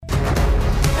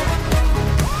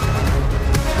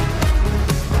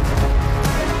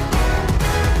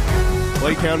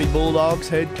Clay County Bulldogs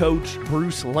head coach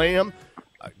Bruce Lamb.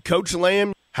 Coach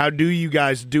Lamb, how do you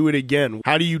guys do it again?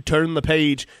 How do you turn the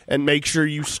page and make sure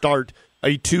you start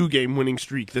a 2-game winning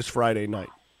streak this Friday night?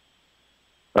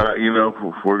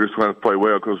 We're just going to play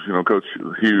well because, Coach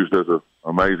Hughes does an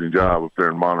amazing job up there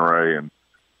in Monterey. And,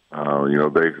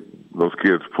 those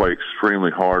kids play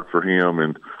extremely hard for him.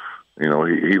 And,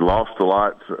 he lost a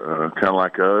lot, kind of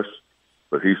like us.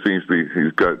 But he's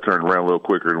got it turned around a little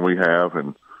quicker than we have.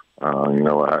 And,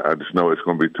 I just know it's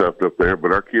going to be tough up there.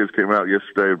 But our kids came out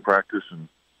yesterday in practice, and,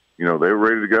 they were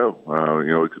ready to go.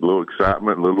 It's a little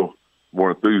excitement, a little more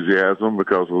enthusiasm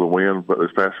because of the win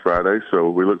this past Friday.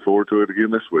 So we look forward to it again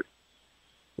this week.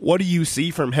 What do you see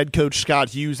from head coach Scott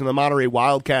Hughes and the Monterey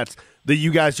Wildcats that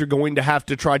you guys are going to have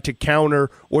to try to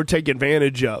counter or take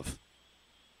advantage of?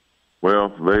 Well,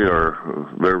 they're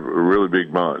a really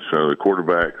big bunch. The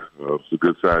quarterback is a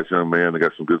good-sized young man. They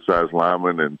got some good-sized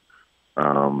linemen, and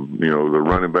the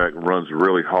running back runs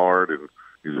really hard, and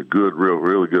he's a good,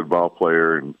 really good ball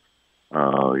player. And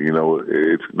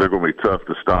they're going to be tough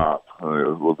to stop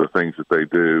with the things that they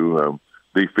do.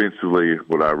 Defensively,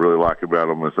 what I really like about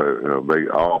them is they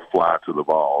all fly to the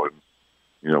ball,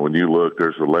 and when you look,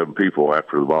 there's 11 people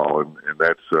after the ball, and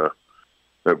that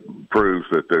proves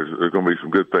that there's going to be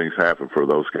some good things happen for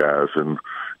those guys. And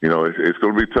it's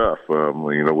going to be tough.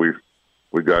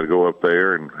 We got to go up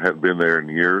there and haven't been there in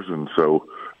years, and so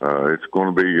it's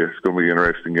going to be an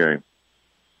interesting game.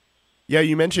 Yeah,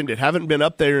 you mentioned it. Haven't been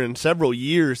up there in several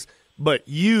years, but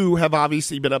you have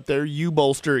obviously been up there. You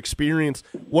bolster experience.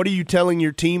 What are you telling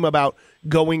your team about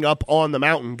going up on the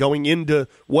mountain, going into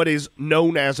what is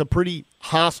known as a pretty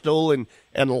hostile and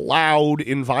loud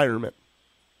environment?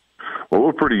 Well,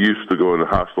 we're pretty used to going to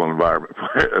hostile environment.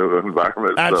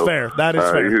 That's so fair. That is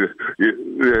fair.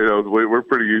 We're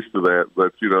pretty used to that.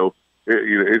 But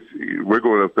we're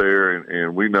going up there,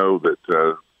 and we know that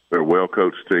they're a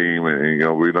well-coached team,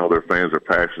 and we know their fans are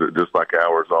passionate, just like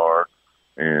ours are.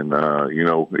 And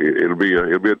it'll be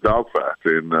a dogfight,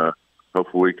 and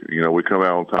hopefully, we come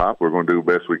out on top. We're going to do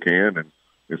the best we can,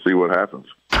 and see what happens.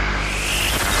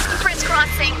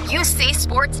 Crisscrossing UC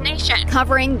Sports Nation,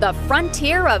 covering the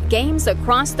frontier of games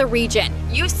across the region.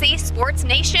 UC Sports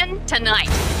Nation tonight,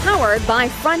 powered by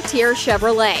Frontier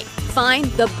Chevrolet. Find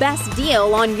the best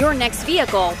deal on your next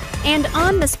vehicle and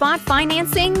on-the-spot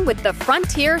financing with the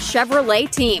Frontier Chevrolet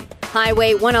team.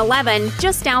 Highway 111,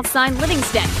 just outside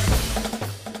Livingston.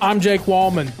 I'm Jake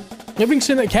Wallman.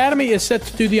 Livingston Academy is set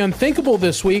to do the unthinkable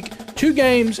this week. 2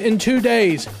 games in 2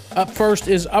 days. Up first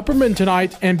is Upperman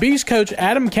tonight, and Bees coach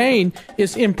Adam Kane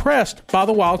is impressed by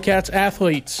the Wildcats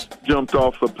athletes. Jumped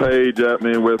off the page at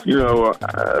me with,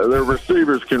 their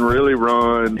receivers can really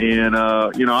run. And,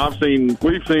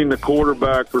 we've seen the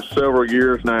quarterback for several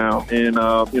years now. And,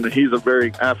 he's a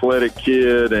very athletic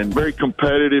kid and very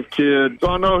competitive kid. So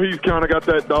I know he's kind of got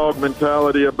that dog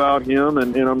mentality about him.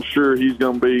 And I'm sure he's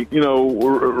going to be,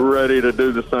 ready to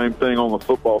do the same thing on the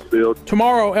football field.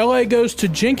 Tomorrow, LA goes to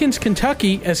Jenkins,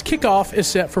 Kentucky as kickoff is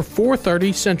set for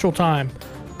 4:30 Central Time.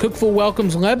 Cookeville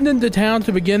welcomes Lebanon to town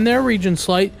to begin their region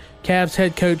slate. Cavs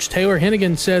head coach Taylor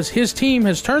Hennigan says his team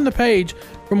has turned the page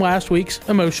from last week's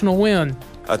emotional win.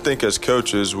 I think as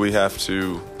coaches we have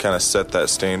to kind of set that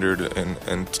standard,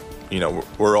 and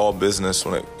we're all business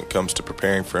when it comes to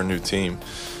preparing for a new team.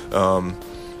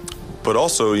 But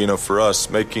also, for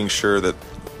us, making sure that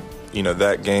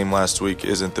that game last week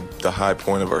isn't the high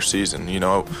point of our season.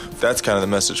 That's kind of the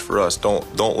message for us.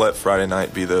 Don't let Friday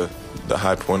night be the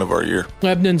high point of our year.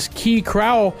 Lebanon's Key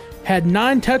Crowell had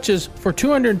 9 touches for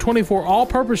 224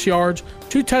 all-purpose yards,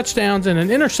 2 touchdowns, and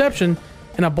an interception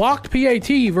in a blocked PAT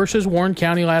versus Warren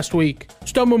County last week.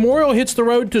 Stone Memorial hits the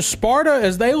road to Sparta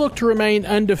as they look to remain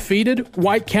undefeated.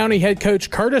 White County head coach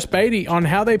Curtis Beatty on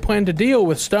how they plan to deal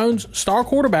with Stone's star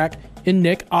quarterback in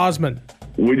Nick Osmond.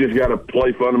 We just got to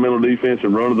play fundamental defense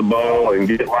and run to the ball and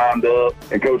get lined up.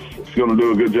 And Coach is going to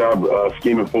do a good job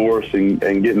scheming for us and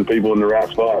getting people in the right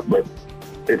spot. But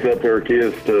it's up to our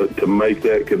kids to make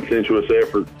that consensuous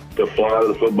effort to fly to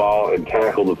the football and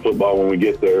tackle the football when we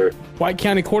get there. White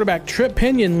County quarterback Trip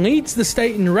Pinion leads the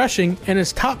state in rushing and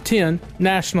is top 10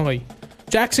 nationally.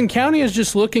 Jackson County is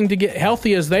just looking to get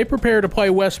healthy as they prepare to play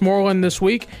Westmoreland this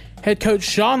week. Head coach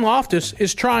Sean Loftus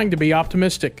is trying to be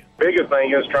optimistic. Biggest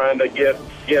thing is trying to get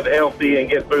healthy and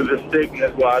get through this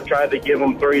sickness. Well, I tried to give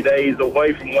them 3 days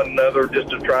away from one another just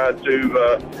to try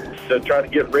to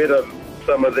get rid of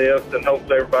some of this, and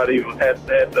hopefully everybody had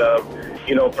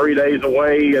 3 days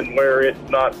away, and where it's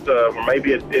not,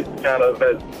 maybe it kind of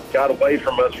has got away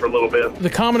from us for a little bit. The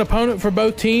common opponent for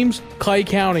both teams, Clay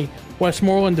County.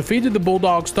 Westmoreland defeated the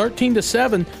Bulldogs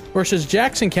 13-7 versus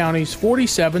Jackson County's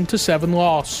 47-7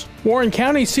 loss. Warren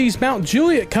County sees Mount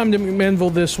Juliet come to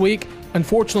McMinnville this week.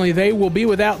 Unfortunately, they will be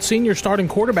without senior starting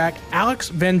quarterback Alex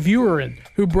Van Vuren,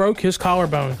 who broke his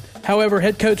collarbone. However,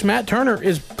 head coach Matt Turner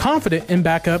is confident in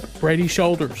backup Brady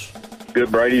Shoulders.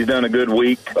 Good. Brady's done a good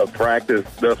week of practice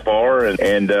thus far,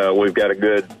 and we've got a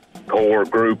good core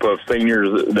group of seniors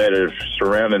that are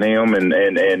surrounding him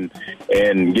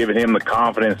and giving him the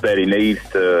confidence that he needs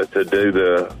to do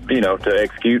to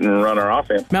execute and run our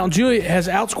offense. Mount Juliet has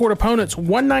outscored opponents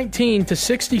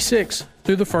 119-66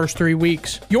 through the first 3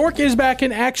 weeks. York is back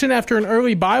in action after an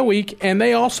early bye week, and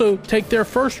they also take their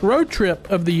first road trip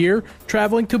of the year,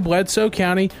 traveling to Bledsoe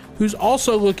County, who's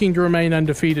also looking to remain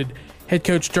undefeated. Head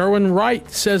coach Derwin Wright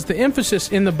says the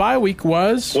emphasis in the bye week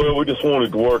was... Well, we just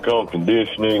wanted to work on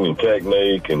conditioning and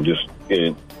technique and just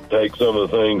take some of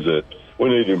the things that we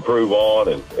need to improve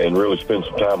on and really spend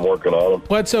some time working on them.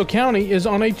 Bledsoe County is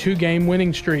on a 2-game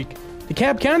winning streak.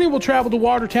 DeKalb County will travel to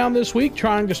Watertown this week,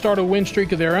 trying to start a win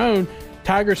streak of their own.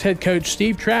 Tigers head coach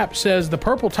Steve Trapp says the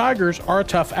Purple Tigers are a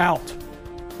tough out.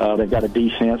 They've got a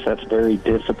defense that's very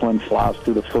disciplined, flies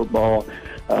through the football.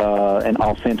 And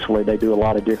offensively, they do a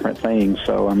lot of different things.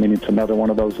 So, it's another one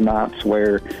of those nights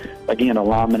where, again,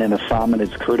 alignment and assignment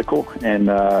is critical. And,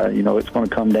 it's going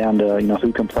to come down to,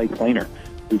 who can play cleaner,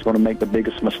 who's going to make the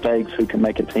biggest mistakes, who can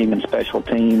make a team in special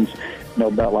teams,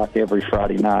 about like every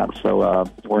Friday night. So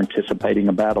we're anticipating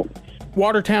a battle.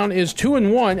 Watertown is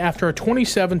 2-1 after a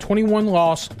 27-21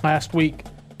 loss last week.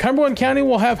 Cumberland County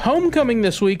will have homecoming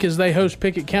this week as they host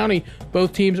Pickett County.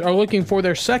 Both teams are looking for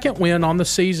their second win on the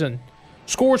season.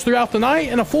 Scores throughout the night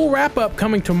and a full wrap-up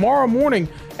coming tomorrow morning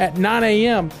at 9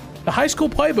 a.m. The high school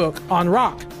playbook on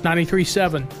Rock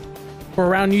 93.7. For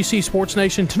Around UC Sports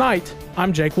Nation tonight,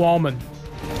 I'm Jake Wallman.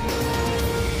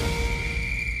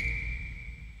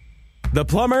 The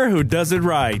plumber who does it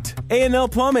right. A&L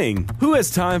Plumbing. Who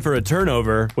has time for a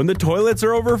turnover when the toilets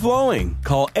are overflowing?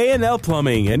 Call A&L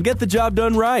Plumbing and get the job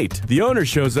done right. The owner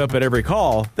shows up at every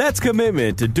call. That's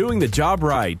commitment to doing the job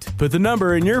right. Put the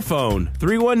number in your phone,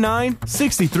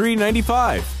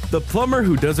 319-6395. The plumber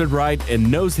who does it right and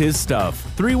knows his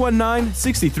stuff,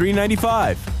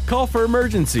 319-6395. Call for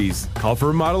emergencies. Call for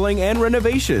remodeling and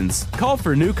renovations. Call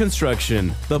for new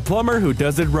construction. The plumber who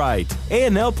does it right.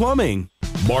 A&L Plumbing.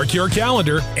 Mark your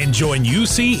calendar and join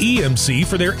UCEMC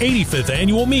for their 85th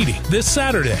annual meeting this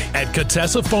Saturday at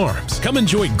Contessa Farms. Come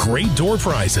enjoy great door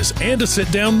prizes and a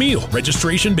sit-down meal.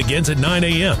 Registration begins at 9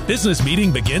 a.m. Business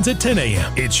meeting begins at 10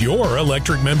 a.m. It's your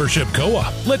electric membership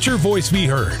co-op. Let your voice be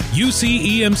heard.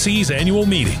 UCEMC's annual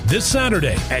meeting this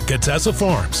Saturday at Contessa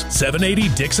Farms, 780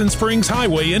 Dixon Springs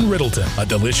Highway in Riddleton. A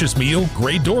delicious meal,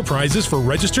 great door prizes for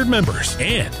registered members,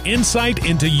 and insight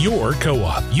into your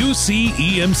co-op.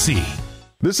 UCEMC.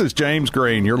 This is James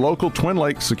Green, your local Twin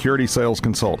Lakes security sales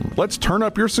consultant. Let's turn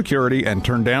up your security and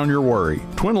turn down your worry.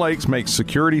 Twin Lakes makes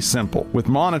security simple, with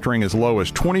monitoring as low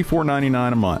as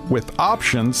 $24.99 a month, with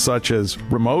options such as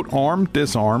remote arm,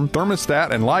 disarm,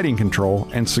 thermostat and lighting control,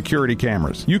 and security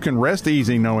cameras. You can rest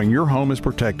easy knowing your home is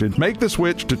protected. Make the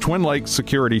switch to Twin Lakes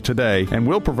Security today, and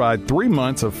we'll provide 3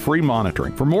 months of free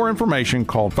monitoring. For more information,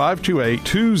 call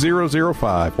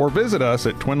 528-2005 or visit us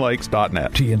at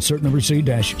twinlakes.net. T insert number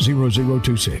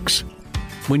C-0026.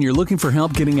 When you're looking for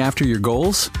help getting after your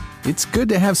goals, it's good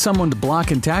to have someone to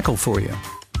block and tackle for you.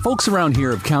 Folks around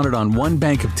here have counted on One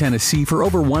Bank of Tennessee for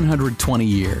over 120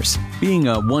 years. Being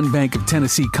a One Bank of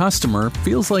Tennessee customer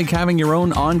feels like having your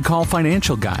own on-call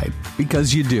financial guide,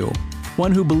 because you do.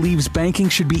 One who believes banking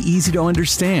should be easy to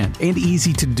understand and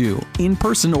easy to do, in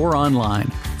person or online.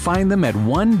 Find them at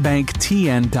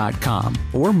onebanktn.com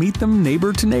or meet them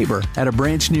neighbor to neighbor at a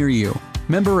branch near you.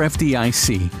 Member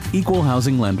FDIC, Equal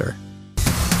Housing Lender.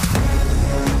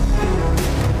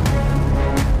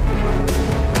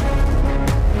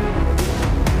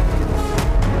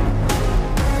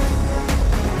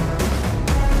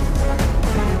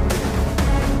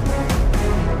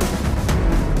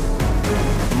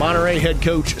 Monterey head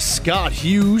coach Scott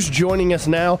Hughes joining us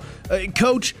now.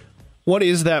 Coach, what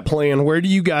is that plan? Where do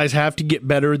you guys have to get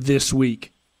better this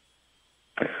week?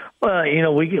 Well,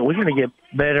 we're going to get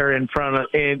better and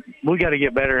we got to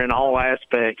get better in all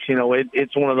aspects.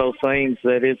 It's one of those things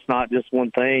that it's not just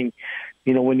one thing.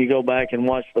 When you go back and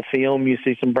watch the film, you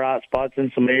see some bright spots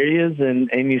in some areas and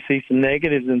you see some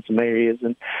negatives in some areas.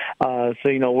 And so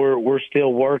we're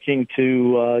still working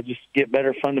to just get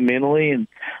better fundamentally. And,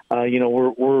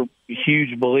 we're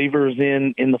huge believers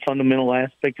in the fundamental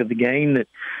aspect of the game that,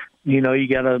 you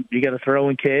gotta throw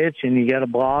and catch, and you gotta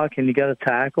block, and you gotta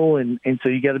tackle, and so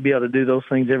you got to be able to do those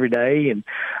things every day, and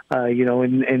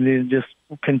and then just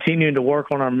continuing to work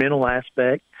on our mental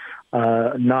aspect,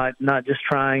 not just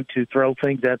trying to throw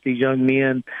things at these young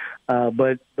men,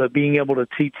 but being able to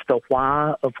teach the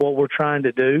why of what we're trying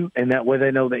to do, and that way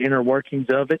they know the inner workings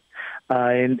of it,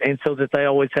 and so that they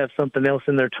always have something else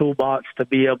in their toolbox to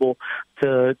be able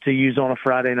to use on a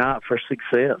Friday night for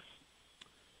success.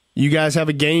 You guys have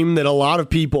a game that a lot of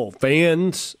people,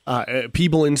 fans,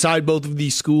 people inside both of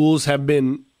these schools have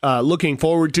been looking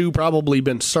forward to, probably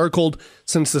been circled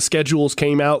since the schedules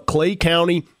came out. Clay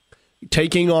County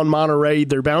taking on Monterey.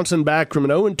 They're bouncing back from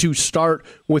an 0-2 start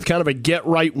with kind of a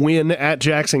get-right win at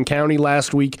Jackson County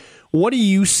last week. What do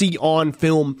you see on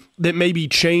film that maybe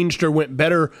changed or went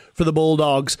better for the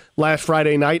Bulldogs last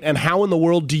Friday night, and how in the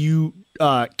world do you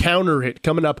counter it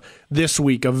coming up this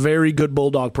week, a very good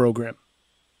Bulldog program?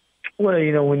 Well,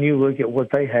 when you look at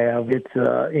what they have, it's,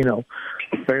 a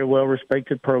very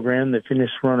well-respected program that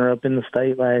finished runner-up in the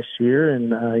state last year.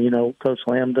 And, Coach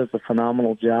Lamb does a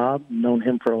phenomenal job. Known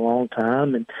him for a long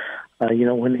time. And,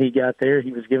 when he got there,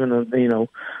 he was given, a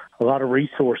lot of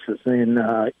resources. And,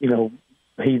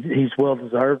 he's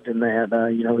well-deserved in that.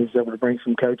 He was able to bring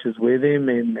some coaches with him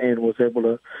and was able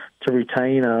to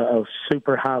retain a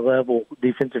super high-level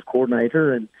defensive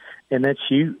coordinator. And that's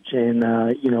huge. And,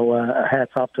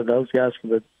 hats off to those guys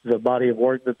for the body of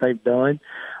work that they've done.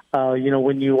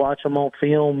 When you watch them on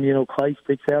film, Clay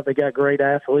sticks out. They got great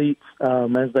athletes,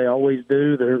 as they always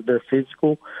do. They're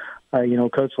physical.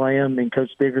 Coach Lamb and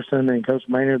Coach Dickerson and Coach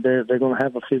Maynard, they're going to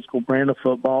have a physical brand of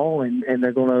football, and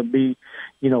they're going to be,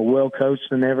 well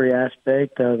coached in every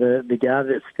aspect. The guy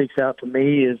that sticks out to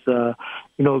me is, a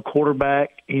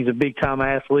quarterback. He's a big-time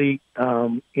athlete,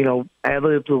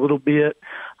 ad-libs a little bit.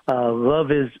 Love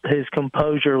his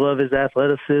composure, love his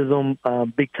athleticism,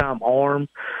 big time arm.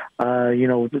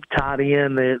 Tight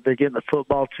end, they're getting the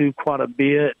football to quite a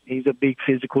bit. He's a big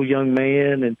physical young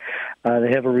man, and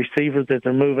they have a receiver that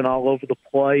they're moving all over the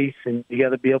place, and you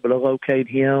got to be able to locate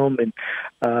him. And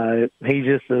he's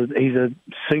a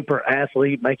super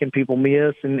athlete, making people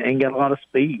miss, and got a lot of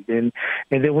speed. And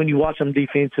then when you watch them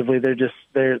defensively,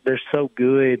 they're so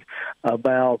good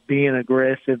about being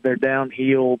aggressive. They're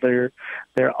downhill. They're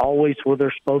always where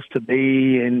they're supposed to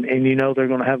be, and they're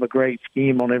going to have a great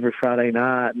scheme on every Friday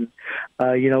night. And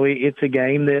it's a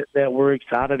game that we're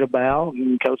excited about,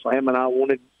 and Coach Lamb and I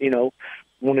wanted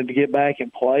to get back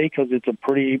and play because it's a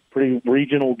pretty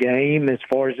regional game as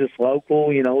far as just local.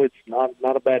 It's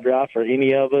not a bad drive for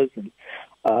any of us. And,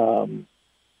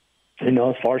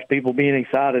 as far as people being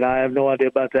excited, I have no idea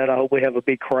about that. I hope we have a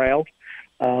big crowd.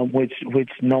 Which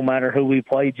no matter who we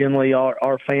play, generally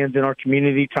our fans in our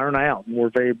community turn out, and we're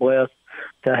very blessed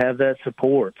to have that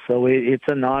support. So it's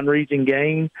a non-region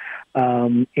game.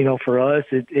 For us,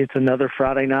 it's another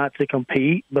Friday night to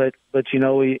compete, but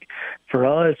for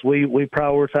us, we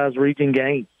prioritize region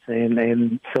games,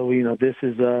 and so this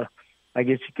is I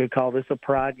guess you could call this a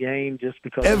pride game just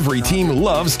because every team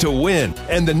loves to win,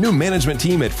 and the new management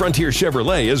team at Frontier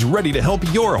Chevrolet is ready to help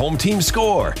your home team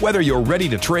score. Whether you're ready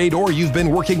to trade or you've been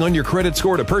working on your credit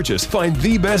score to purchase, find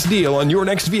the best deal on your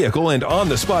next vehicle and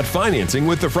on-the-spot financing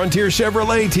with the Frontier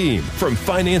Chevrolet team. From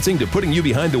financing to putting you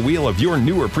behind the wheel of your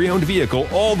new or pre-owned vehicle,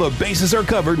 all the bases are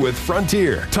covered with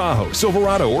Frontier. Tahoe,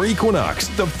 Silverado, or Equinox,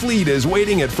 the fleet is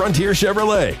waiting at Frontier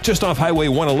Chevrolet, just off Highway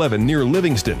 111 near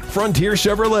Livingston. Frontier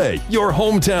Chevrolet, your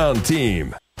hometown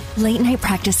team. Late night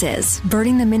practices,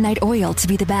 burning the midnight oil to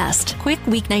be the best. Quick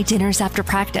weeknight dinners after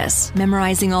practice,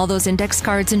 memorizing all those index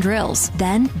cards and drills,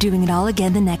 then doing it all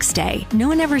again the next day. No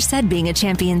one ever said being a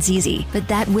champion's easy, but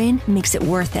that win makes it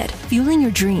worth it. Fueling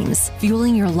your dreams,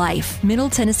 fueling your life. Middle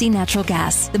Tennessee Natural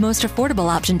Gas, the most affordable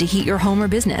option to heat your home or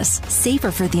business.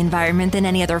 Safer for the environment than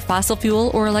any other fossil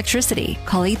fuel or electricity.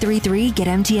 Call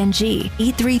 833-GET-MTNG.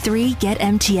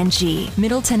 833-GET-MTNG.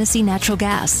 Middle Tennessee Natural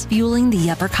Gas, fueling the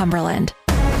Upper Cumberland.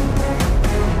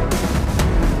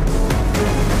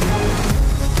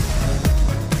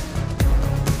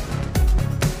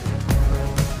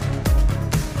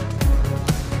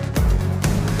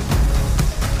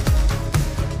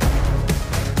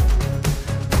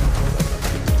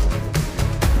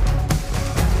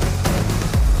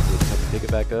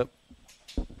 Back up,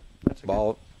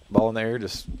 ball in the air,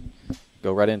 just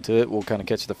go right into it. We'll kind of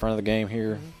catch the front of the game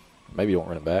here. Maybe you won't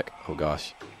run it back. Oh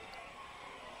gosh,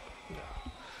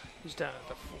 he's down at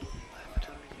the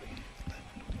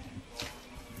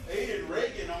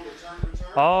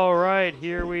All right,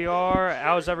 here we are.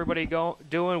 How's everybody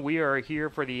doing? We are here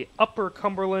for the Upper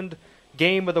Cumberland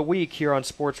game of the week here on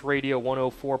Sports Radio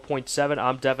 104.7.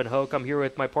 I'm Devin Hoke. I'm here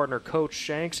with my partner, Coach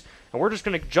Shanks, and we're just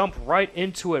going to jump right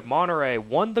into it. Monterey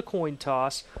won the coin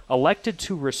toss, elected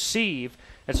to receive,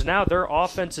 and so now their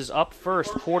offense is up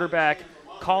first. Quarterback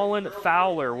Colin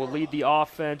Fowler will lead the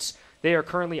offense. They are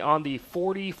currently on the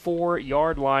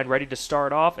 44-yard line, ready to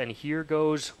start off, and here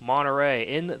goes Monterey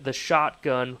in the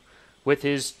shotgun with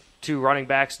his two running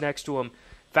backs next to him.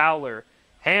 Fowler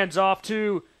hands off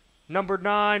to number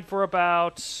 9 for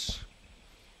about,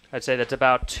 I'd say that's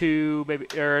about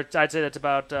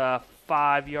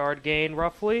 5-yard gain,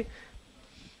 roughly.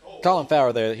 Colin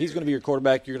Fowler there. He's going to be your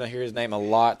quarterback. You're going to hear his name a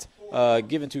lot.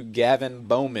 Given to Gavin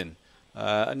Bowman.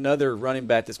 Another running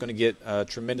back that's going to get a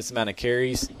tremendous amount of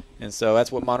carries. And so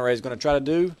that's what Monterey is going to try to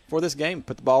do for this game,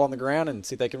 put the ball on the ground and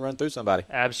see if they can run through somebody.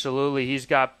 Absolutely. He's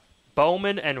got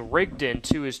Bowman and Rigdon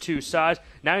to his two sides.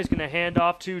 Now he's going to hand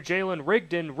off to Jalen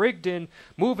Rigdon. Rigdon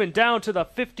moving down to the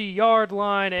 50-yard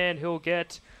line, and he'll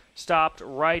get stopped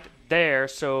right there.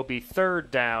 So it'll be third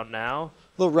down now.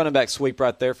 Little running back sweep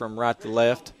right there from right to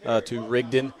left to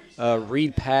Rigdon.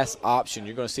 Read pass option.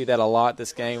 You're going to see that a lot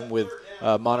this game with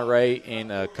Monterey and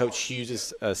Coach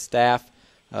Hughes' staff.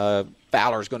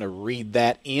 Fowler's going to read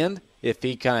that in. If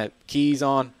he kind of keys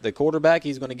on the quarterback,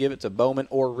 he's going to give it to Bowman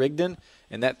or Rigdon.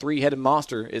 And that three-headed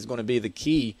monster is going to be the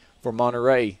key for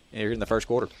Monterey here in the first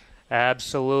quarter.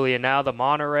 Absolutely. And now the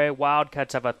Monterey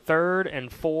Wildcats have a 3rd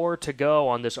and 4 to go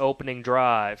on this opening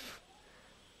drive.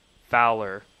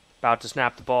 Fowler about to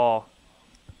snap the ball.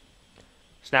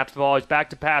 Snaps the ball. He's back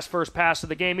to pass. First pass of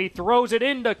the game. He throws it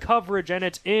into coverage, and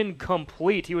it's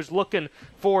incomplete. He was looking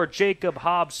for Jacob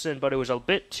Hobson, but it was a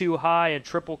bit too high and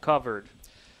triple covered.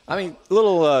 I mean, a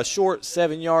little short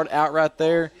 7-yard out right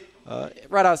there.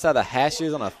 Right outside the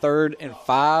hashes on a 3rd and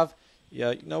 5.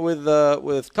 Yeah, you know,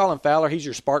 with Colin Fowler, he's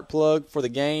your spark plug for the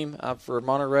game for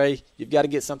Monterey. You've got to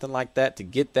get something like that to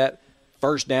get that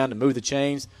first down to move the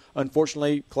chains.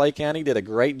 Unfortunately, Clay County did a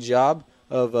great job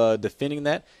of defending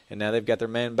that, and now they've got their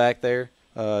man back there.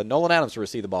 Nolan Adams to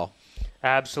receive the ball.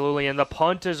 Absolutely, and the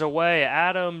punt is away.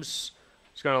 Adams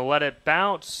is going to let it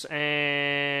bounce,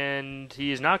 and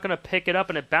he is not going to pick it up,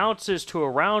 and it bounces to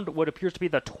around what appears to be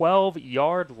the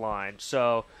 12-yard line.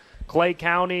 So Clay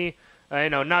County,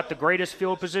 not the greatest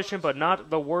field position, but not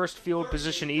the worst field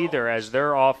position either, as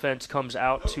their offense comes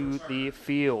out to the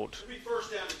field. It'll be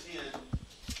first down and 10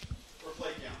 for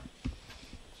Clay County.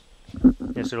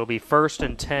 Yes, it'll be 1st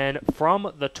and 10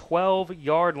 from the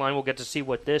 12-yard line. We'll get to see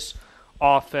what this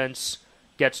offense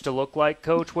gets to look like.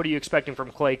 Coach, what are you expecting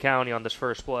from Clay County on this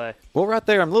first play? Well, right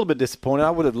there, I'm a little bit disappointed. I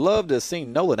would have loved to have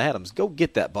seen Nolan Adams go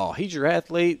get that ball. He's your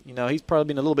athlete. He's probably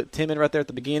been a little bit timid right there at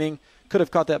the beginning. Could have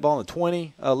caught that ball in the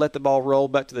 20, let the ball roll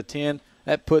back to the 10.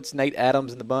 That puts Nate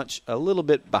Adams in the bunch a little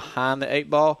bit behind the 8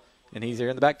 ball, and he's here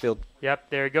in the backfield. Yep,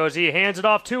 there he goes. He hands it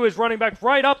off to his running back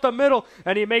right up the middle,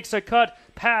 and he makes a cut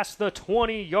past the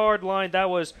 20-yard line. That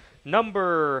was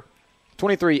number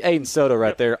 23, Aiden Soto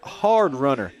right there. Hard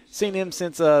runner. Seen him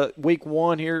since week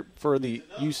 1 here for the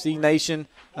UC Nation.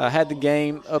 Had the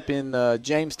game up in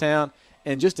Jamestown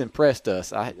and just impressed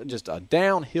us. Just a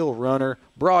downhill runner,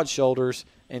 broad shoulders,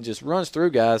 and just runs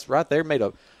through guys right there.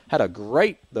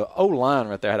 The O-line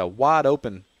right there had a wide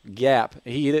open gap.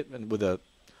 He hit it with a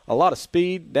lot of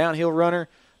speed, downhill runner,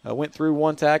 went through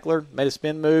one tackler, made a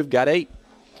spin move, got 8.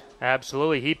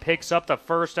 Absolutely. He picks up the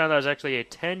first down. That was actually a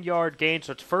 10-yard gain,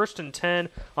 so it's 1st and 10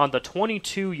 on the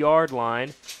 22-yard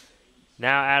line.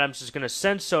 Now Adams is going to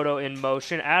send Soto in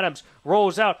motion. Adams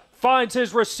rolls out, finds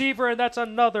his receiver, and that's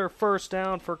another first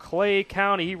down for Clay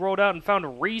County. He rolled out and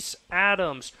found Reese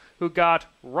Adams, who got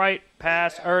right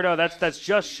past, that's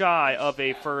just shy of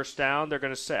a first down. They're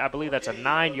going to say, I believe that's a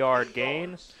 9-yard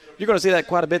gain. You're going to see that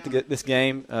quite a bit this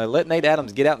game. Let Nate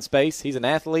Adams get out in space. He's an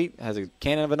athlete, has a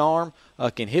cannon of an arm,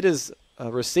 can hit his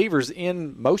receivers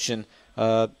in motion.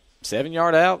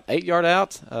 7-yard out, 8-yard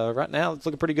out. Right now, it's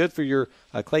looking pretty good for your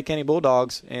Clay County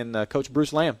Bulldogs and Coach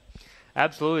Bruce Lamb.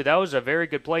 Absolutely. That was a very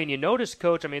good play. And you notice,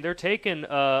 Coach, they're taking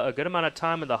a good amount of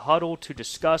time in the huddle to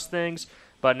discuss things.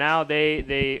 But now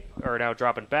they are now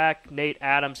dropping back. Nate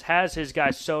Adams has his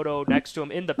guy Soto next to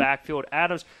him in the backfield.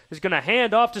 Adams is going to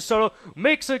hand off to Soto,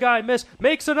 makes a guy miss,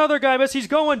 makes another guy miss. He's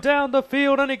going down the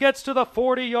field, and he gets to the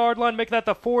 40-yard line, making that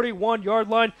the 41-yard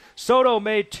line. Soto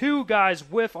made 2 guys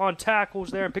whiff on tackles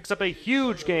there and picks up a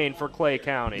huge gain for Clay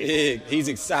County. Big. He's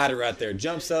excited right there.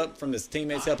 Jumps up from his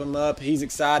teammates, help him up. He's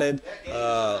excited.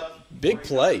 Big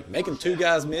play, making 2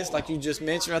 guys miss, like you just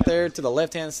mentioned right there to the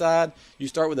left-hand side. You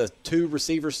start with a 2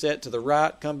 receiver set to the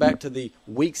right, come back to the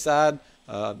weak side,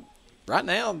 run right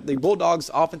now, the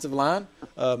Bulldogs' offensive line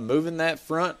moving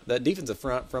that defensive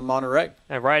front from Monterey.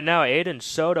 And right now, Aiden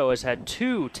Soto has had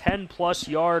 2 10-plus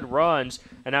yard runs,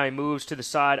 and now he moves to the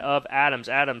side of Adams.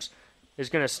 Adams is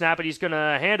going to snap it. He's going to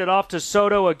hand it off to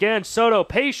Soto again. Soto,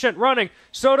 patient running.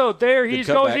 Soto there. He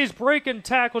goes. He's breaking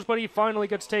tackles, but he finally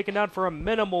gets taken down for a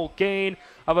minimal gain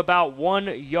of about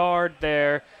 1 yard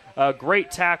there. A great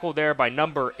tackle there by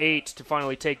number 8 to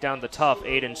finally take down the tough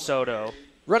Aiden Soto.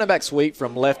 Running back sweep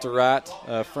from left to right,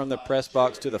 from the press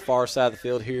box to the far side of the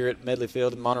field here at Medley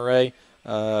Field in Monterey.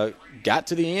 Got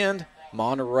to the end.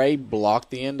 Monterey blocked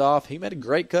the end off. He made a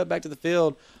great cut back to the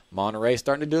field. Monterey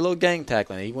starting to do a little gang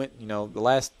tackling. He went, the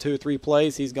last 2 or 3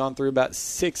 plays, he's gone through about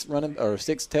 6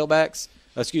 linebackers,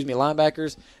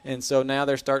 and so now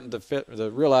they're starting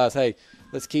to realize, hey,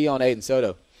 let's key on Aiden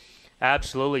Soto.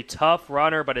 Absolutely tough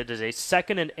runner, but it is a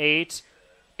 2nd and 8.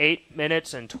 8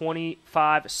 minutes and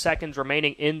 25 seconds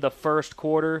remaining in the first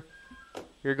quarter.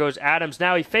 Here goes Adams.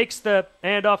 Now he fakes the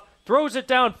handoff, throws it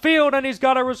downfield, and he's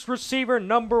got a receiver,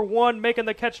 number 1, making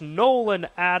the catch, Nolan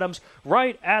Adams,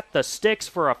 right at the sticks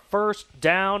for a first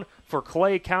down for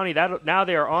Clay County. Now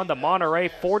they are on the Monterey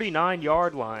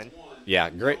 49-yard line. Yeah,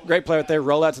 great play right there.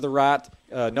 Roll out to the right.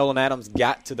 Nolan Adams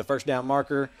got to the first down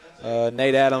marker.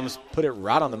 Nate Adams put it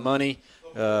right on the money.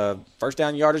 First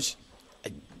down yardage.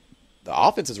 The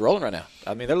offense is rolling right now.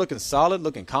 I mean, they're looking solid,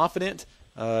 looking confident.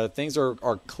 Things are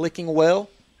clicking well.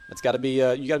 It's got to be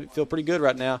you got to feel pretty good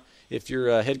right now if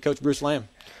you're head coach Bruce Lamb.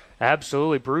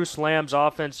 Absolutely. Bruce Lamb's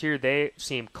offense here, they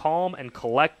seem calm and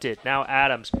collected. Now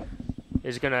Adams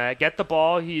is going to get the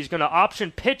ball. He's going to option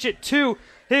pitch it to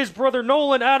his brother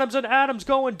Nolan Adams, and Adams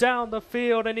going down the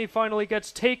field, and he finally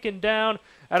gets taken down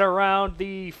at around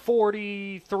the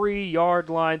 43-yard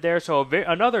line there. So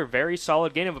another very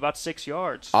solid gain of about 6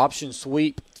 yards. Option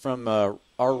sweep from our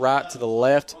right to the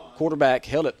left. Quarterback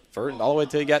held it all the way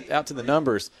until he got out to the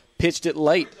numbers. Pitched it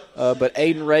late, but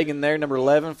Aiden Reagan there, number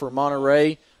 11 for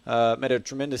Monterey, made a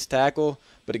tremendous tackle.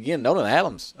 But again, Nolan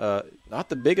Adams, not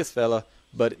the biggest fella,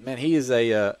 but, man, he is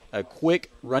a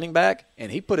quick running back,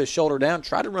 and he put his shoulder down,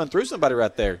 tried to run through somebody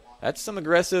right there. That's some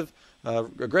aggressive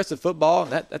football,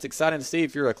 and that's exciting to see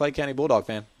if you're a Clay County Bulldog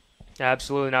fan.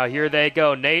 Absolutely. Now here they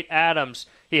go. Nate Adams.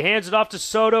 He hands it off to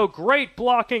Soto. Great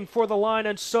blocking for the line,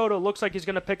 and Soto looks like he's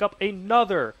going to pick up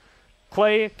another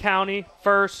Clay County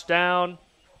first down.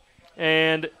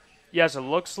 And, yes, it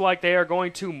looks like they are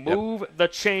going to move the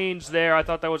chains there. I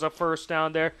thought that was a first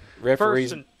down there.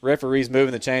 Referees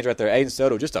moving the chains right there. Aiden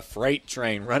Soto, just a freight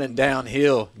train running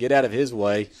downhill. Get out of his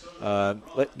way.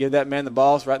 Give that man the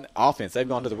ball. Right in the offense. They've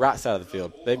gone to the right side of the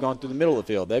field. They've gone through the middle of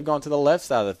the field. They've gone to the left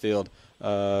side of the field.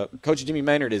 Coach Jimmy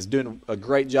Maynard is doing a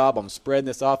great job on spreading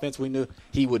this offense. We knew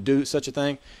he would do such a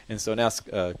thing. And so now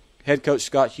head coach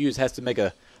Scott Hughes has to make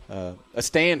a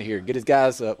stand here, get his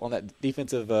guys on that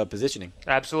defensive positioning.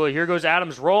 Absolutely. Here goes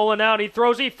Adams rolling out. He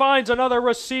throws. He finds another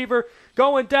receiver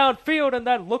going downfield, and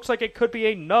that looks like it could be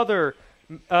another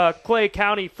Clay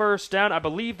County first down. I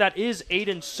believe that is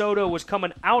Aiden Soto was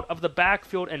coming out of the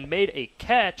backfield and made a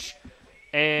catch.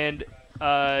 And,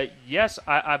 yes,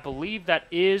 I believe that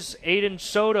is Aiden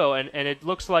Soto, and it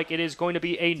looks like it is going to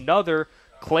be another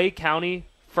Clay County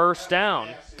first down.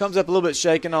 Comes up a little bit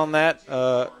shaken on that.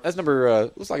 That's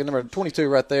looks like a number 22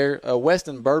 right there,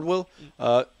 Weston Birdwell.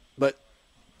 But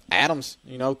Adams,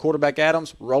 quarterback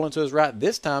Adams, rolling to his right.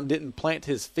 This time didn't plant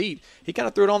his feet. He kind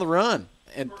of threw it on the run.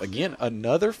 And, again,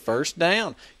 another first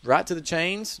down. Right to the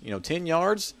chains, 10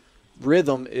 yards.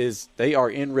 They are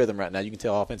in rhythm right now. You can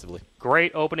tell offensively.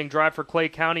 Great opening drive for Clay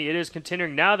County. It is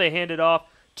continuing. Now they hand it off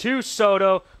to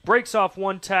Soto, breaks off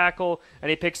one tackle, and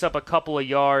he picks up a couple of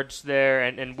yards there.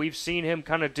 And we've seen him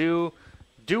kind of do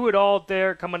it all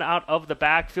there coming out of the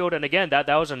backfield. And, again, that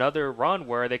was another run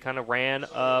where they kind of ran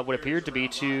what appeared to be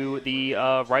to the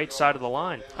right side of the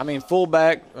line. I mean,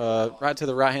 fullback, right to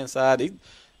the right-hand side.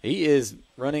 He is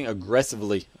running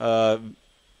aggressively. Physicality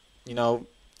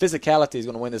is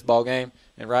going to win this ball game.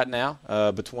 And right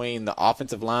now, between the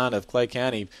offensive line of Clay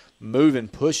County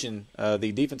pushing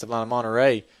the defensive line of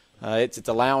Monterey, it's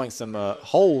allowing some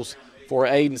holes for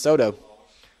Aiden Soto.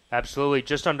 Absolutely.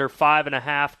 Just under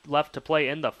 5.5 left to play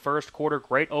in the first quarter.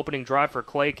 Great opening drive for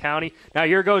Clay County. Now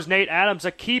here goes Nate Adams,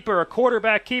 a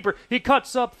quarterback keeper. He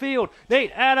cuts upfield.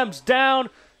 Nate Adams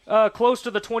down close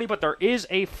to the 20, but there is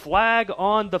a flag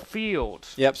on the field.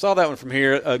 Yep, saw that one from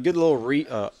here. A good little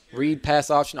read pass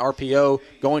option, RPO,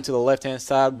 going to the left-hand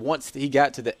side. Once he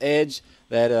got to the edge,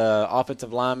 that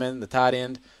offensive lineman, the tight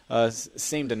end,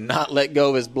 seemed to not let go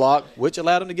of his block, which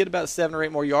allowed him to get about 7 or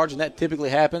 8 more yards, and that typically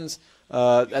happens.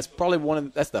 That's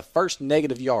probably that's the first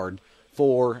negative yard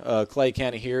for Clay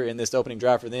County here in this opening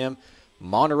drive for them.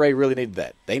 Monterey really needed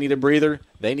that. They need a breather.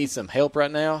 They need some help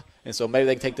right now. And so maybe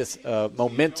they can take this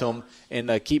momentum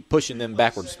and keep pushing them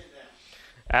backwards.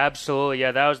 Absolutely.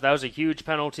 Yeah, that was a huge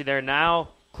penalty there. Now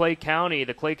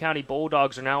the Clay County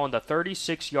Bulldogs are now on the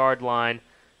 36-yard line.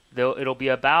 It'll be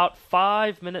about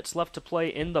 5 minutes left to play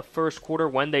in the first quarter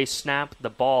when they snap the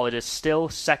ball. It is still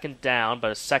second down,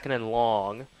 but a second and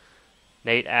long.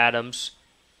 Nate Adams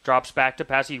drops back to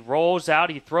pass. He rolls out.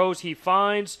 He throws. He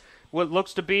finds what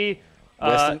looks to be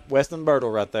Weston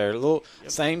Birtle right there.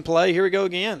 Same play. Here we go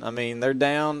again. I mean, they're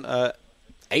down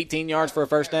 18 yards for a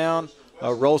first down.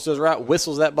 Rolls to his right,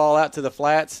 whistles that ball out to the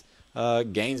flats.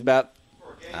 Gains about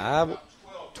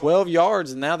 12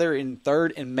 yards, and now they're in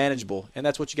third and manageable. And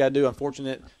that's what you got to do.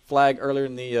 Unfortunate flag earlier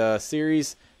in the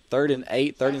series. 3rd and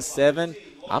 8, 3rd and 7.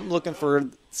 I'm looking for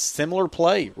similar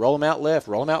play. Roll them out left,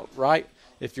 roll them out right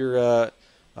if you're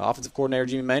offensive coordinator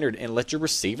Jimmy Maynard, and let your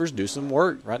receivers do some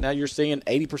work. Right now you're seeing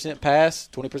 80% pass,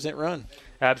 20% run.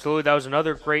 Absolutely. That was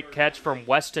another great catch from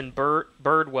Weston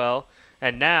Birdwell.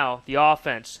 And now the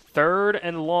offense, 3rd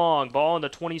and long, ball on the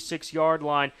 26-yard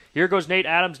line. Here goes Nate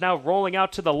Adams now rolling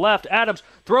out to the left. Adams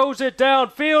throws it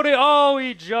downfield.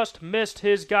 He just missed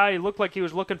his guy. He looked like he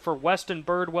was looking for Weston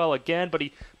Birdwell again, but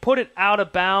he put it out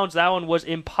of bounds. That one was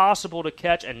impossible to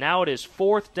catch, and now it is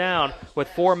 4th down with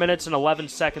 4 minutes and 11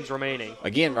 seconds remaining.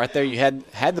 Again, right there you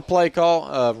had the play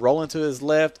call, rolling to his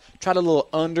left, tried a little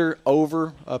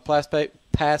under-over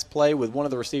pass play with one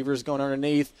of the receivers going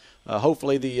underneath.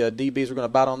 Hopefully the DBs are going to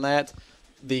bite on that.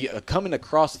 The coming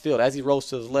across the field as he rolls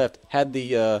to his left had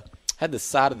the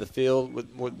side of the field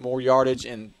with more yardage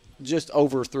and just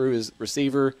overthrew his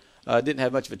receiver. Didn't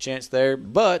have much of a chance there.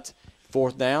 But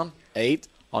 4th down, 8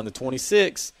 on the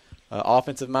 26.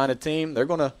 Offensive-minded team. They're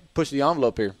going to push the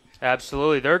envelope here.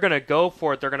 Absolutely. They're going to go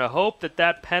for it. They're going to hope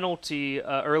that penalty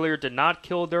earlier did not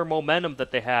kill their momentum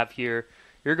that they have here.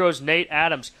 Here goes Nate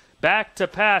Adams. Back to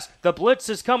pass. The blitz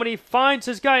is coming. He finds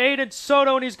his guy, Aiden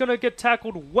Soto, and he's going to get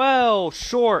tackled well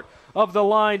short of the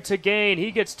line to gain.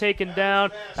 He gets taken down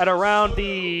at around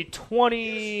the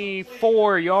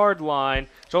 24-yard line.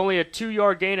 It's only a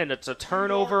 2-yard gain, and it's a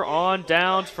turnover on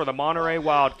downs for the Monterey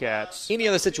Wildcats. Any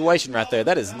other situation right there,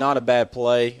 that is not a bad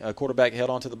play. Quarterback held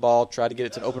onto the ball, tried to get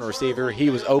it to an open receiver. He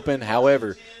was open.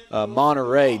 However,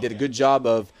 Monterey did a good job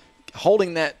of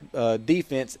holding that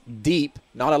defense deep,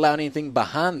 not allowing anything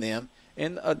behind them,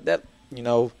 and that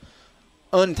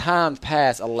untimed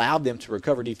pass allowed them to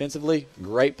recover defensively.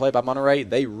 Great play by Monterey.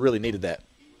 They really needed that.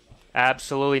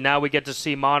 Absolutely. Now we get to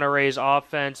see Monterey's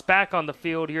offense back on the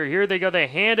field here. Here they go. They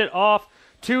hand it off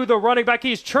to the running back.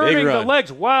 He's churning the legs.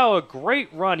 Wow, a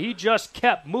great run. He just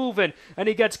kept moving, and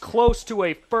he gets close to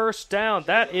a first down.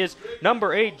 That is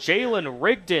number 8, Jalen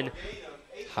Rigdon.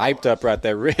 Hyped up right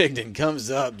there. Rigdon comes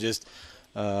up just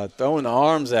throwing the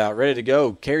arms out, ready to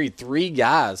go. Carried 3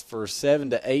 guys for 7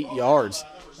 to 8 yards.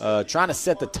 Trying to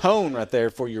set the tone right there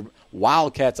for your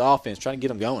Wildcats offense, trying to get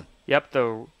them going. Yep,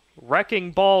 the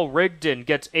wrecking ball Rigdon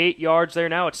gets 8 yards there.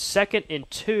 Now it's 2nd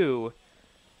and 2.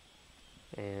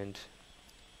 And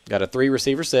got a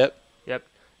 3-receiver set. Yep.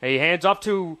 He hands off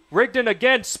to Rigdon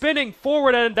again, spinning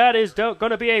forward, and that is going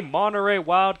to be a Monterey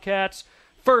Wildcats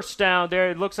first down there.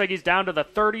 It looks like he's down to the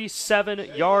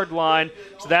 37-yard line,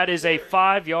 so that is a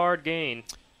 5-yard gain.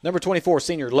 Number 24,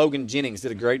 senior Logan Jennings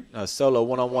did a great solo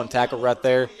one-on-one tackle right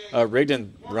there.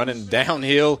 Rigdon running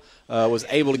downhill, was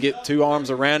able to get 2 arms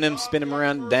around him, spin him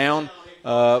around down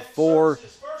for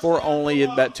only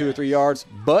about 2 or 3 yards,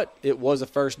 but it was a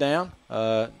first down.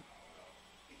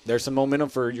 There's some momentum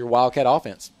for your Wildcat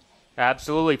offense.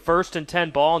 Absolutely. 1st and 10,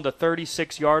 ball on the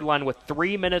 36-yard line with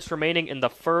 3 minutes remaining in the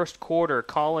first quarter.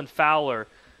 Colin Fowler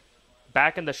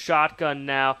back in the shotgun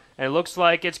now, and it looks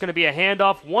like it's going to be a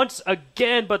handoff once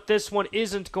again, but this one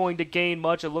isn't going to gain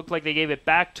much. It looked like they gave it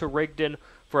back to Rigdon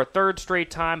for a 3rd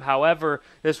straight time. However,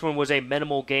 this one was a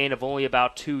minimal gain of only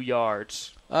about 2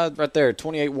 yards. Right there,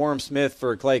 28 Warren Smith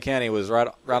for Clay County was right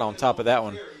on top of that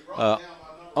one.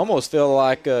 Almost feel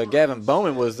like Gavin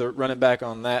Bowman was the running back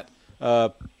on that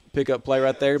pickup play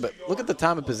right there. But look at the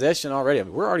time of possession already. I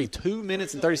mean, we're already 2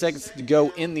 minutes and 30 seconds to go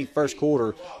in the first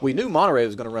quarter. We knew Monterey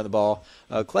was going to run the ball.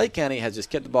 Clay County has just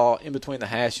kept the ball in between the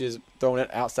hashes, throwing it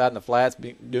outside in the flats,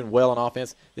 doing well on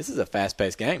offense. This is a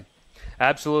fast-paced game.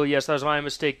 Absolutely, yes, that was my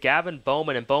mistake. Gavin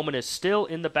Bowman, and Bowman is still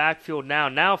in the backfield now.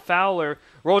 Now Fowler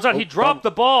rolls out. He dropped the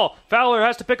ball. Fowler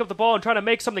has to pick up the ball and try to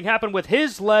make something happen with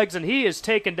his legs, and he is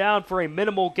taken down for a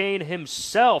minimal gain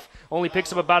himself. Only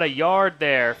picks up about a yard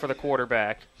there for the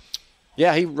quarterback.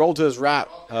 Yeah, he rolled to his right.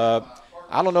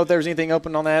 I don't know if there's anything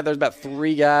open on that. There's about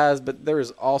 3 guys, but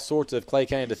there's all sorts of Clay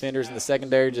County defenders in the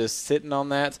secondary just sitting on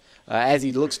that. As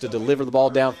he looks to deliver the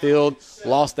ball downfield,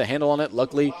 lost the handle on it.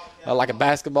 Luckily, like a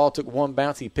basketball, took one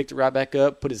bounce. He picked it right back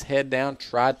up, put his head down,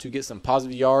 tried to get some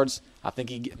positive yards. I think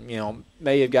he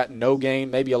may have gotten no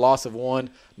gain, maybe a loss of 1.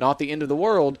 Not the end of the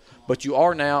world, but you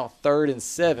are now 3rd and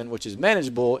 7, which is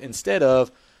manageable instead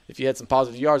of if you had some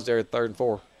positive yards there at 3rd and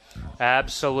 4.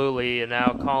 Absolutely. And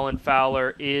now Colin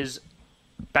Fowler is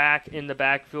back in the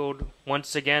backfield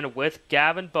once again with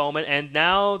Gavin Bowman, and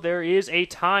now there is a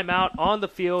timeout on the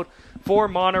field for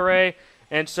Monterey,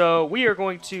 and so we are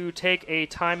going to take a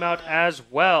timeout as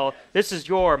well. This is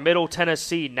your Middle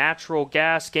Tennessee Natural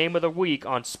Gas Game of the Week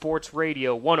on Sports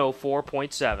Radio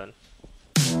 104.7.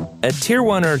 At Tier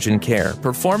 1 Urgent Care,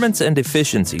 performance and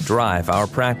efficiency drive our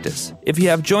practice. If you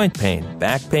have joint pain,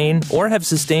 back pain, or have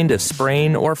sustained a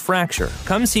sprain or fracture,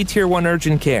 come see Tier 1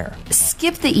 Urgent Care.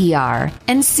 Skip the ER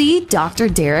and see Dr.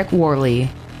 Derek Worley.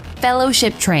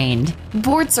 Fellowship trained,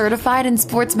 board certified in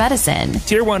sports medicine.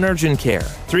 Tier 1 Urgent Care,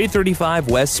 335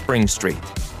 West Spring Street.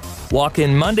 Walk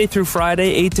in Monday through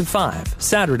Friday, 8 to 5,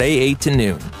 Saturday, 8 to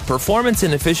noon. Performance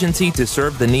and efficiency to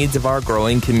serve the needs of our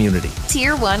growing community.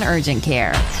 Tier 1 Urgent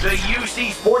Care. The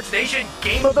UC Sports Nation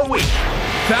Game of the Week.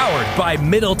 Powered by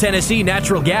Middle Tennessee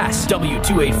Natural Gas.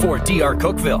 W284DR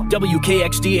Cookeville.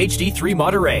 WKXD HD3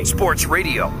 Monterey. Sports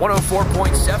Radio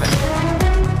 104.7.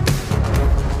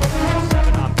 I'm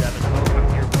Devin Hope.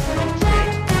 I'm here with Coach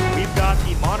James. We've got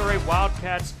the Monterey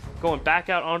Wildcats going back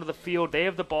out onto the field. They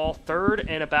have the ball 3rd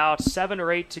and about 7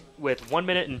 or 8 with 1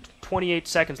 minute and 28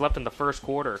 seconds left in the first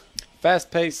quarter.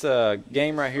 Fast-paced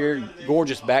game right here.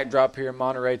 Gorgeous backdrop here in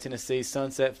Monterey, Tennessee.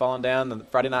 Sunset falling down. The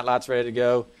Friday night lights ready to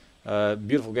go.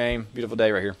 Beautiful game. Beautiful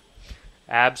day right here.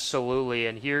 Absolutely.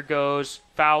 And here goes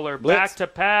Fowler Blitz. back to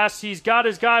pass. He's got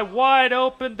his guy wide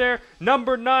open there.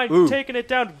 Number 9 taking it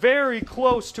down very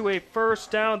close to a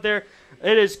first down there.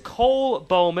 It is Cole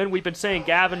Bowman. We've been saying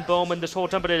Gavin Bowman this whole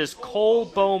time, but it is Cole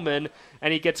Bowman.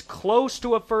 And he gets close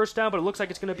to a first down, but it looks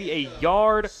like it's going to be a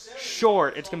yard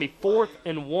short. It's going to be 4th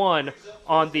and 1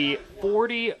 on the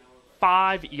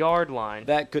 45-yard line.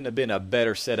 That couldn't have been a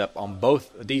better setup on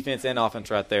both defense and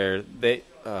offense right there.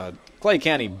 Clay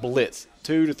County blitz.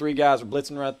 2 to 3 guys were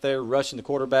blitzing right there, rushing the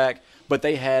quarterback, but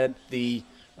they had the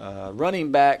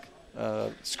running back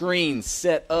screen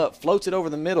set up, floats it over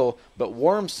the middle, but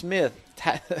Worm Smith,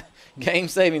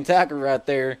 game-saving tackle right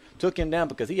there, took him down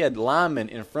because he had linemen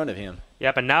in front of him.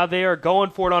 Yep, and now they are going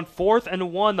for it on 4th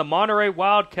and 1. The Monterey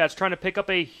Wildcats trying to pick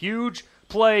up a huge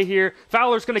play here.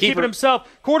 Fowler's going to keep it himself.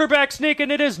 Quarterback sneak,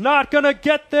 and it is not going to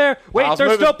get there. Wait, Pile's they're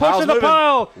moving. still pushing the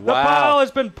pile. Wow. The pile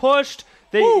has been pushed.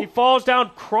 He falls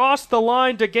down, cross the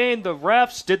line to gain. The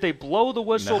refs, did they blow the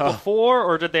whistle before,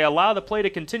 or did they allow the play to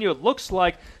continue? It looks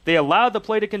like they allowed the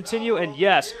play to continue, and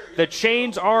yes, the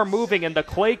chains are moving, and the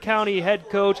Clay County head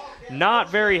coach not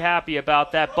very happy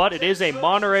about that, but it is a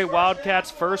Monterey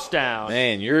Wildcats first down.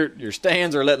 Man, your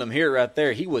stands are letting them hear it right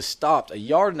there. He was stopped 1.5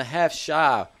 yards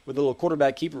shy with the little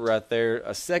quarterback keeper right there.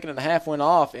 1.5 seconds went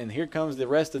off, and here comes the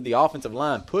rest of the offensive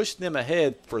line. Pushed them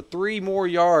ahead for 3 more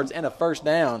yards and a first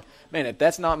down. Man, if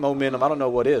that's not momentum, I don't know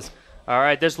what is. All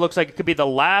right, this looks like it could be the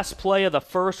last play of the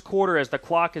first quarter as the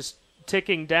clock is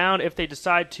ticking down if they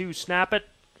decide to snap it.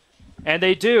 And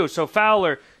they do. So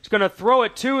Fowler is going to throw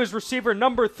it to his receiver,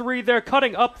 number 3 there,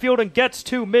 cutting upfield and gets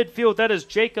to midfield. That is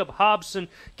Jacob Hobson,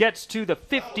 gets to the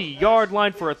 50-yard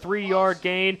line for a 3-yard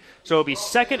gain. So it'll be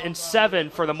 2nd and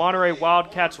 7 for the Monterey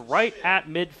Wildcats right at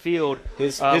midfield.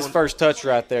 His first touch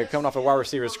right there, coming off a wide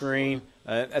receiver screen.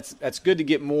 That's good to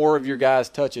get more of your guys'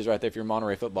 touches right there if you're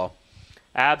Monterey football.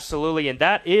 Absolutely, and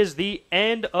that is the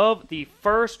end of the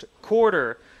first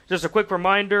quarter. Just a quick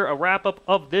reminder, a wrap-up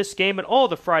of this game and all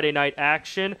the Friday night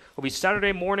action will be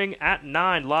Saturday morning at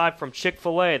 9 live from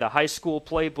Chick-fil-A, the high school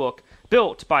playbook,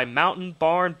 built by Mountain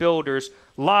Barn Builders,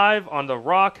 live on the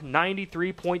Rock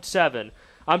 93.7.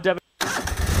 I'm Devin.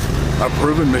 A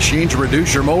proven machine to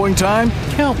reduce your mowing time?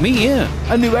 Count me in.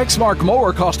 A new Exmark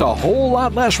mower costs a whole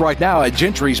lot less right now at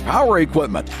Gentry's Power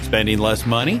Equipment. Spending less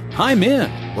money? I'm in.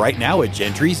 Right now at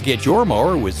Gentry's, get your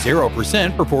mower with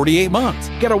 0% for 48 months.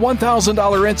 Get a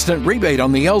 $1,000 instant rebate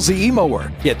on the LZE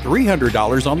mower. Get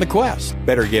 $300 on the Quest.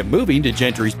 Better get moving to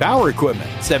Gentry's Power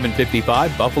Equipment,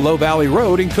 755 Buffalo Valley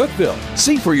Road in Cookeville.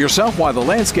 See for yourself why the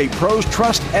landscape pros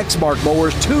trust Exmark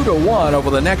mowers 2-1 over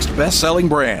the next best-selling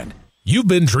brand. You've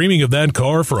been dreaming of that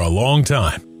car for a long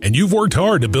time. and you've worked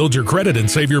hard to build your credit and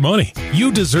save your money.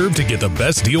 You deserve to get the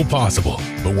best deal possible.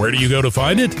 But where do you go to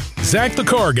find it? Zach the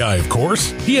Car Guy, of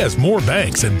course. He has more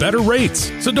banks and better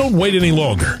rates. So don't wait any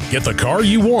longer. Get the car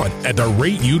you want at the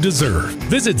rate you deserve.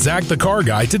 Visit Zach the Car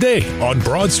Guy today on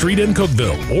Broad Street in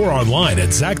Cookeville or online at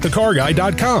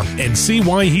ZachTheCarGuy.com and see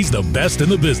why he's the best in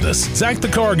the business. Zach the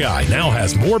Car Guy now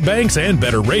has more banks and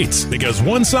better rates because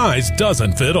one size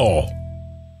doesn't fit all.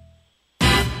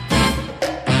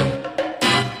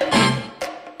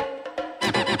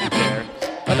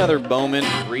 Another Bowman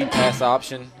read pass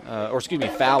option,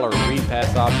 Fowler read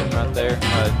pass option right there.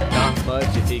 Not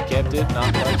much if he kept it,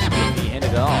 not much if he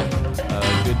handed it off.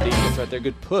 Good defense right there,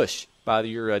 good push by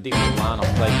your defensive line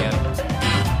on Clay County.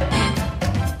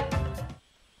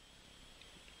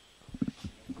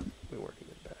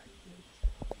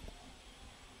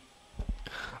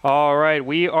 All right,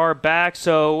 we are back.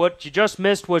 So what you just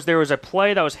missed was there was a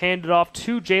play that was handed off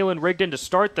to Jalen Rigdon to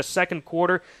start the second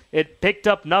quarter. It picked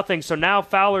up nothing, so now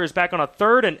Fowler is back on a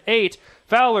 3rd and 8.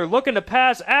 Fowler looking to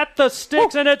pass at the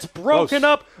sticks, and it's broken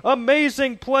up.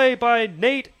 Amazing play by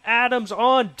Nate Adams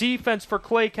on defense for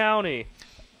Clay County.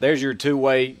 There's your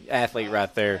two-way athlete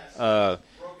right there.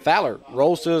 Fowler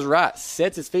rolls to his right,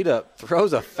 sets his feet up,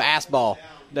 throws a fastball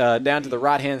down to the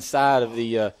right-hand side of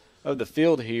the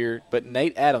field here, but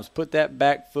Nate Adams put that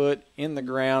back foot in the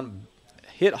ground,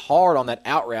 hit hard on that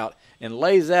out route, and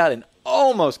lays out and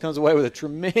almost comes away with a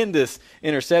tremendous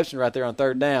interception right there on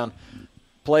 3rd down.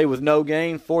 Play with no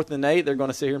gain, 4th and 8. They're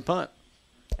going to sit here and punt.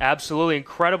 Absolutely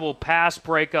incredible pass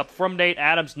breakup from Nate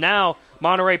Adams. Now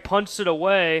Monterey punts it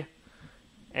away,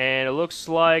 and it looks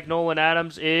like Nolan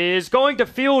Adams is going to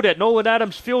field it. Nolan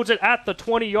Adams fields it at the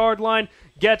 20-yard line.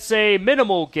 Gets a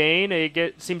minimal gain.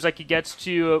 Seems like he gets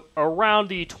to around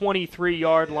the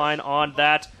 23-yard line on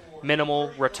that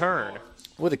minimal return.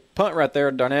 With a punt right there,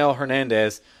 Darnell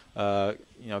Hernandez,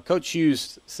 Coach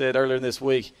Hughes said earlier this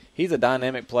week he's a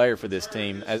dynamic player for this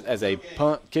team as a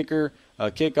punt kicker, a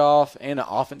kickoff, and an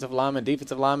offensive lineman,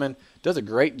 defensive lineman. Does a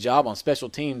great job on special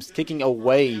teams, kicking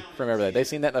away from everything. They've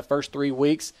seen that in the first 3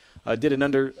 weeks. Did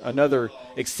another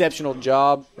exceptional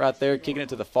job right there, kicking it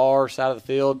to the far side of the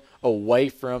field, away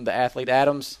from the athlete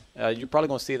Adams. You're probably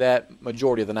going to see that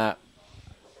majority of the night.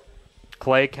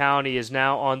 Clay County is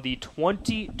now on the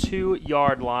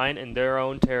 22-yard line in their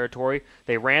own territory.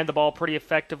 They ran the ball pretty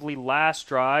effectively last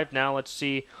drive. Now let's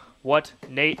see what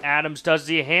Nate Adams does.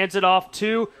 He hands it off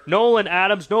to Nolan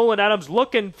Adams. Nolan Adams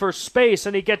looking for space,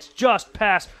 and he gets just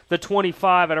past the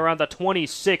 25 at around the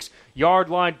 26-yard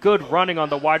line. Good running on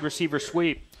the wide receiver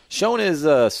sweep. Showing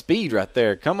his speed right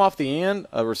there. Come off the end,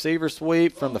 a receiver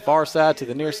sweep from the far side to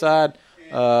the near side.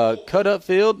 Cut up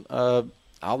field,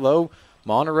 although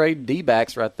Monterey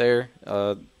D-backs right there.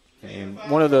 And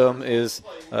one of them is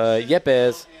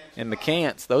Yepes and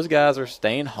McCants. Those guys are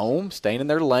staying home, staying in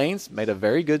their lanes, made a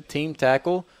very good team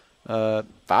tackle.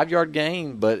 5-yard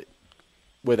gain, but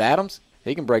with Adams,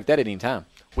 he can break that at any time.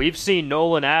 We've seen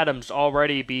Nolan Adams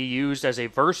already be used as a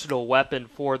versatile weapon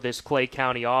for this Clay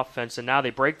County offense, and now they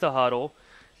break the huddle,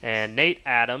 and Nate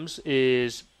Adams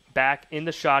is back in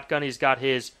the shotgun. He's got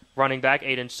his running back,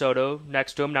 Aiden Soto,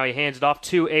 next to him. Now he hands it off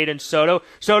to Aiden Soto.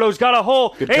 Soto's got a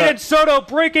hole. Aiden Soto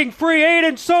breaking free.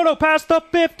 Aiden Soto past the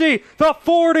 50, the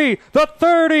 40, the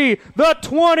 30, the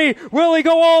 20. Will he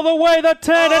go all the way? The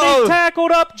 10, and he's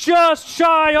tackled up just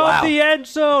shy of the end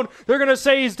zone. They're going to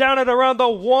say he's down at around the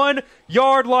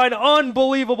 1-yard line.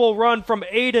 Unbelievable run from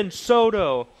Aiden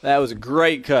Soto. That was a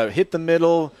great cut. Hit the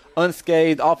middle,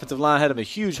 unscathed. Offensive line had him a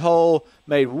huge hole.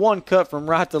 Made one cut from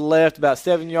right to left, about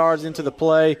 7 yards into the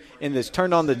play, and this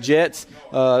turned on the Jets.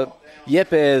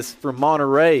 Yepes from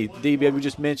Monterey, DB we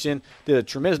just mentioned, did a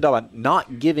tremendous job of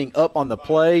not giving up on the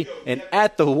play, and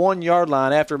at the 1-yard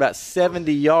line, after about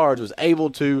 70 yards, was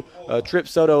able to trip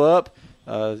Soto up.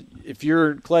 If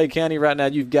you're Clay County right now,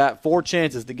 you've got 4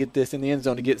 chances to get this in the end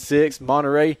zone to get 6.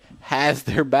 Monterey has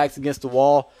their backs against the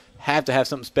wall. Have to have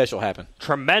something special happen.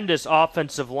 Tremendous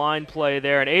offensive line play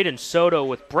there, and Aiden Soto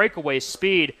with breakaway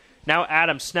speed. Now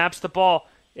Adams snaps the ball,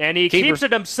 and he keeps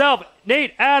it himself.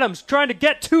 Nate Adams trying to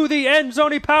get to the end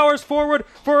zone. He powers forward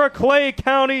for a Clay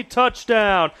County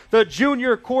touchdown. The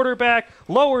junior quarterback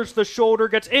lowers the shoulder,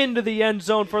 gets into the end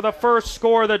zone for the first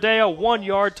score of the day, a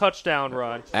 1-yard touchdown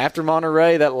run. After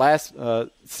Monterey, that last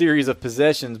series of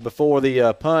possessions before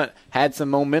the punt had some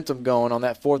momentum going on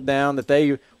that 4th down that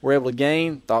they were able to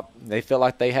gain. Thought they felt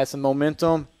like they had some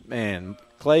momentum. Man,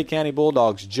 Clay County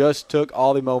Bulldogs just took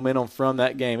all the momentum from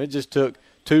that game. It just took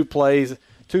 2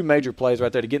 major plays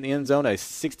right there to get in the end zone, a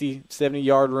 60,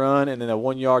 70-yard run, and then a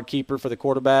 1-yard keeper for the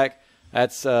quarterback.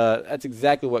 That's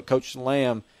exactly what Coach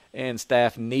Lamb and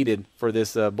staff needed for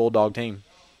this Bulldog team.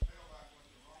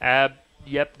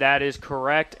 Yep, that is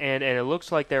correct, and it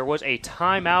looks like there was a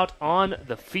timeout on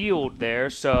the field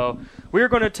there, so we're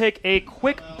going to take a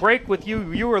quick break with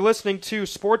you. You are listening to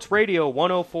Sports Radio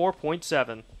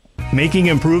 104.7. Making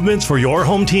improvements for your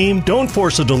home team? Don't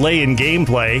force a delay in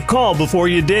gameplay. Call before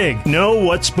you dig. Know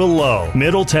what's below.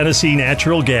 Middle Tennessee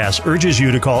Natural Gas urges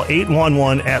you to call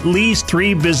 811 at least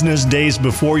 3 business days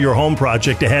before your home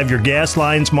project to have your gas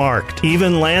lines marked.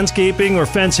 Even landscaping or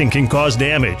fencing can cause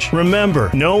damage. Remember,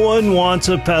 no one wants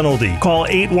a penalty. Call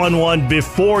 811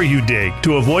 before you dig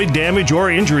to avoid damage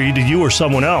or injury to you or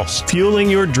someone else. Fueling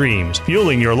your dreams.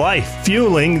 Fueling your life.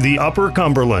 Fueling the Upper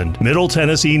Cumberland. Middle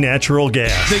Tennessee Natural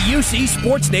Gas. The UC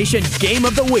Sports Nation Game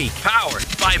of the Week, powered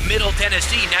by Middle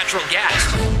Tennessee Natural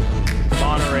Gas.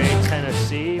 Monterey,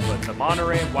 Tennessee, but the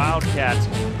Monterey Wildcats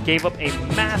gave up a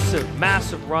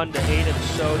massive run to Hayden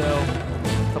Soto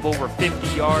of over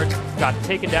 50 yards, got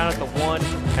taken down at the 1,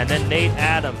 and then Nate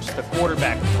Adams, the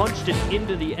quarterback, punched it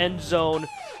into the end zone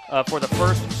for the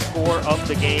first score of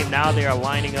the game. Now they are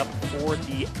lining up for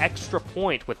the extra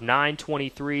point with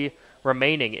 9:23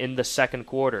 remaining in the second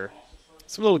quarter.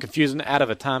 It's a little confusing out of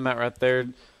a timeout right there.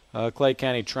 Clay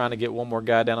County trying to get one more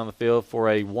guy down on the field for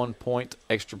a 1-point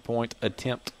extra point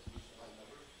attempt.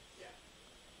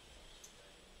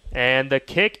 And the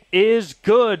kick is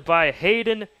good by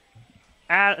Hayden.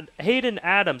 Hayden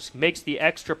Adams makes the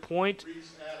extra point.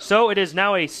 So it is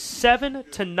now a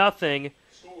 7-0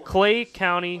 Clay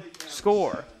County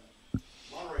score.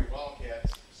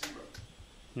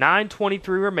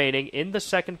 9:23 remaining in the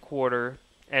second quarter.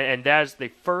 And that is the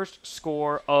first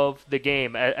score of the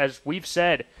game. As we've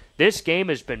said, this game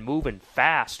has been moving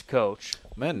fast, Coach.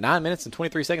 Man, 9 minutes and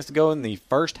 23 seconds to go in the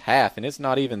first half, and it's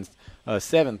not even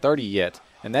 7:30 yet.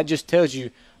 And that just tells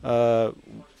you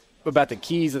about the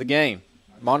keys of the game.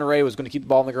 Monterey was going to keep the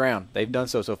ball on the ground. They've done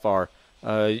so far.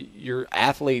 Your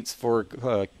athletes for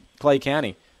Clay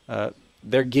County,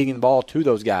 they're getting the ball to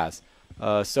those guys.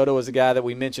 Soto is a guy that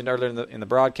we mentioned earlier in the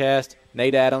broadcast.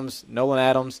 Nate Adams, Nolan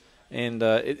Adams. And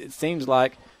it seems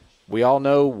like we all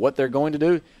know what they're going to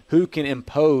do, who can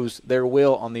impose their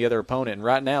will on the other opponent. And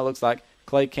right now it looks like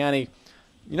Clay County,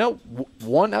 that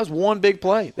was one big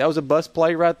play. That was a bust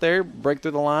play right there, break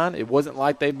through the line. It wasn't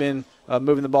like they've been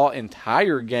moving the ball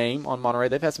entire game on Monterey.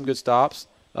 They've had some good stops,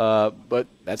 but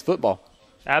that's football.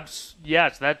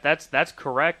 Yes, that's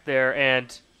correct there.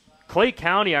 And Clay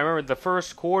County, I remember the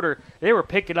first quarter, they were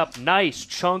picking up nice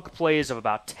chunk plays of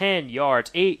about 10 yards,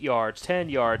 8 yards, 10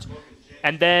 yards.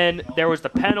 And then there was the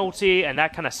penalty, and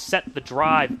that kind of set the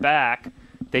drive back.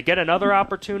 They get another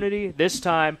opportunity. This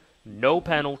time, no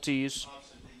penalties.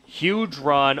 Huge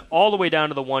run all the way down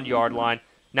to the 1-yard line.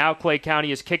 Now Clay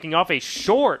County is kicking off a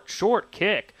short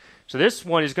kick. So this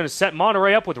one is going to set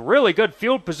Monterey up with really good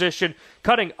field position,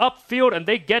 cutting upfield, and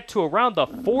they get to around the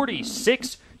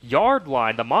 46-yard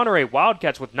line. The Monterey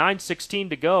Wildcats, with 9:16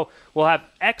 to go, will have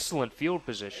excellent field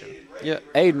position. Yeah,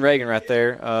 Aiden Reagan right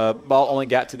there. Ball only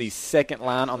got to the second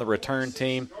line on the return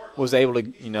team. Was able to,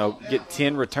 get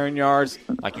 10 return yards.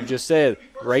 Like you just said,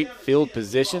 great field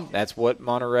position. That's what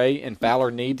Monterey and Fowler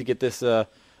need to get this the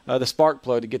spark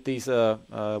plug to get these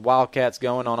Wildcats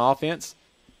going on offense.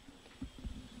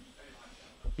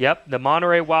 Yep, the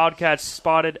Monterey Wildcats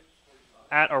spotted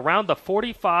at around the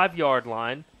 45-yard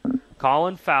line.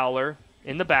 Colin Fowler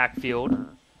in the backfield.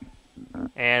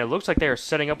 And it looks like they are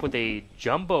setting up with a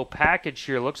jumbo package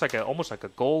here. Looks like almost like a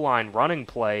goal line running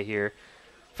play here.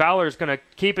 Fowler's going to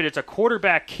keep it. It's a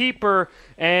quarterback keeper,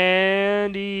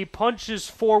 and he punches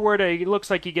forward. It looks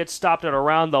like he gets stopped at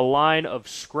around the line of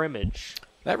scrimmage.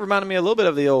 That reminded me a little bit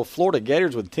of the old Florida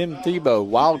Gators with Tim Tebow.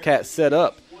 Wildcat set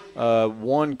up.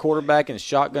 One quarterback in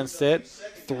shotgun set,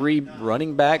 3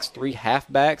 running backs, 3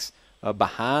 halfbacks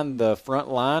behind the front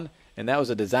line. And that was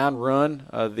a design run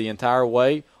the entire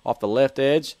way off the left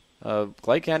edge.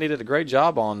 Clay County did a great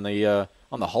job on the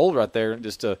hold right there,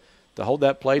 just to hold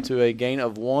that play to a gain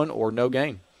of 1 or no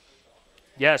gain.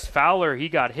 Yes, Fowler, he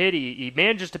got hit. He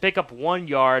manages to pick up 1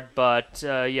 yard, but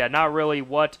not really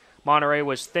what Monterey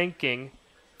was thinking.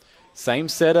 Same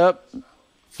setup,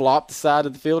 flop the side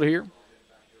of the field here.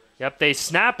 Yep, they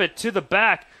snap it to the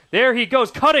back. There he goes,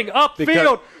 cutting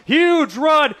upfield. Huge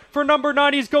run for number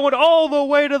 9. He's going all the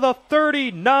way to the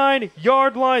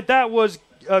 39-yard line. That was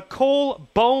Cole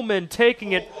Bowman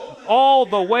taking it all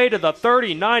the way to the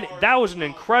 39. That was an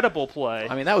incredible play.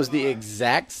 I mean, that was the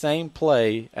exact same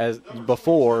play as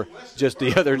before, just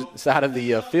the other side of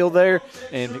the field there.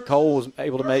 And Cole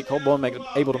Bowman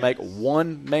able to make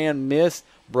one man miss,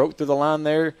 broke through the line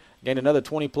there, gained another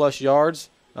 20-plus yards.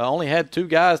 Only had 2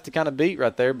 guys to kind of beat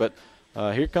right there, but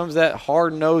Here comes that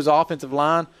hard-nosed offensive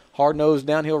line, hard-nosed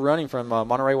downhill running from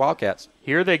Monterey Wildcats.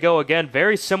 Here they go again.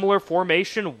 Very similar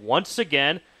formation once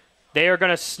again. They are going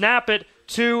to snap it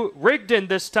to Rigdon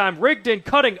this time. Rigdon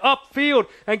cutting upfield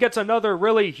and gets another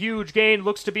really huge gain.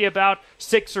 Looks to be about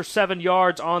 6 or 7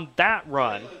 yards on that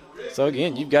run. So,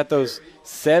 again, you've got those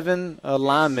 7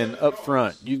 linemen up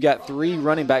front. You've got 3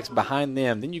 running backs behind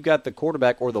them. Then you've got the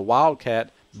quarterback or the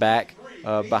Wildcat back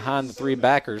behind the 3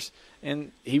 backers.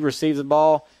 And he receives the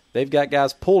ball. They've got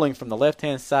guys pulling from the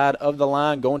left-hand side of the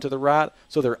line, going to the right.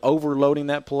 So they're overloading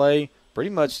that play. Pretty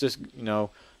much just,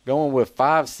 going with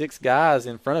 5-6 guys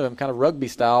in front of him, kind of rugby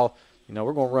style.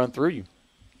 We're going to run through you.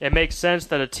 It makes sense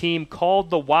that a team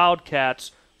called the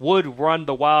Wildcats would run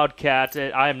the Wildcats.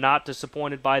 I am not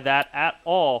disappointed by that at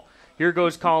all. Here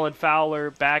goes Colin Fowler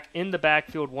back in the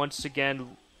backfield once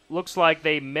again. Looks like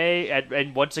they may,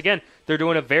 and once again, they're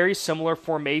doing a very similar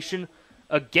formation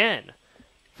again.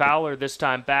 Fowler this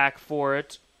time back for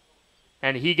it.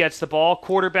 And he gets the ball,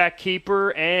 quarterback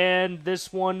keeper, and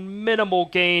this one minimal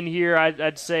gain here.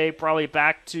 I'd say probably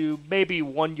back to maybe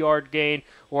 1 yard gain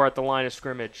or at the line of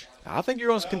scrimmage. I think you're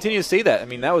going to continue to see that. I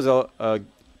mean, that was a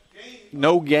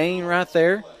no gain right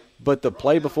there, but the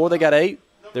play before they got 8,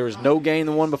 there was no gain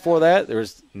the one before that. There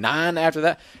was 9 after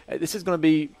that. This is going to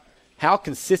be how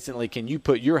consistently can you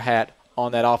put your hat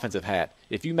on that offensive hat.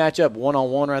 If you match up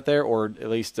one-on-one right there, or at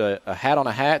least a hat on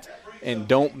a hat, and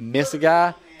don't miss a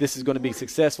guy, this is going to be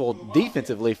successful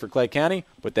defensively for Clay County.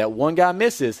 But that one guy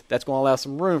misses, that's going to allow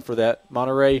some room for that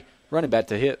Monterey running back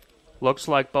to hit. Looks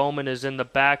like Bowman is in the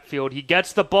backfield. He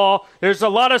gets the ball. There's a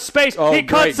lot of space. He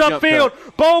cuts upfield.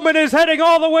 Bowman is heading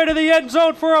all the way to the end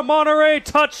zone for a Monterey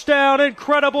touchdown.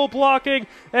 Incredible blocking.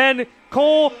 And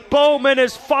Cole Bowman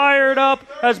is fired up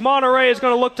as Monterey is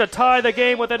going to look to tie the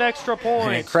game with an extra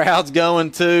point. And crowd's going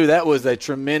too. That was a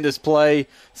tremendous play.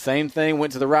 Same thing,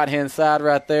 went to the right-hand side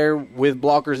right there with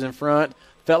blockers in front.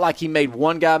 Felt like he made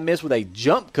one guy miss with a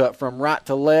jump cut from right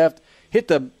to left. Hit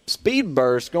the speed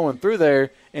burst going through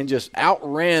there and just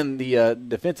outran the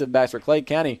defensive backs for Clay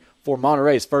County for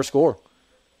Monterey's first score.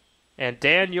 And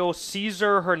Daniel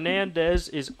Cesar Hernandez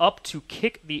is up to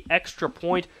kick the extra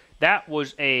point. That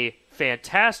was a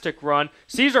fantastic run.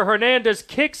 Cesar Hernandez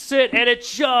kicks it, and it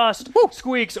just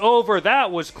squeaks over.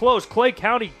 That was close. Clay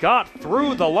County got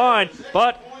through the line,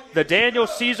 but the Daniel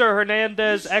Cesar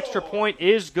Hernandez extra point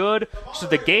is good. So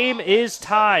the game is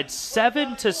tied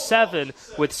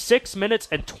 7-7 with 6 minutes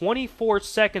and 24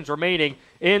 seconds remaining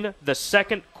in the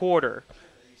second quarter.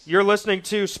 You're listening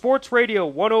to Sports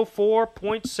Radio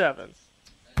 104.7.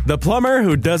 The plumber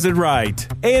who does it right.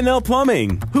 A&L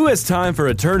Plumbing. Who has time for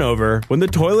a turnover when the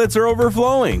toilets are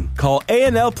overflowing? Call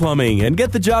A&L Plumbing and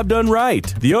get the job done right.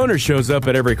 The owner shows up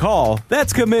at every call.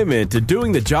 That's commitment to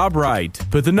doing the job right.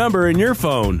 Put the number in your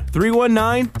phone,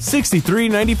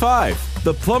 319-6395.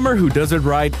 The plumber who does it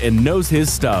right and knows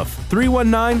his stuff,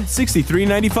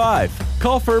 319-6395.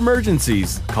 Call for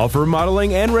emergencies. Call for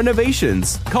remodeling and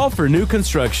renovations. Call for new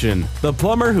construction. The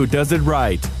plumber who does it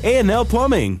right. A&L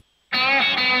Plumbing.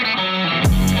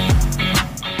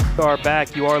 Are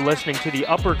back. You are listening to the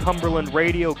Upper Cumberland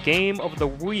Radio Game of the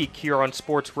Week here on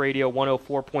Sports Radio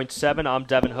 104.7. I'm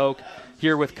Devin Hoke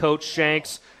here with Coach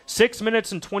Shanks. 6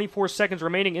 minutes and 24 seconds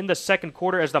remaining in the second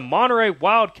quarter as the Monterey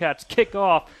Wildcats kick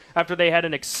off after they had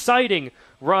an exciting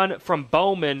run from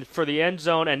Bowman for the end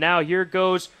zone. And now here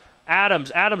goes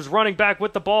Adams. Adams running back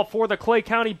with the ball for the Clay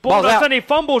County Bulldogs, and he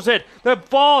fumbles it. The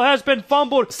ball has been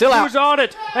fumbled. Still out. Who's on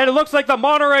it? And it looks like the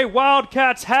Monterey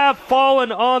Wildcats have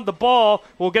fallen on the ball.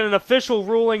 We'll get an official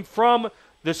ruling from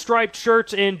the striped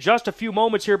shirts in just a few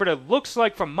moments here, but it looks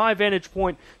like from my vantage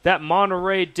point that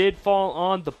Monterey did fall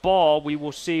on the ball. We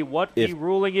will see what the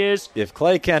ruling is. If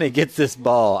Clay County gets this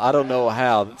ball, I don't know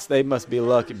how. They must be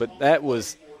lucky, but that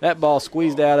ball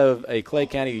squeezed out of a Clay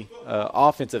County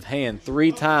offensive hand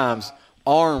 3 times,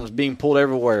 arms being pulled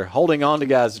everywhere, holding on to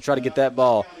guys to try to get that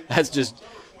ball. That's just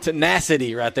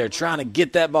tenacity right there, trying to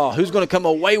get that ball. Who's going to come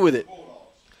away with it?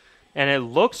 And it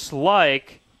looks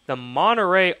like the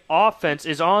Monterey offense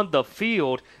is on the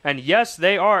field, and yes,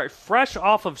 they are fresh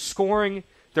off of scoring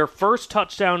their first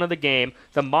touchdown of the game.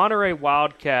 The Monterey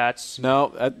Wildcats.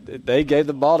 No, they gave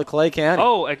the ball to Clay County.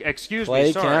 Oh, excuse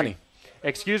me, sorry. County.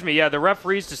 Excuse me, yeah, the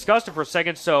referees discussed it for a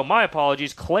second, so my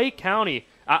apologies. Clay County,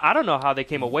 I don't know how they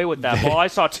came away with that ball. I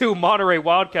saw 2 Monterey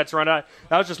Wildcats run out.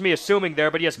 That was just me assuming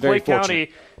there, but yes, Clay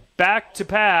County back to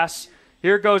pass.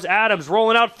 Here goes Adams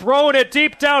rolling out, throwing it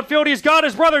deep downfield. He's got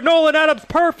his brother Nolan Adams.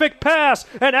 Perfect pass.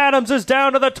 And Adams is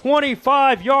down to the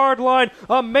 25-yard line.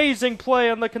 Amazing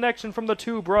play on the connection from the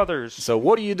 2 brothers. So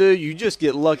what do? You just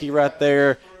get lucky right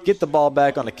there. get the ball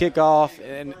back on the kickoff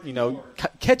and,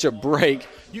 catch a break.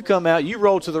 You come out, you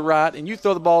roll to the right, and you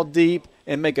throw the ball deep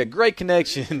and make a great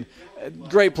connection.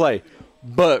 Great play.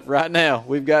 But right now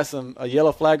we've got a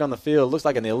yellow flag on the field. Looks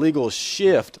like an illegal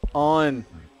shift on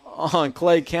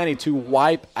Clay County to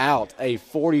wipe out a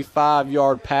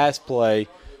 45-yard pass play.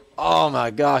 Oh,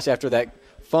 my gosh, after that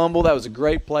fumble, that was a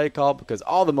great play call because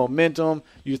all the momentum,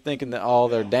 you're thinking that,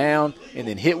 they're down, and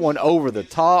then hit one over the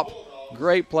top.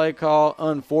 Great play call.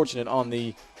 Unfortunate on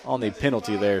the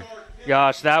penalty there.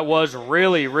 Gosh, that was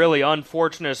really, really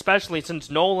unfortunate, especially since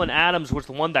Nolan Adams was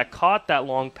the one that caught that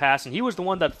long pass, and he was the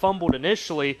one that fumbled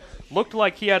initially. Looked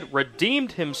like he had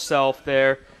redeemed himself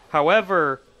there.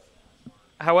 However,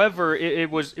 it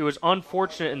was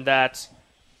unfortunate in that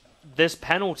this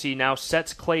penalty now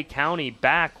sets Clay County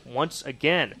back once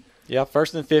again. Yeah,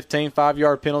 1st and 15,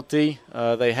 5-yard penalty.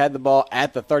 They had the ball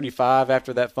at the 35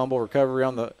 after that fumble recovery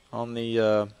on the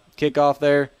kickoff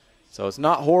there. So it's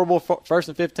not horrible for 1st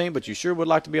and 15, but you sure would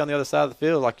like to be on the other side of the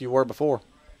field like you were before.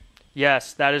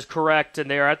 Yes, that is correct,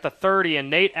 and they are at the 30, and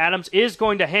Nate Adams is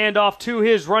going to hand off to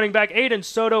his running back, Aiden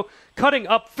Soto, cutting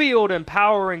upfield and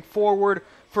powering forward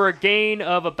for a gain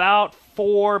of about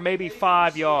 4, maybe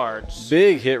 5 yards.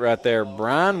 Big hit right there.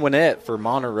 Brian Winnett for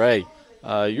Monterey.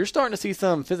 You're starting to see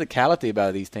some physicality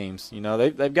about these teams.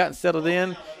 They've gotten settled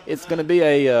in. It's going to be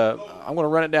I'm going to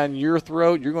run it down your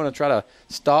throat. You're going to try to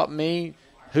stop me.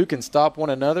 Who can stop one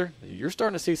another? You're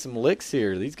starting to see some licks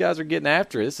here. These guys are getting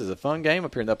after it. This is a fun game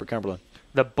up here in the Upper Cumberland.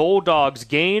 The Bulldogs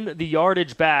gain the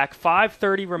yardage back.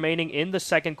 5:30 remaining in the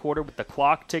second quarter with the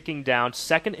clock ticking down.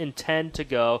 2nd and 10 to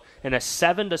go in a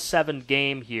 7-7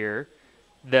 game here.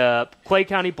 The Clay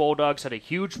County Bulldogs had a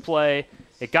huge play.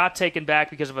 It got taken back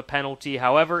because of a penalty.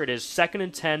 However, it is 2nd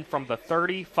and 10 from the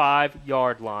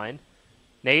 35-yard line.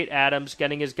 Nate Adams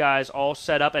getting his guys all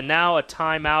set up, and now a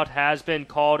timeout has been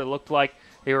called. It looked like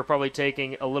they were probably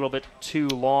taking a little bit too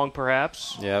long,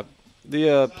 perhaps. Yeah,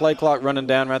 the play clock running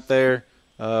down right there.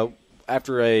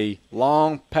 After a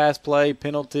long pass play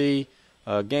penalty,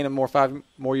 gain of 5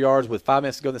 more yards with 5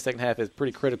 minutes to go in the second half is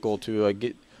pretty critical to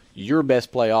get your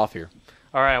best play off here.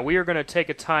 All right, we are going to take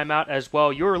a timeout as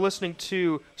well. You're listening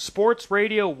to Sports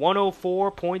Radio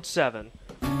 104.7.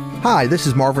 Hi, this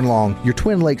is Marvin Long, your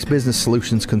Twin Lakes Business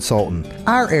Solutions consultant.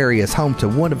 Our area is home to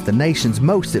one of the nation's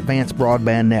most advanced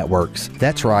broadband networks.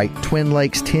 That's right, Twin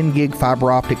Lakes 10-gig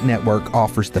fiber optic network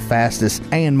offers the fastest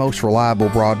and most reliable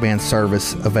broadband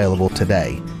service available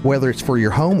today. Whether it's for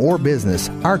your home or business,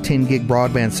 our 10-gig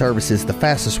broadband service is the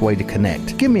fastest way to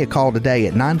connect. Give me a call today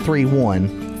at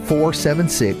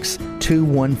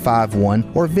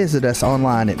 931-476-2151 or visit us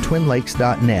online at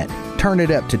twinlakes.net. Turn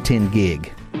it up to 10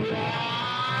 gig.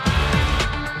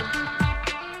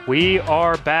 We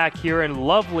are back here in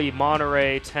lovely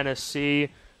Monterey, Tennessee.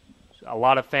 A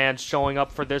lot of fans showing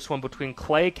up for this one between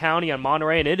Clay County and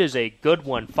Monterey, and it is a good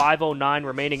one. 5:09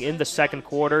 remaining in the second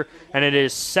quarter, and it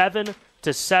is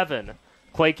 7-7.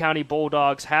 Clay County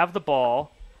Bulldogs have the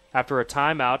ball after a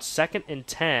timeout, 2nd and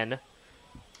 10.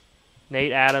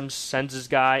 Nate Adams sends his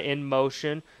guy in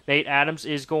motion. Nate Adams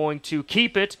is going to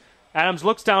keep it. Adams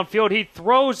looks downfield. He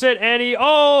throws it, and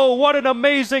what an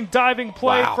amazing diving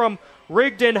play from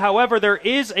Rigdon. However, there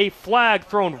is a flag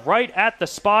thrown right at the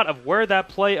spot of where that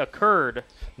play occurred.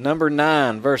 Number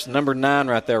 9 versus number 9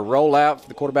 right there. Roll out for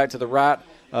the quarterback to the right.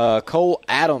 Cole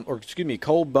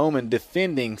Bowman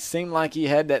defending. Seemed like he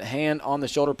had that hand on the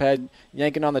shoulder pad,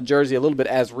 yanking on the jersey a little bit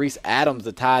as Reese Adams,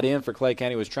 the tight end for Clay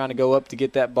County, was trying to go up to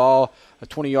get that ball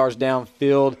 20 yards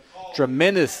downfield.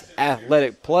 Tremendous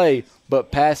athletic play, but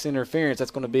pass interference.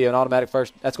 That's going to be an automatic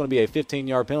first. That's going to be a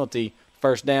 15-yard penalty,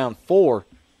 first down for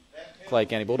Clay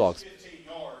County Bulldogs.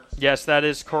 Yes, that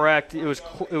is correct. It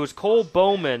was Cole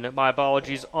Bowman, my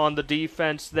apologies, on the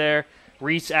defense there.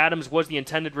 Reese Adams was the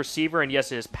intended receiver, and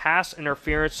yes, it is pass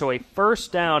interference, so a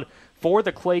first down for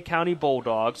the Clay County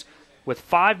Bulldogs. With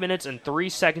 5 minutes and 3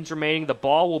 seconds remaining, the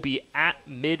ball will be at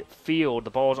midfield.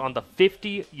 The ball is on the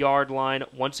 50-yard line.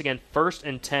 Once again, 1st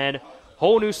and 10.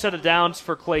 Whole new set of downs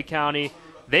for Clay County.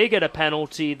 They get a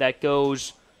penalty that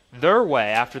goes their way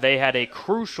after they had a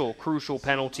crucial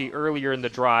penalty earlier in the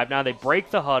drive. Now they break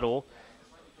the huddle.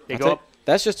 They go up.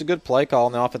 That's just a good play call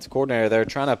on the offensive coordinator. They're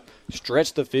trying to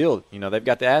stretch the field. They've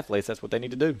got the athletes. That's what they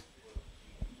need to do.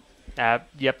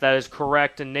 Yep, that is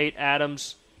correct. And Nate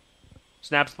Adams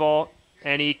snaps the ball,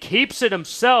 and he keeps it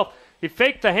himself. He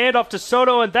faked the handoff to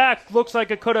Soto, and that looks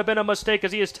like it could have been a mistake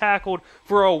as he is tackled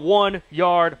for a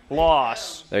 1-yard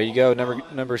loss. There you go,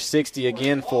 number 60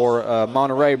 again for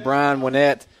Monterey, Brian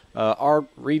Winnett. Our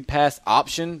read pass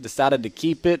option, decided to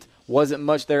keep it. Wasn't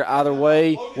much there either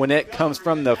way. Winnett comes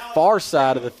from the far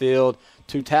side of the field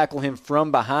to tackle him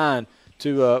from behind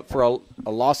for a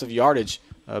loss of yardage.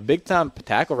 A big-time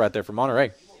tackle right there for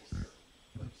Monterey.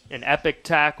 An epic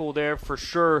tackle there for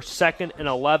sure. 2nd and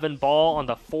 11, ball on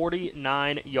the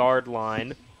 49-yard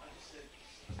line.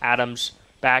 Adams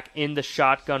back in the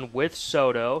shotgun with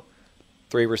Soto.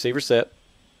 3 receiver set.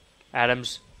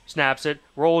 Adams snaps it,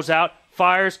 rolls out,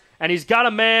 fires, and he's got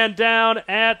a man down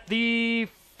at the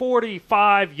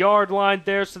 45-yard line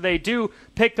there, so they do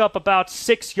pick up about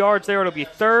 6 yards there. It'll be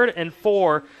 3rd and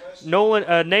 4.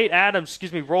 Nate Adams,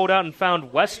 rolled out and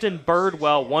found Weston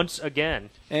Birdwell once again.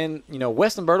 And,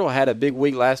 Weston Birdwell had a big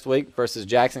week last week versus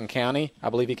Jackson County. I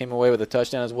believe he came away with a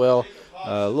touchdown as well.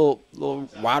 Little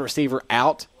wide receiver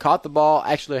out, caught the ball,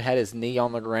 actually had his knee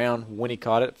on the ground when he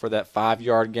caught it for that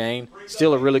 5-yard gain.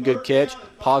 Still a really good catch,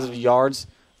 positive yards,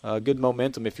 good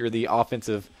momentum if you're the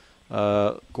offensive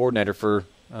coordinator for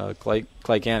Clay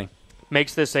County.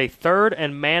 Makes this a 3rd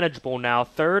and manageable now.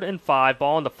 3rd and 5,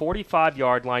 ball on the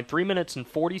 45-yard line. 3 minutes and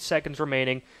 40 seconds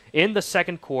remaining in the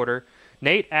second quarter.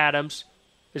 Nate Adams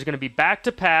is going to be back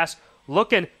to pass.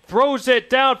 Looking, throws it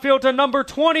downfield to number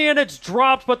 20, and it's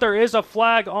dropped, but there is a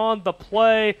flag on the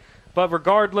play. But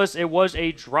regardless, it was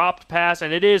a dropped pass,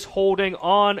 and it is holding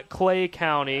on Clay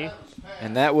County.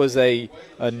 And that was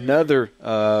another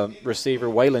receiver,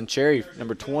 Waylon Cherry,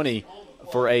 number 20,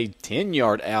 for a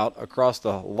 10-yard out across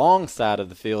the long side of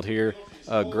the field here.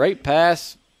 Great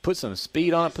pass, put some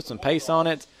speed on it, put some pace on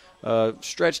it,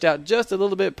 stretched out just a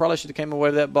little bit. Probably should have came away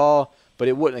with that ball, but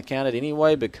it wouldn't have counted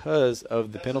anyway because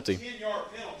of the penalty. 10-yard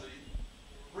penalty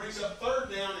brings up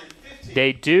 3rd down and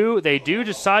 15. They do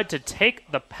decide to take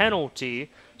the penalty,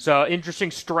 so interesting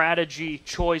strategy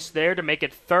choice there to make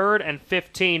it 3rd and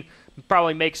 15.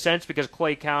 Probably makes sense because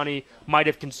Clay County might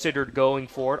have considered going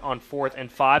for it on 4th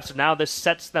and 5. So now this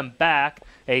sets them back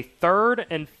a 3rd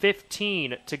and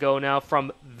 15 to go now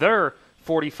from their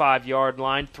 45-yard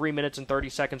line. 3 minutes and 30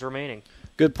 seconds remaining.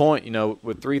 Good point.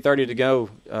 With 3:30 to go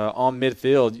on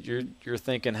midfield, you're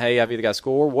thinking, hey, I've either got to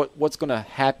score. What's going to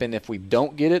happen if we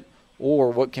don't get it,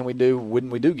 or what can we do when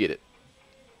we do get it?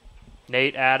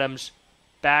 Nate Adams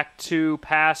back to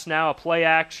pass now. A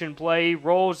play-action play. He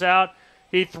rolls out.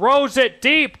 He throws it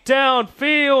deep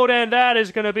downfield, and that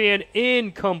is going to be an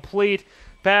incomplete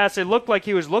pass. It looked like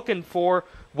he was looking for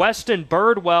Weston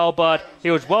Birdwell, but he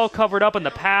was well covered up, and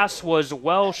the pass was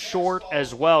well short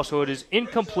as well. So it is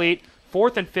incomplete.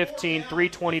 4th and 15,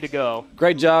 3:20 to go.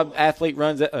 Great job. Athlete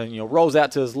runs, rolls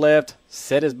out to his left,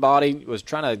 set his body, was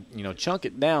trying to, chunk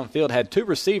it downfield. Had 2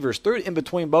 receivers, threw it in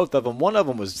between both of them. One of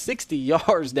them was 60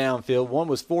 yards downfield. One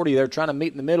was 40. They're trying to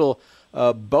meet in the middle.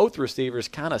 Both receivers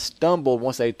kind of stumbled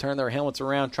once they turned their helmets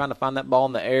around, trying to find that ball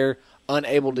in the air,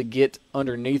 unable to get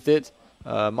underneath it.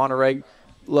 Monterey,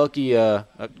 lucky,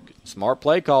 smart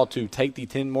play call to take the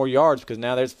 10 more yards because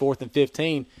now there's 4th and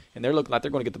 15, and they're looking like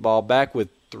they're going to get the ball back with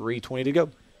 3:20 to go.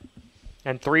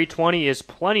 And 3:20 is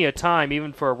plenty of time,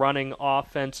 even for a running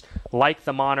offense like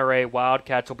the Monterey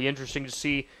Wildcats. It'll be interesting to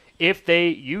see if they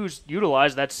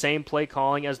utilize that same play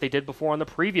calling as they did before on the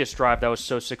previous drive that was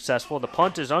so successful. The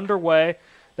punt is underway.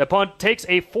 The punt takes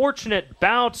a fortunate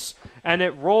bounce, and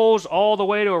it rolls all the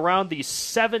way to around the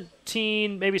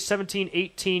 17,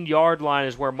 18-yard line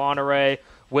is where Monterey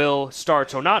will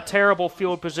start. So not terrible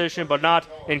field position, but not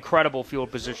incredible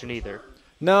field position either.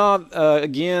 No,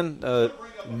 again,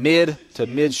 mid to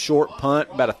mid-short punt,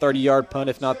 about a 30-yard punt,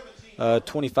 if not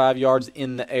 25 yards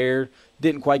in the air.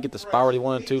 Didn't quite get the spiral he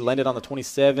wanted to. Landed on the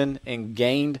 27 and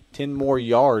gained 10 more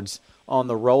yards on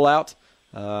the rollout.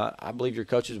 I believe your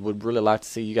coaches would really like to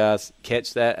see you guys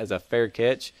catch that as a fair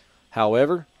catch.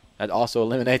 However, that also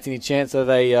eliminates any chance of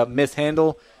a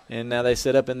mishandle, and now they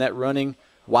set up in that running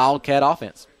Wildcat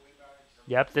offense.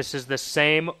 Yep, this is the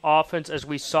same offense as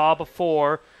we saw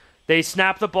before. They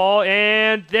snap the ball,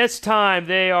 and this time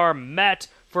they are met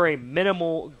for a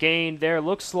minimal gain there.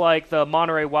 Looks like the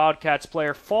Monterey Wildcats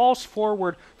player falls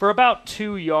forward for about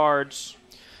 2 yards.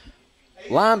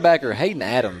 Linebacker Hayden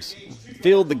Adams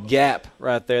filled the gap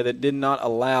right there that did not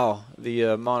allow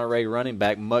the Monterey running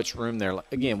back much room there.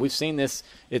 Again, we've seen this.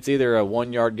 It's either a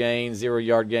 1-yard gain,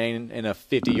 0-yard gain, and a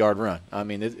 50-yard run. I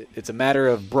mean, it's a matter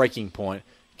of breaking point.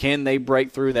 Can they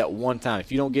break through that one time?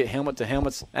 If you don't get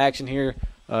helmet-to-helmet action here,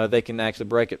 they can actually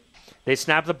break it. They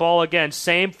snap the ball again.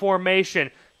 Same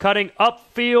formation. Cutting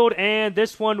upfield, and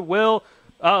this one will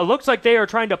looks like they are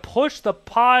trying to push the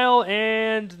pile,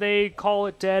 and they call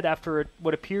it dead after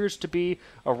what appears to be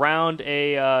around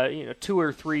a 2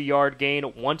 or 3 yard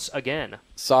gain once again.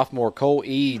 Sophomore Cole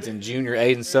Eads and junior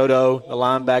Aiden Soto, the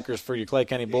linebackers for your Clay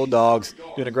County Bulldogs,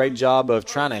 doing a great job of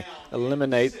trying to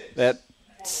eliminate that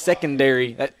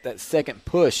secondary, that second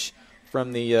push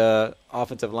from the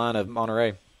offensive line of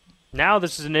Monterey. Now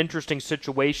this is an interesting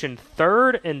situation.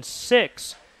 3rd and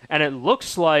 6, and it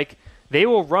looks like they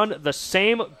will run the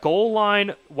same goal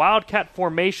line Wildcat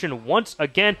formation once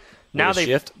again. Now they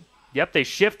shift. Yep, they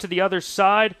shift to the other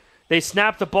side. They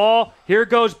snap the ball. Here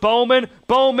goes Bowman.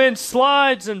 Bowman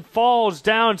slides and falls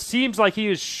down. Seems like he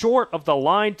is short of the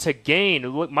line to gain.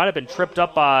 It might have been tripped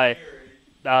up by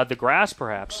the grass,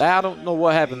 perhaps. I don't know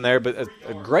what happened there, but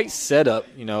a great setup.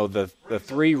 You know, the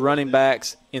 3 running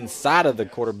backs inside of the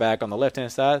quarterback on the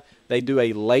left-hand side, they do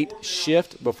a late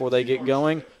shift before they get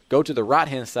going. Go to the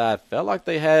right-hand side. Felt like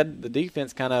they had the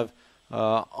defense kind of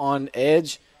on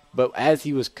edge, but as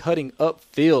he was cutting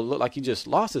upfield, looked like he just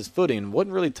lost his footing,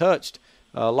 wasn't really touched,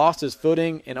 lost his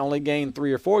footing, and only gained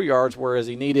 3 or 4 yards, whereas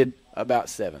he needed about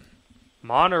 7.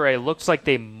 Monterey looks like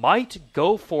they might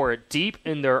go for it deep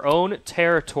in their own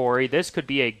territory. This could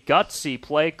be a gutsy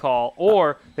play call,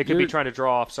 or they could be trying to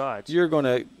draw off sides. You're going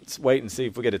to wait and see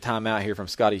if we get a timeout here from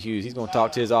Scotty Hughes. He's going to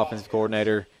talk to his offensive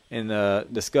coordinator and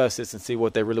discuss this and see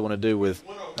what they really want to do with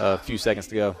a few seconds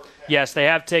to go. Yes, they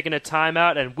have taken a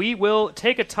timeout, and we will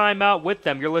take a timeout with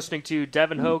them. You're listening to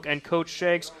Devin Hoke and Coach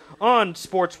Shanks on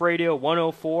Sports Radio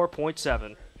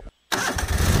 104.7.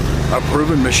 A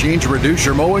proven machine to reduce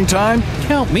your mowing time?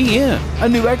 Count me in. A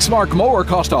new Exmark mower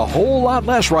costs a whole lot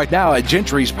less right now at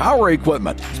Gentry's Power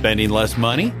Equipment. Spending less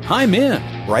money? I'm in.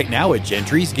 Right now at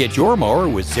Gentry's, get your mower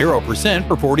with 0%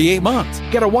 for 48 months.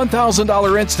 Get a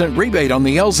 $1,000 instant rebate on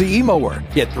the LZE mower.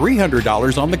 Get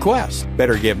 $300 on the Quest.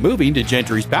 Better get moving to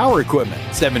Gentry's Power Equipment,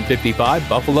 755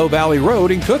 Buffalo Valley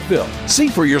Road in Cookeville. See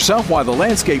for yourself why the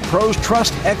landscape pros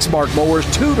trust Exmark mowers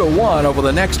 2-1 over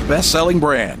the next best-selling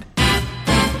brand.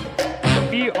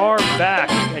 We are back,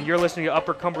 and you're listening to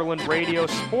Upper Cumberland Radio,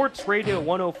 Sports Radio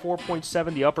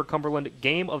 104.7, the Upper Cumberland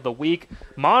Game of the Week.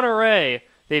 Monterey,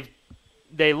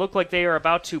 they look like they are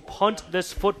about to punt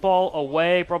this football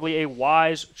away. Probably a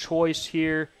wise choice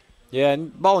here. Yeah,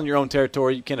 and ball in your own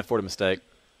territory, you can't afford a mistake.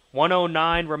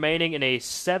 1:09 remaining in a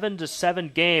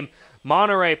 7-7 game.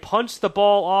 Monterey punts the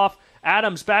ball off.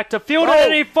 Adams back to field,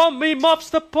 and he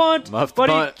muffs the punt,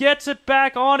 he gets it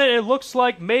back on it. It looks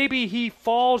like maybe he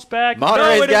falls back.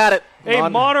 Monterey's got it. A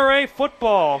Monterey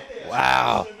football.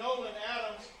 Wow.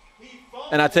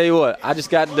 And I tell you what, I just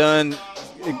got done,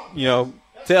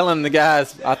 telling the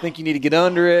guys, I think you need to get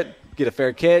under it, get a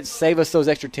fair catch, save us those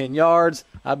extra 10 yards.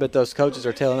 I bet those coaches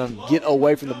are telling them, get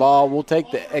away from the ball. We'll take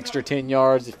the extra 10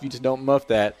 yards if you just don't muff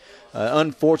that.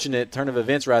 Unfortunate turn of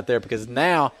events right there, because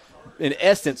now, in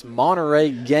essence,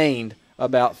 Monterey gained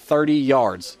about 30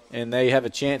 yards, and they have a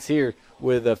chance here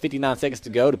with 59 seconds to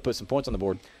go to put some points on the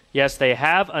board. Yes, they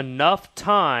have enough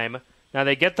time. Now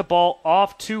they get the ball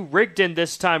off to Rigdon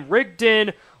this time.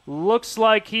 Rigdon looks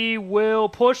like he will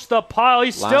push the pile.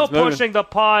 He's still pushing the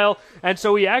pile, and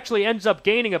so he actually ends up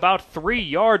gaining about 3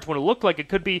 yards when it looked like it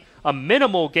could be a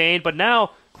minimal gain, but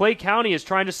now Clay County is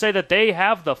trying to say that they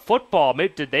have the football.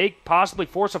 Did they possibly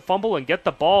force a fumble and get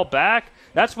the ball back?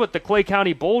 That's what the Clay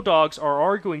County Bulldogs are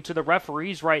arguing to the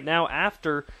referees right now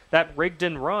after that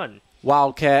Rigdon run.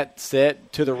 Wildcat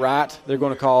set to the right. They're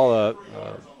going to call a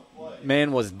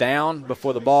man was down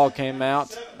before the ball came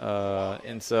out,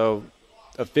 and so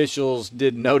officials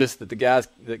did notice that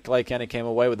that Clay County came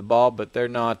away with the ball, but they're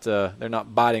not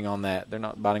biting on that. They're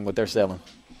not biting what they're selling.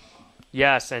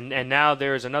 Yes, and now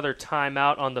there's another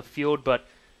timeout on the field, but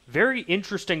very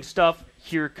interesting stuff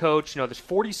here, Coach. There's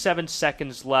 47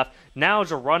 seconds left. Now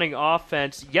is a running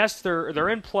offense. Yes, they're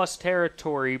in plus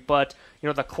territory, but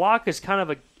the clock is kind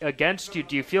of against you.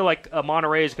 Do you feel like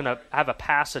Monterey is going to have a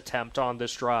pass attempt on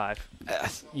this drive?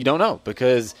 You don't know,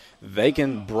 because they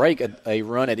can break a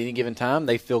run at any given time.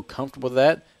 They feel comfortable with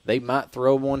that. They might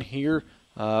throw one here.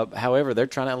 However, they're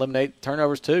trying to eliminate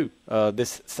turnovers too.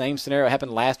 This same scenario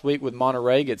happened last week with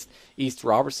Monterey against East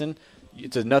Robertson.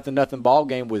 It's a 0-0 ball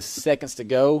game with seconds to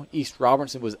go. East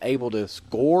Robertson was able to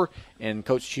score, and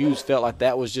Coach Hughes felt like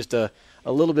that was just a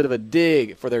little bit of a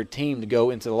dig for their team to go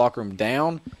into the locker room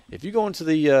down. If you go into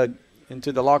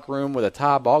the locker room with a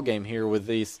tie ball game here with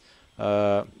these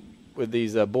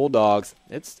Bulldogs,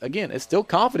 it's still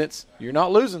confidence. You're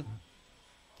not losing.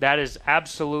 That is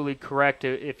absolutely correct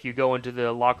if you go into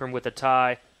the locker room with a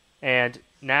tie. And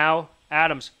now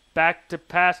Adams back to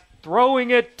pass, throwing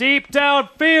it deep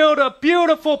downfield, a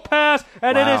beautiful pass,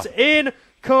 and It is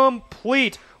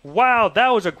incomplete. Wow, that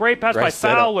was a great pass by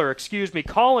Fowler.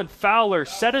 Colin Fowler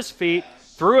set his feet,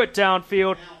 threw it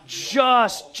downfield,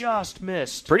 just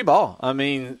missed. Pretty ball. I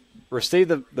mean,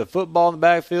 received the football in the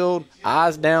backfield,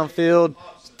 eyes downfield,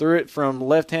 threw it from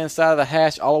left-hand side of the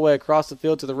hash all the way across the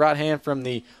field to the right hand from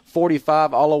the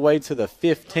 45 all the way to the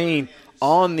 15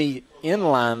 on the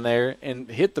inline there and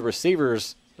hit the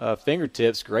receiver's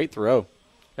fingertips. Great throw.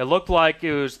 It looked like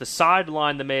it was the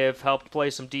sideline that may have helped play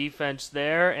some defense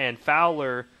there, and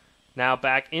Fowler now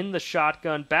back in the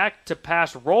shotgun, back to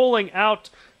pass, rolling out,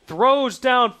 throws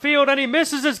downfield, and he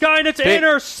misses his guy, and it's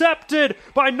intercepted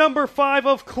by number 5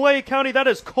 of Clay County. That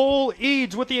is Cole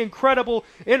Eads with the incredible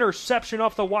interception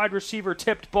off the wide receiver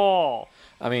tipped ball.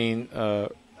 I mean,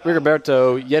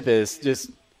 Rigoberto Yepes just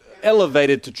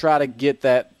elevated to try to get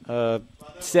that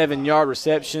 7-yard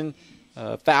reception.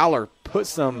 Fowler put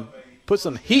some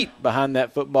heat behind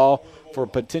that football for a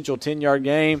potential 10-yard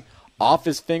game. Off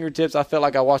his fingertips, I felt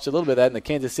like I watched a little bit of that in the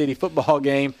Kansas City football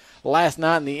game last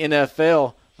night in the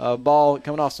NFL. Ball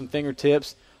coming off some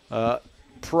fingertips.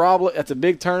 Probably that's a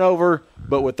big turnover,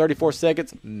 but with 34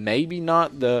 seconds, maybe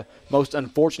not the most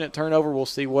unfortunate turnover. We'll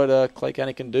see what Clay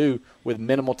County can do with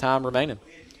minimal time remaining.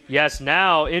 Yes,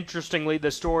 now, interestingly, the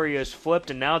story is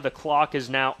flipped, and now the clock is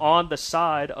now on the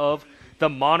side of the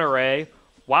Monterey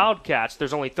Wildcats.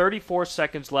 There's only 34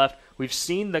 seconds left. We've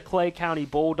seen the Clay County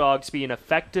Bulldogs be an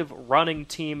effective running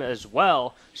team as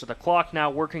well, so the clock now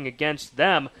working against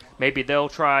them. Maybe they'll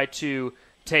try to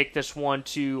take this one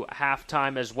to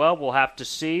halftime as well. We'll have to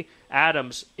see.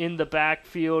 Adams in the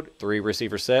backfield. 3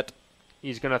 receiver set.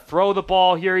 He's going to throw the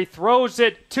ball here. He throws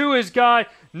it to his guy,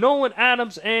 Nolan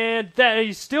Adams, and that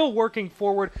he's still working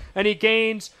forward, and he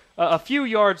gains a few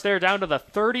yards there down to the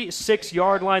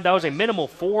 36-yard line. That was a minimal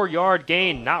 4-yard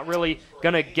gain. Not really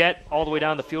going to get all the way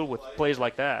down the field with plays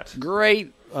like that.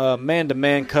 Great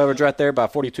man-to-man coverage right there by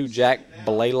 42 Jack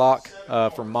Blaylock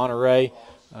from Monterey.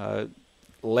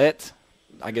 Let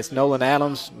Nolan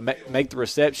Adams make the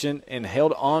reception and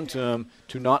held on to him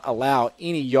to not allow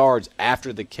any yards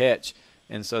after the catch.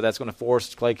 And so that's going to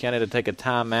force Clay County to take a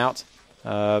timeout.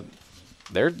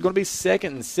 They're going to be 2nd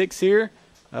and 6 here.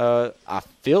 I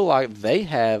feel like they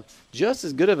have just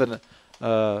as good of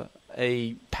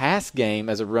a pass game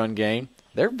as a run game.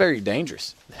 They're very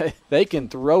dangerous. They can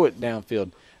throw it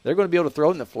downfield. They're going to be able to throw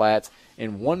it in the flats.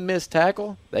 And one missed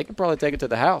tackle, they can probably take it to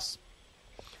the house.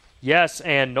 Yes,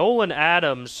 and Nolan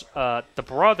Adams, the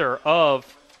brother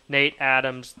of Nate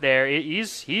Adams there,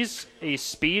 he's a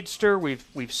speedster.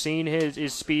 We've seen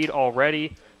his speed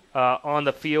already on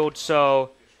the field. So,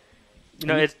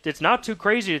 it's not too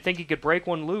crazy to think he could break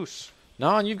one loose.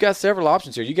 No, and you've got several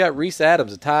options here. You got Reese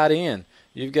Adams, a tight end.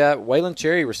 You've got Waylon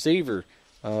Cherry, receiver.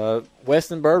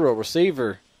 Weston Birdwell,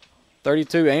 receiver.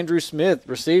 32, Andrew Smith,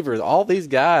 receiver. All these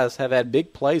guys have had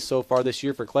big plays so far this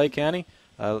year for Clay County.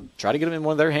 Try to get them in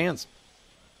one of their hands.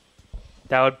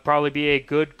 That would probably be a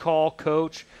good call,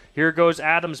 Coach. Here goes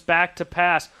Adams back to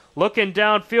pass. Looking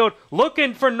downfield,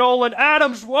 looking for Nolan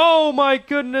Adams. Whoa, my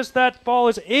goodness, that ball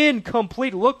is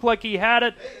incomplete. Looked like he had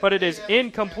it, but it is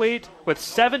incomplete. With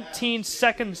 17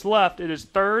 seconds left, it is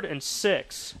 3rd and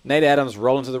 6. Nate Adams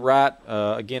rolling to the right.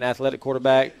 Again, athletic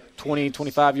quarterback, 20,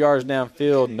 25 yards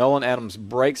downfield. Nolan Adams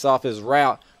breaks off his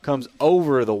route, comes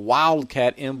over the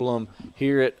Wildcat emblem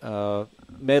here at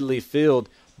Medley Field.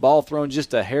 Ball thrown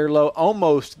just a hair low.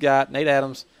 Almost got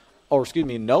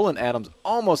Nolan Adams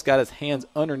almost got his hands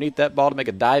underneath that ball to make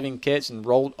a diving catch and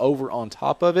rolled over on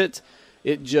top of it.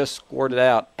 It just squirted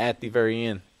out at the very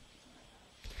end.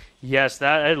 Yes,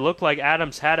 it looked like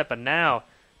Adams had it, but now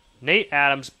Nate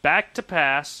Adams back to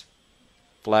pass.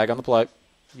 Flag on the play.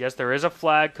 Yes, there is a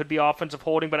flag. Could be offensive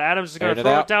holding, but Adams is going to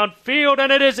throw it downfield,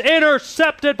 and it is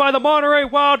intercepted by the Monterey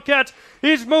Wildcats.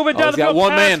 He's moving down the field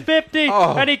past 50,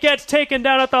 and he gets taken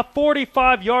down at the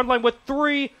 45-yard line with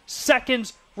 3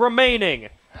 seconds remaining.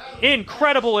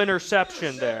 Incredible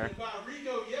interception there.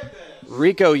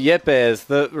 Rico Yepes,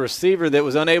 the receiver that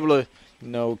was unable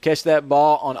to catch that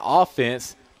ball on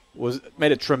offense,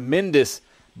 made a tremendous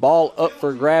ball up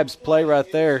for grabs play right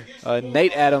there.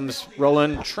 Nate Adams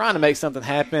rolling, trying to make something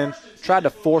happen. Tried to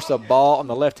force a ball on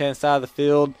the left-hand side of the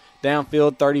field,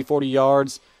 downfield 30, 40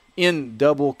 yards, in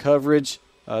double coverage.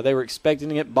 They were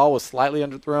expecting it. Ball was slightly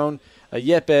underthrown.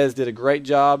 Yepes did a great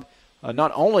job,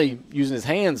 not only using his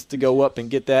hands to go up and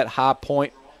get that high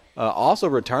point, also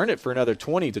return it for another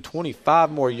 20 to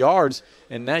 25 more yards,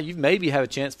 and now you maybe have a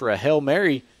chance for a Hail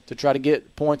Mary to try to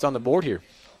get points on the board here.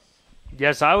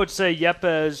 Yes, I would say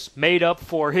Yepes made up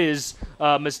for his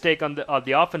mistake on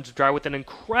the offensive drive with an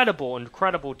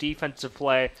incredible defensive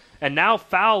play. And now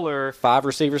Fowler. 5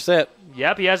 receiver set.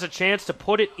 Yep, he has a chance to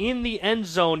put it in the end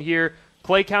zone here.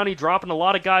 Clay County dropping a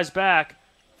lot of guys back.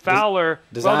 Fowler.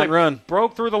 Run.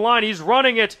 Broke through the line. He's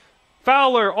running it.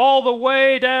 Fowler all the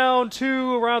way down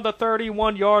to around the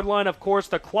 31-yard line. Of course,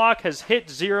 the clock has hit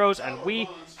zeros, and we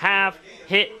have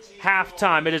hit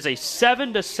halftime. It is a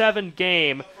 7-7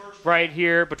 game right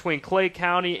here between Clay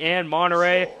County and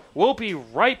Monterey. We'll be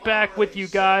right back with you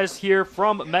guys here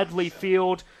from Medley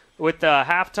Field with the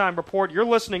halftime report. You're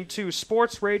listening to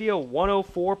Sports Radio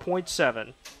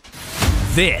 104.7.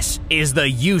 This is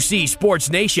the UC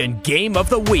Sports Nation Game of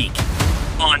the Week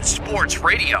on Sports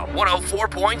Radio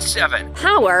 104.7.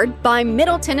 Powered by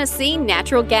Middle Tennessee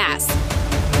Natural Gas.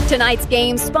 Tonight's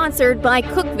game sponsored by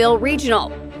Cookeville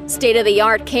Regional.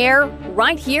 State-of-the-art care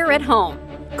right here at home.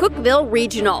 Cookeville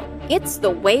Regional. It's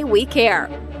the way we care.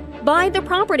 By The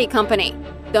Property Company.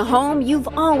 The home you've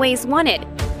always wanted.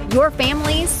 Your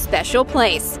family's special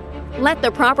place. Let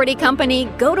The Property Company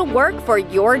go to work for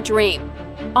your dream.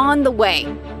 On the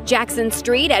Way. Jackson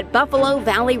Street at Buffalo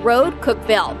Valley Road,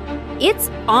 Cookeville. It's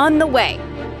on the way.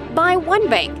 By One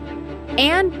Bank.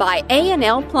 And by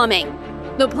A&L Plumbing.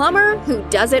 The plumber who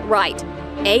does it right.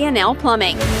 A&L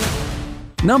Plumbing.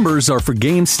 Numbers are for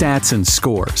game stats and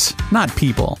scores, not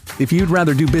people. If you'd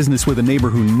rather do business with a neighbor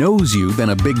who knows you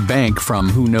than a big bank from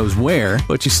who knows where,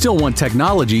 but you still want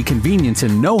technology, convenience,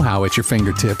 and know-how at your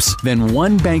fingertips, then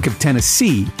One Bank of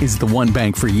Tennessee is the one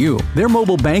bank for you. Their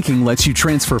mobile banking lets you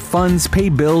transfer funds, pay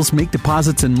bills, make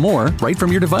deposits, and more right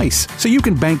from your device, so you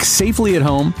can bank safely at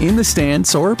home, in the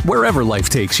stands, or wherever life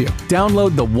takes you.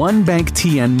 Download the One Bank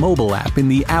TN mobile app in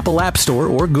the Apple App Store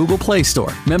or Google Play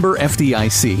Store. Member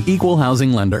FDIC, Equal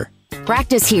Housing Lender.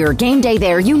 Practice here, game day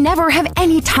there. You never have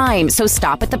any time, so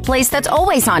stop at the place that's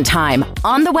always on time.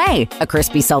 On the Way. A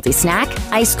crispy, salty snack,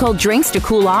 ice cold drinks to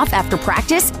cool off after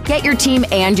practice. Get your team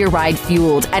and your ride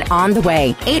fueled at On the Way,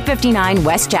 859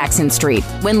 West Jackson Street.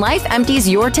 When life empties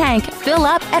your tank, fill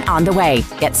up at On the Way.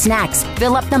 Get snacks.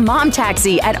 Fill up the mom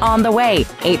taxi at On the Way,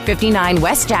 859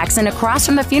 West Jackson, across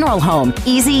from the funeral home.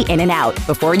 Easy in and out.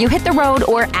 Before you hit the road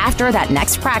or after that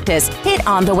next practice, hit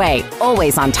On the Way.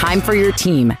 Always on time for your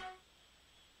team.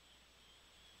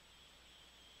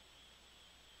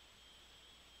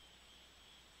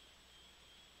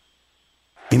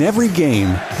 In every game,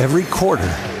 every quarter,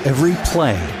 every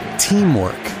play,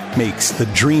 teamwork makes the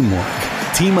dream work.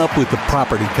 Team up with the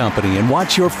Property Company and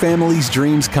watch your family's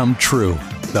dreams come true.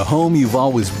 The home you've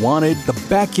always wanted, the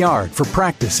backyard for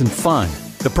practice and fun.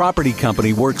 The Property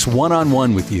Company works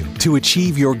one-on-one with you to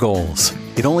achieve your goals.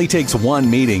 It only takes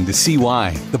one meeting to see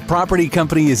why. The Property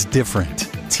Company is different.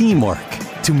 Teamwork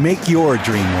to make your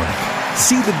dream work.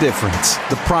 See the difference.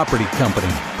 The Property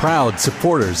Company, proud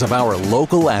supporters of our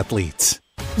local athletes.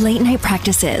 Late night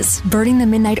practices, burning the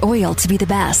midnight oil to be the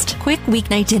best. Quick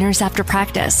weeknight dinners after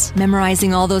practice,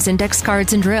 memorizing all those index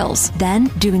cards and drills, then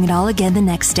doing it all again the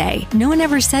next day. No one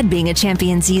ever said being a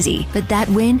champion's easy, but that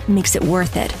win makes it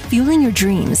worth it. Fueling your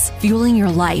dreams, fueling your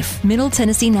life. Middle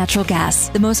Tennessee Natural Gas,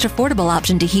 the most affordable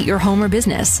option to heat your home or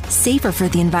business. Safer for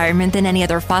the environment than any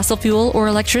other fossil fuel or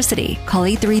electricity. Call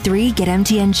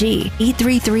 833-GET-MTNG.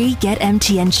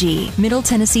 833-GET-MTNG. Middle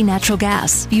Tennessee Natural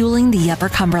Gas, fueling the Upper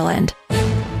Cumberland.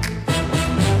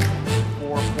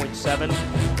 4.7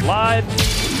 live.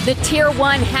 The Tier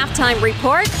 1 halftime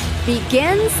report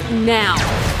begins now.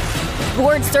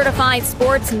 Board-certified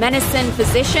sports medicine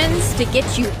physicians to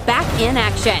get you back in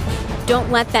action. Don't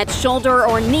let that shoulder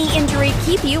or knee injury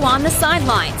keep you on the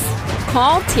sidelines.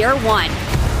 Call Tier 1.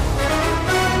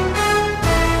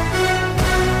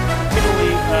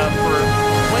 For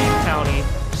Clay County,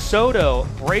 Soto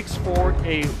breaks forward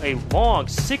a long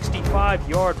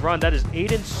 65-yard run. That is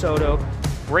Aiden Soto.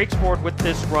 Breaks forward with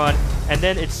this run, and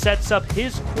then it sets up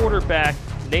his quarterback,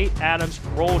 Nate Adams,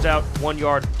 rolls out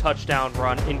 1-yard touchdown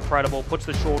run. Incredible, puts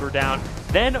the shoulder down.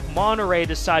 Then Monterey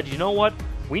decides, you know what?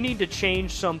 We need to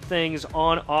change some things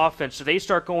on offense. So they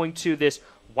start going to this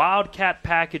Wildcat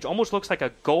package, almost looks like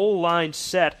a goal line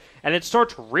set, and it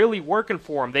starts really working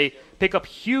for them. They pick up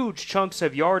huge chunks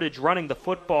of yardage running the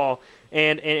football,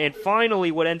 and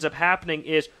finally what ends up happening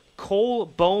is Cole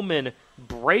Bowman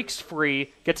breaks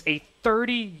free, gets a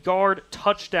 30-yard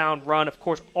touchdown run. Of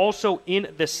course, also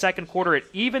in the second quarter, it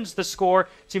evens the score.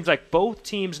 Seems like both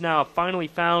teams now have finally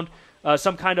found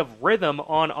some kind of rhythm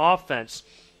on offense.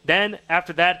 Then,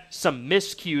 after that, some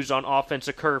miscues on offense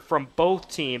occur from both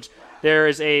teams. There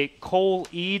is a Cole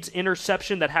Eads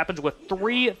interception that happens with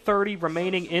 3:30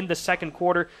 remaining in the second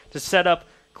quarter to set up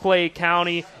Clay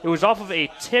County. It was off of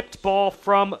a tipped ball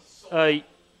from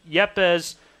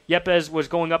Yepes. Yepes was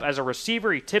going up as a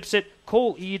receiver. He tips it.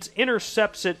 Cole Eads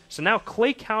intercepts it. So now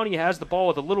Clay County has the ball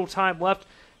with a little time left.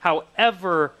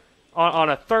 However, on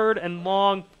a 3rd and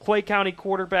long, Clay County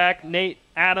quarterback Nate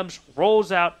Adams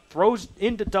rolls out, throws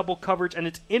into double coverage, and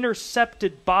it's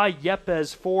intercepted by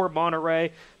Yepes for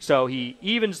Monterey. So he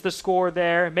evens the score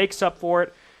there, makes up for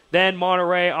it. Then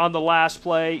Monterey on the last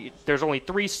play. There's only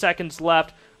 3 seconds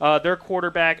left. Their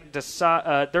quarterback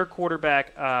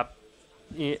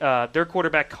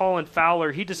Colin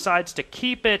Fowler, he decides to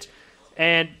keep it,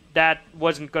 and that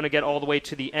wasn't going to get all the way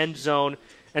to the end zone.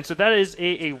 And so that is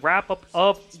a wrap-up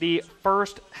of the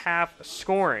first half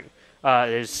scoring. It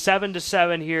is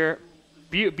 7-7 here.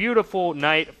 Beautiful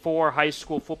night for high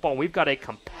school football. We've got a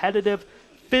competitive,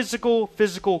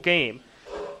 physical game.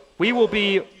 We will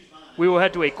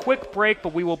head to a quick break,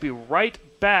 but we will be right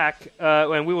back,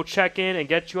 and we will check in and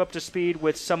get you up to speed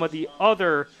with some of the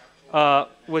other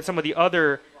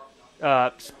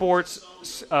sports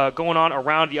going on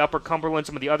around the Upper Cumberland,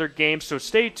 some of the other games. So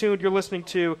stay tuned. You're listening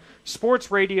to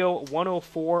Sports Radio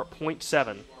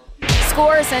 104.7.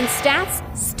 Scores and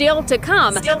stats still to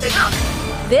come.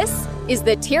 This is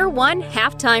the Tier 1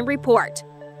 Halftime Report.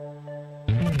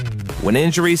 When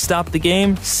injuries stop the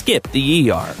game, skip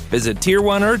the ER. Visit Tier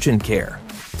 1 Urgent Care,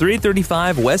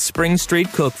 335 West Spring Street,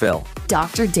 Cookeville.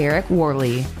 Dr. Derek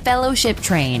Worley, fellowship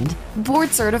trained, board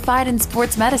certified in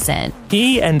sports medicine.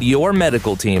 He and your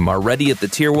medical team are ready at the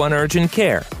Tier 1 Urgent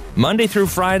Care, Monday through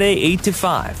Friday, 8 to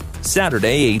 5,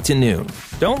 Saturday, 8 to noon.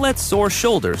 Don't let sore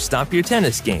shoulders stop your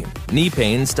tennis game, knee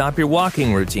pain stop your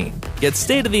walking routine. Get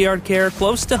state-of-the-art care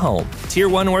close to home. Tier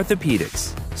 1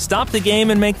 Orthopedics. Stop the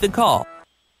game and make the call.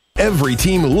 Every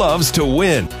team loves to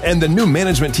win, and the new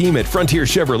management team at Frontier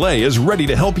Chevrolet is ready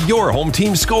to help your home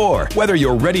team score. Whether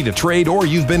you're ready to trade or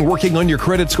you've been working on your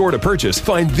credit score to purchase,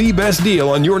 find the best deal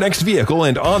on your next vehicle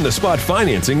and on-the-spot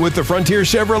financing with the Frontier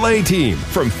Chevrolet team.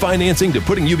 From financing to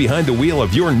putting you behind the wheel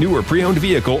of your new or pre-owned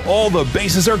vehicle, all the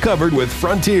bases are covered with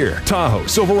Frontier. Tahoe,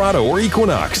 Silverado, or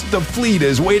Equinox, the fleet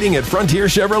is waiting at Frontier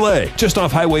Chevrolet, just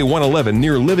off Highway 111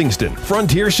 near Livingston.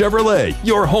 Frontier Chevrolet,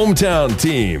 your hometown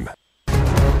team.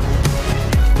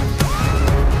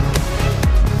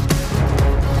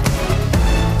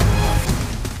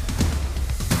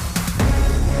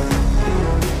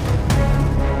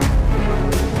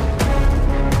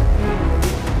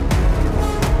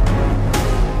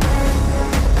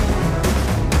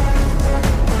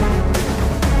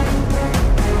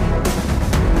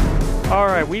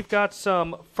 We've got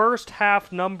some first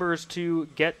half numbers to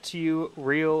get to you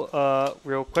real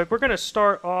quick. We're going to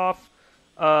start off.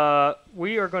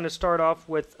 We are going to start off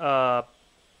with.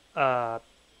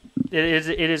 It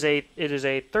is a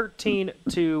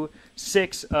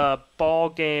 13-6 ball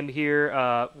game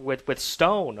here with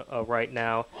Stone right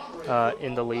now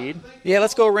in the lead. Yeah,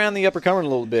 let's go around the Upper Cumberland a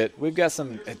little bit. We've got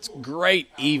it's great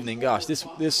evening. Gosh, this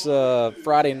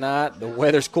Friday night, the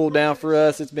weather's cooled down for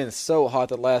us. It's been so hot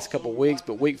the last couple of weeks,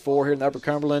 but week 4 here in the Upper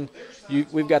Cumberland,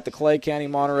 we've got the Clay County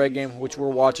Monterey game, which we're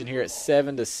watching here at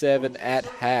 7-7 at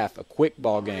half, a quick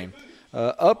ball game.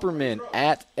 Upperman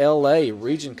at LA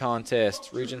region contest,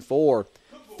 Region 4,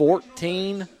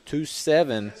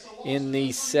 14-7 in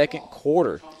the second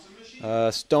quarter.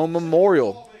 Stone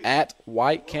Memorial at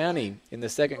White County in the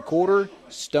second quarter.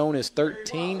 Stone is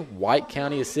 13, White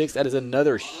County is 6. That is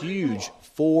another huge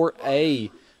 4A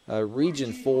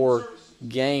Region 4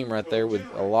 game right there with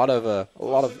a lot of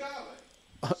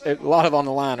on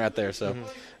the line right there. So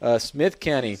Smith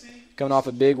County coming off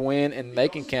a big win, and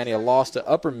Macon County a loss to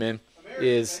Upperman.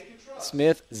 Is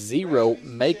Smith 0,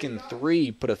 Macon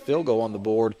 3, put a field goal on the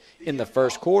board in the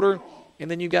first quarter. And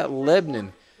then you got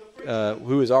Lebanon,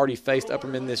 who has already faced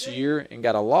Upperman this year and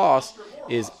got a loss,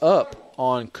 is up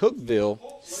on Cookeville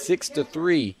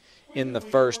 6-3 in the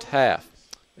first half.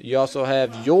 You also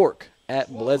have York at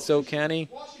Bledsoe County,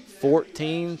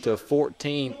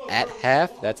 14-14 at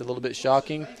half. That's a little bit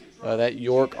shocking. That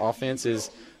York offense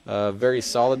is very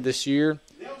solid this year,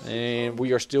 and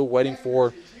we are still waiting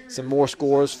for some more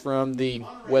scores from the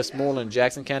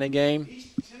Westmoreland-Jackson County game.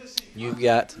 You've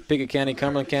got Pickett County,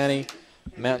 Cumberland County,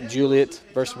 Mount Juliet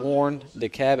versus Warren,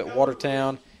 DeKalb at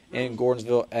Watertown, and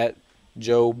Gordonsville at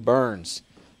Joe Burns.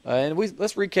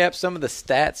 Let's recap some of the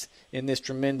stats in this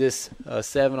tremendous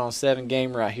 7-on-7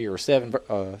 game right here, or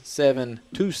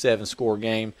 7-7 score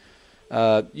game.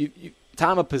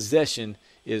 Time of possession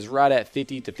is right at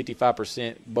 50 to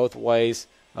 55% both ways.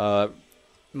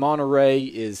 Monterey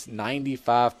is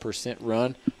 95%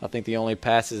 run. I think the only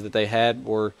passes that they had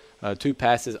were 2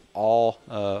 passes all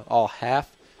half.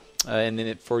 And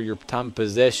then for your time of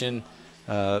possession,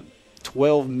 12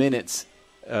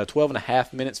 and a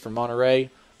half minutes for Monterey,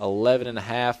 11 and a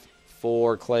half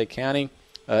for Clay County.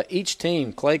 Each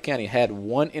team, Clay County had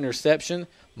 1 interception.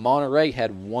 Monterey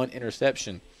had 1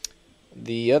 interception.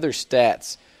 The other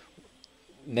stats,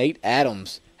 Nate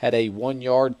Adams had a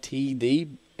 1-yard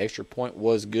TD. Extra point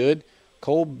was good.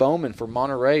 Cole Bowman for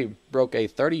Monterey broke a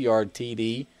 30-yard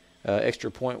TD. Extra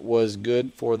point was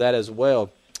good for that as well.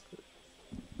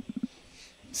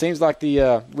 Seems like we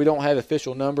don't have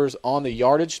official numbers on the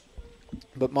yardage,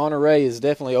 but Monterey is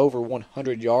definitely over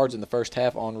 100 yards in the first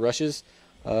half on rushes,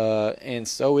 and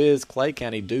so is Clay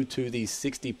County due to the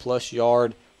 60-plus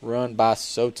yard run by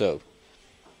Soto.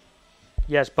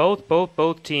 Yes,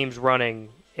 both teams running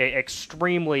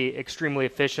extremely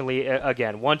efficiently.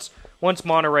 Again, once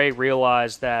Monterey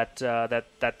realized that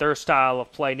their style of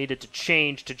play needed to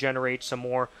change to generate some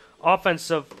more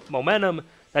offensive momentum,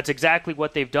 that's exactly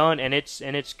what they've done, and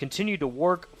it's continued to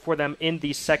work for them in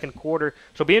the second quarter.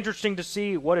 So it'll be interesting to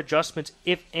see what adjustments,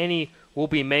 if any, will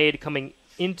be made coming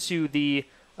into the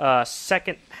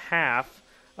second half,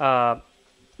 and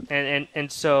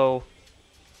so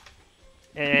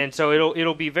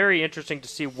it'll be very interesting to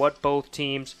see what both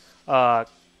teams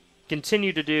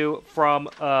continue to do from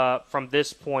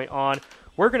this point on.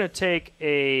 We're going to take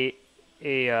a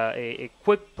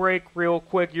quick break, real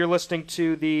quick. You're listening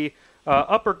to the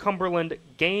Upper Cumberland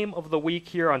Game of the Week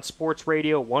here on Sports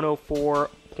Radio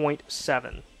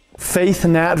 104.7. Faith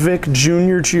Natvick,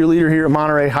 junior cheerleader here at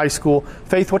Monterey High School.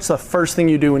 Faith, what's the first thing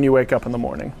you do when you wake up in the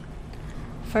morning?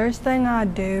 First thing I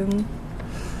do,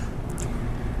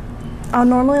 I'll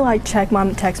normally check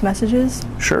my text messages.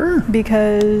 Sure.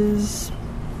 Because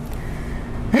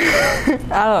I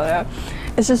don't know.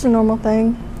 It's just a normal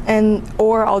thing.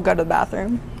 Or I'll go to the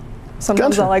bathroom.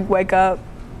 Sometimes Gotcha. I'll wake up.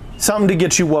 Something to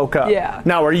get you woke up. Yeah.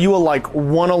 Now, are you a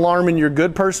one alarm and you're a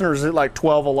good person, or is it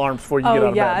 12 alarms before you get out of bed?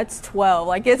 Oh yeah, it's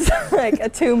 12. It's a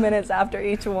 2 minutes after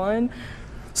each one.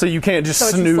 So you can't just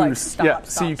snooze.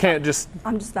 So you can't just.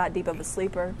 I'm just that deep of a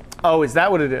sleeper. Oh, is that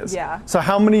what it is? Yeah. So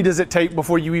how many does it take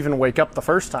before you even wake up the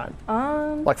first time?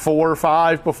 4 or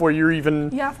 5 before you're even.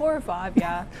 Yeah, 4 or 5.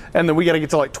 Yeah. And then we got to get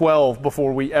to 12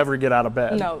 before we ever get out of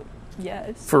bed. No.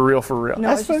 Yes. For real. No,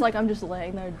 That's it's just I'm just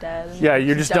laying there dead. Yeah,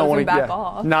 you just don't want to back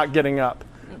off. Not getting up.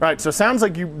 Right. So it sounds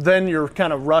like you're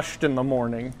kind of rushed in the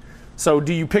morning. So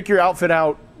do you pick your outfit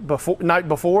out night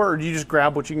before, or do you just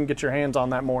grab what you can get your hands on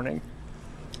that morning?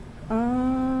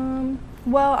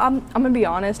 Well, I'm gonna be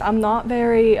honest. I'm not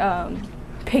very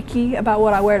picky about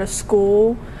what I wear to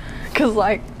school, because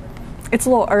it's a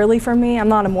little early for me. I'm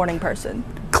not a morning person.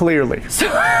 Clearly. So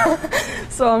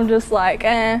I'm just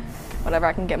whatever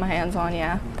I can get my hands on.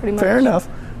 Yeah, pretty much. Fair enough.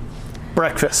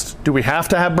 Breakfast. Do we have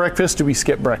to have breakfast? Do we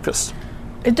skip breakfast?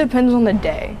 It depends on the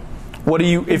day.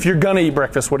 If you're gonna eat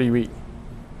breakfast, what do you eat?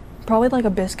 Probably a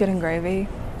biscuit and gravy.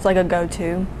 It's a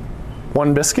go-to.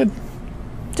 One biscuit?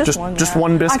 Just one. Just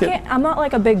one biscuit? I'm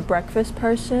not a big breakfast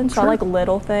person, so I like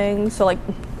little things. So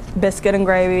biscuit and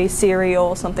gravy,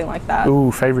 cereal, something like that.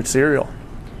 Ooh, favorite cereal?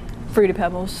 Fruity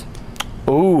Pebbles.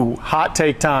 Ooh, hot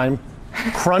take time.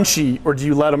 Crunchy, or do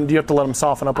you have to let them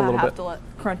soften up a little bit? I have to let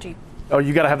crunchy. Oh,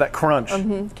 you got to have that crunch.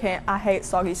 Can't. I hate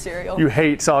soggy cereal. You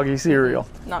hate soggy cereal.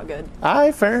 Not good. All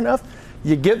right, fair enough.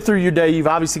 You get through your day. You've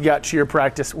obviously got cheer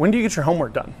practice. When do you get your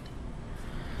homework done?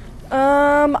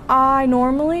 I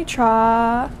normally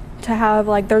try to have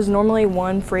there's normally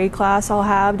one free class I'll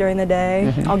have during the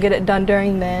day. I'll get it done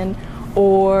during then,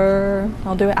 or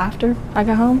I'll do it after I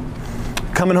get home.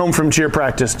 Coming home from cheer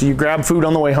practice, do you grab food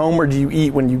on the way home, or do you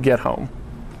eat when you get home?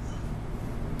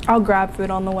 I'll grab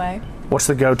food on the way. What's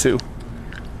the go-to?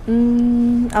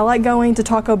 I like going to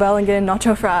Taco Bell and getting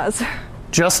nacho fries.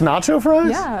 Just nacho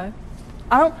fries? Yeah.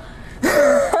 I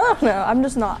don't know. I'm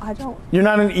just not. You're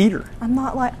not an eater. I'm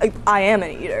not I am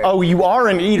an eater. Oh, you are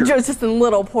an eater. Just in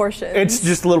little portions. It's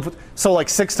just little. So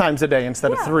 6 times a day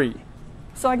instead of 3.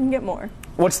 So I can get more.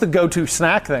 What's the go-to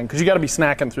snack then? Because you got to be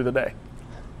snacking through the day.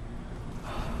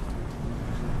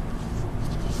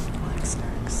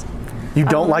 You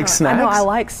don't like snacks? I know, I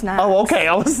like snacks. Oh, okay.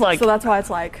 I was like... So that's why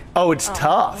it's Oh, it's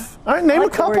tough. All right, name a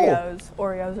couple.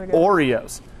 Oreos are good.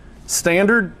 Oreos.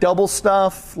 Standard, double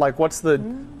stuff? What's the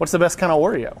best kind of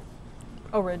Oreo?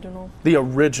 Original. The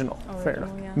original. Fair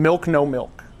enough. Yeah. Milk, no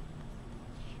milk.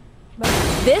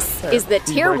 This is the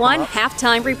Tier 1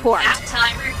 Halftime Report.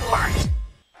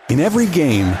 In every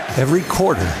game, every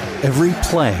quarter, every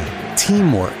play,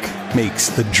 teamwork makes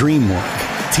the dream work.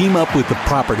 Team up with the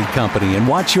property company and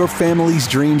watch your family's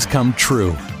dreams come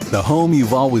true. The home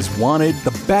you've always wanted,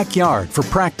 the backyard for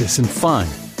practice and fun.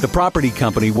 The property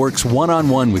company works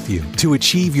one-on-one with you to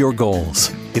achieve your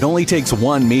goals. It only takes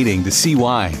one meeting to see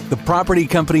why. The property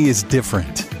company is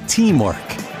different. Teamwork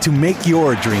to make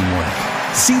your dream work.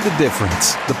 See the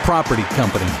difference. The Property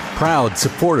Company, proud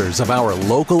supporters of our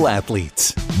local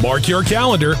athletes. Mark your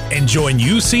calendar and join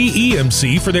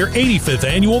UCEMC for their 85th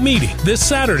annual meeting this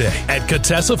Saturday at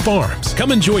Contessa Farms.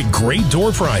 Come enjoy great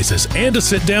door prizes and a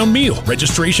sit-down meal.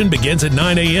 Registration begins at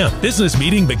 9 a.m. Business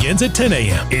meeting begins at 10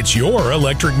 a.m. It's your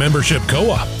electric membership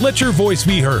co-op. Let your voice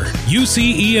be heard.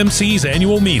 UCEMC's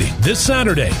annual meeting this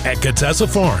Saturday at Contessa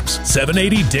Farms,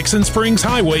 780 Dixon Springs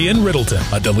Highway in Riddleton.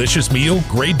 A delicious meal,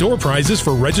 great door prizes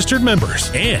for registered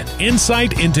members, and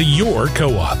insight into your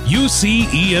co-op.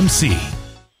 UCEMC.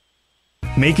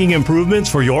 Making improvements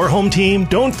for your home team?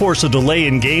 Don't force a delay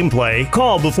in gameplay.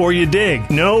 Call before you dig.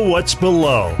 Know what's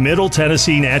below. Middle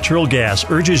Tennessee Natural Gas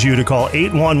urges you to call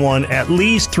 811 at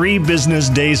least 3 business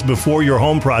days before your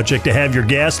home project to have your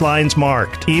gas lines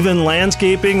marked. Even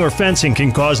landscaping or fencing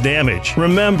can cause damage.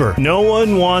 Remember, no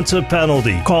one wants a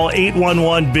penalty. Call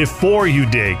 811 before you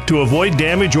dig to avoid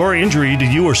damage or injury to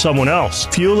you or someone else.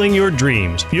 Fueling your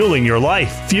dreams, fueling your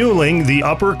life, fueling the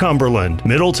Upper Cumberland.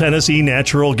 Middle Tennessee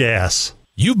Natural Gas.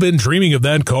 You've been dreaming of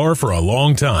that car for a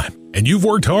long time, and you've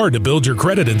worked hard to build your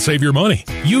credit and save your money.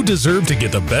 You deserve to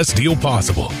get the best deal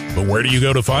possible. But where do you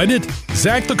go to find it?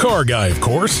 Zach the Car Guy, of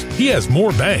course. He has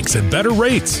more banks and better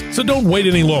rates. So don't wait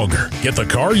any longer. Get the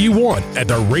car you want at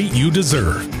the rate you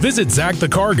deserve. Visit Zach the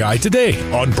Car Guy today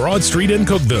on Broad Street in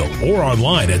Cookeville or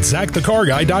online at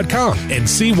ZachTheCarGuy.com and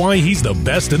see why he's the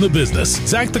best in the business.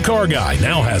 Zach the Car Guy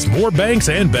now has more banks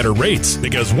and better rates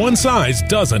because one size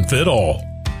doesn't fit all.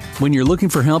 When you're looking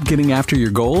for help getting after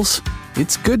your goals,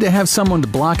 it's good to have someone to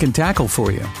block and tackle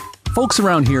for you. Folks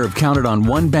around here have counted on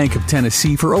One Bank of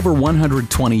Tennessee for over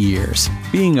 120 years.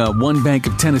 Being a One Bank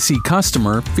of Tennessee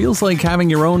customer feels like having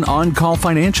your own on-call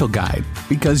financial guide,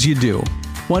 because you do.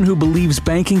 One who believes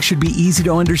banking should be easy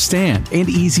to understand and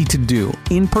easy to do,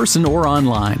 in person or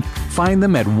online. Find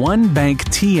them at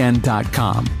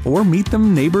onebanktn.com or meet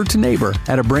them neighbor to neighbor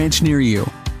at a branch near you.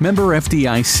 Member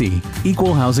FDIC,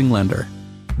 Equal Housing Lender.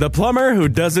 The plumber who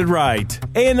does it right.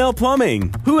 A&L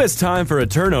Plumbing. Who has time for a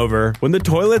turnover when the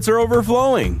toilets are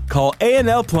overflowing? Call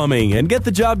A&L Plumbing and get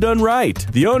the job done right.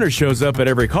 The owner shows up at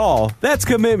every call. That's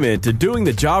commitment to doing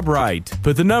the job right.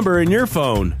 Put the number in your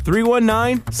phone,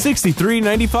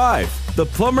 319-6395. The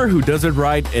plumber who does it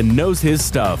right and knows his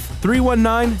stuff,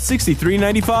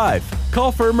 319-6395.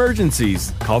 Call for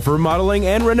emergencies. Call for remodeling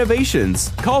and renovations.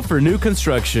 Call for new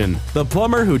construction. The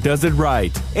plumber who does it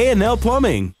right. A&L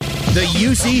Plumbing. The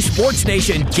UC Sports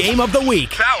Nation Game of the Week.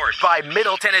 Powered by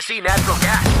Middle Tennessee Natural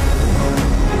Gas.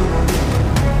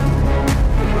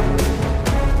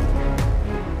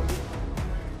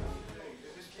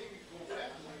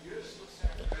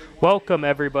 Welcome,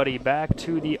 everybody, back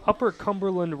to the Upper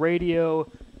Cumberland Radio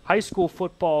High School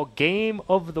Football Game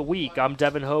of the Week. I'm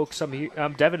Devin Hoke.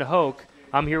 I'm Devin Hoke.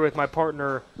 I'm here with my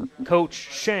partner, Coach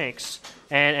Shanks.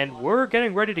 And we're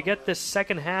getting ready to get this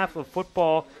second half of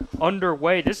football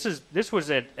underway. This was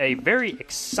a very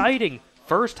exciting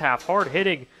first half,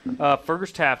 hard-hitting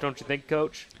first half, don't you think,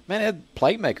 Coach? Man, it had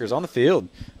playmakers on the field.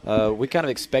 We kind of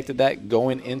expected that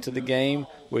going into the game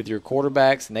with your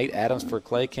quarterbacks, Nate Adams for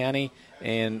Clay County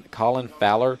and Colin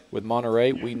Fowler with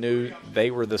Monterey. We knew they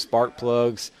were the spark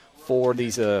plugs for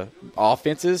these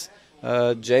offenses.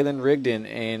 Jalen Rigdon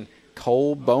and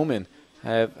Cole Bowman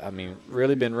have,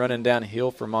 really been running downhill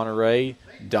for Monterey.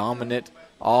 Dominant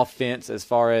offense as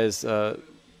far as,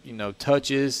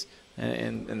 touches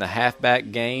in the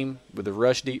halfback game with the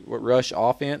rush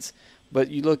offense. But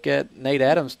you look at Nate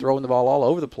Adams throwing the ball all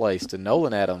over the place to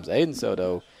Nolan Adams, Aiden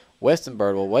Soto, Weston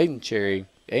Birdwell, Waden Cherry,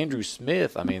 Andrew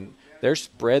Smith. They're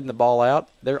spreading the ball out.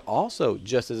 They're also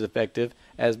just as effective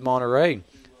as Monterey.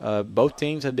 Both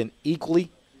teams have been equally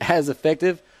as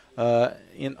effective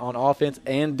on offense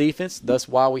and defense. That's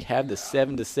why we have the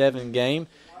 7-7 game.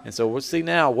 And so we'll see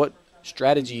now what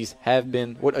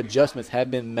adjustments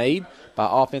have been made by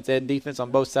offense and defense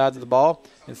on both sides of the ball,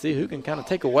 and see who can kind of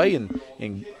take away and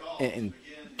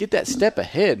get that step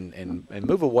ahead and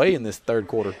move away in this third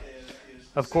quarter.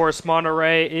 Of course,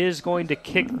 Monterey is going to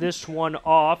kick this one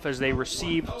off as they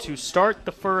receive to start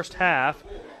the first half.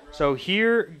 So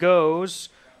here goes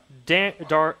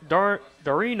Darino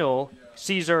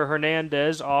Cesar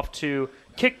Hernandez off to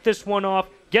kick this one off,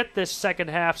 get this second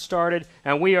half started,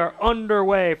 and we are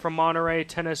underway from Monterey,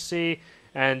 Tennessee.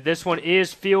 And this one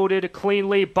is fielded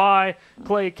cleanly by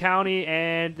Clay County,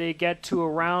 and they get to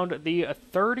around the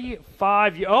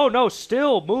 35. Oh, no,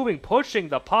 still moving, pushing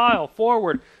the pile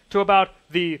forward to about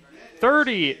the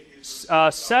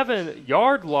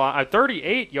 38-yard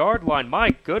line. My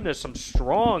goodness, some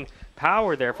strong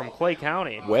power there from Clay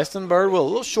County. Weston Birdwell, a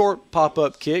little short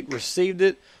pop-up kick, received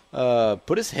it,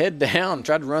 put his head down,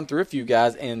 tried to run through a few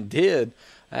guys, and did.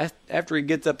 After he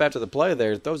gets up after the play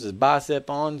there, throws his bicep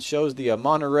on, shows the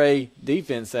Monterey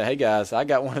defense that, hey, guys, I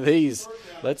got one of these.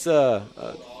 Let's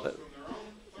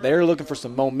they're looking for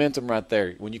some momentum right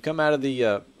there. When you come out of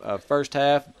the first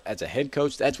half, as a head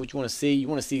coach, that's what you want to see. You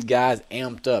want to see guys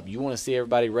amped up. You want to see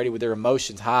everybody ready with their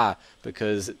emotions high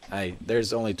because, hey,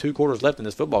 there's only 2 quarters left in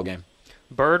this football game.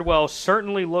 Birdwell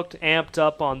certainly looked amped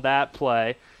up on that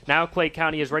play. Now Clay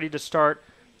County is ready to start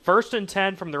 1st and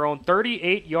 10 from their own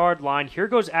 38-yard line. Here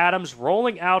goes Adams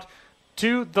rolling out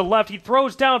to the left. He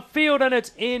throws downfield, and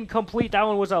it's incomplete. That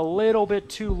one was a little bit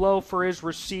too low for his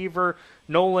receiver,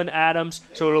 Nolan Adams,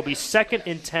 so it'll be 2nd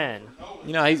and 10.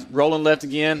 You know, he's rolling left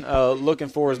again, looking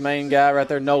for his main guy right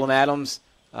there, Nolan Adams.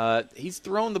 He's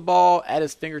thrown the ball at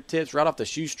his fingertips right off the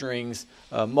shoestrings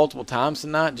multiple times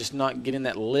tonight, just not getting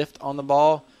that lift on the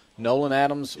ball. Nolan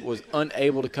Adams was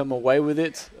unable to come away with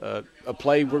it. A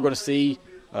play we're going to see,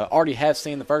 already have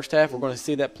seen the first half. We're going to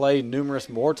see that play numerous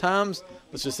more times.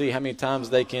 Let's just see how many times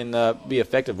they can be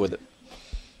effective with it.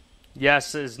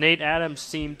 Yes, as Nate Adams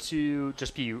seemed to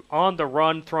just be on the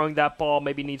run, throwing that ball,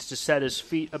 maybe needs to set his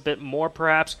feet a bit more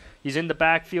perhaps. He's in the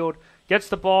backfield, gets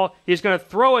the ball. He's going to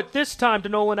throw it this time to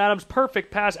Nolan Adams. Perfect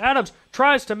pass. Adams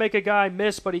tries to make a guy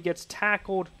miss, but he gets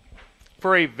tackled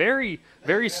for a very,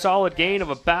 very solid gain of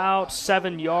about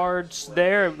 7 yards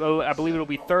there. I believe it'll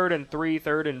be 3rd and 3,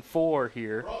 3rd and 4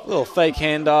 here. A little fake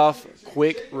handoff,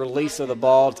 quick release of the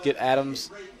ball to get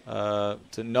Adams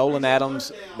to Nolan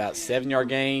Adams, about 7-yard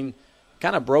gain.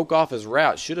 Kind of broke off his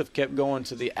route. Should have kept going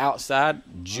to the outside,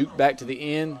 juked back to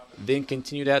the end, then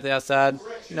continued out the outside.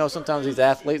 You know, sometimes these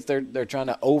athletes, they're trying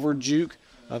to over-juke.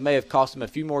 May have cost him a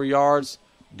few more yards.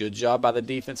 Good job by the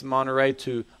defense of Monterey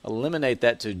to eliminate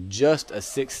that to just a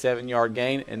 6-7 yard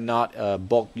gain and not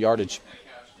bulk yardage.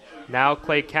 Now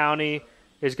Clay County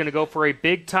is going to go for a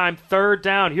big-time 3rd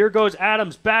down. Here goes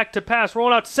Adams back to pass,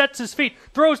 rolling out, sets his feet,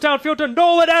 throws downfield to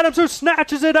Nolan Adams, who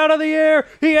snatches it out of the air.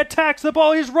 He attacks the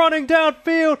ball. He's running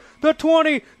downfield. The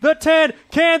 20, the 10.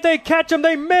 Can they catch him?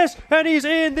 They miss, and he's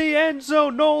in the end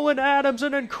zone. Nolan Adams,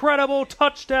 an incredible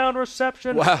touchdown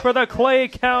reception for the Clay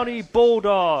County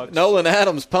Bulldogs. Nolan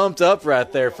Adams pumped up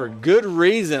right there for good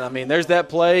reason. I mean, there's that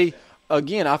play.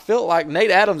 Again, I felt like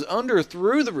Nate Adams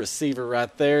underthrew the receiver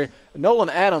right there. Nolan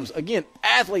Adams, again,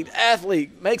 athlete,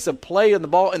 makes a play on the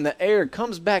ball in the air,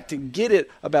 comes back to get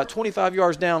it about 25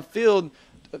 yards downfield,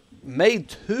 made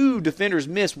 2 defenders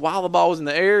miss while the ball was in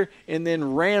the air, and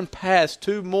then ran past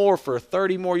 2 more for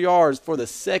 30 more yards for the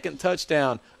 2nd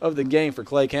touchdown of the game for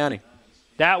Clay County.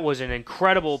 That was an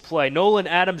incredible play. Nolan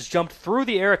Adams jumped through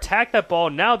the air, attacked that ball.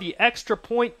 Now the extra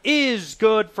point is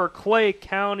good for Clay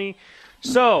County.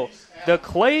 So, the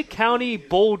Clay County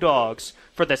Bulldogs,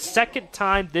 for the 2nd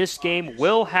time this game,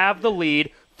 will have the lead,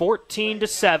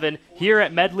 14-7, here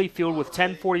at Medley Field with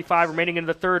 10:45 remaining in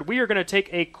the 3rd. We are going to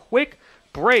take a quick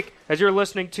break as you're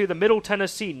listening to the Middle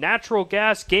Tennessee Natural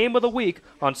Gas Game of the Week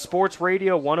on Sports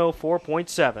Radio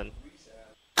 104.7.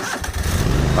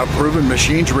 A proven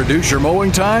machine to reduce your mowing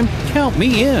time? Count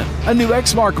me in. A new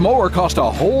Exmark mower costs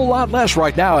a whole lot less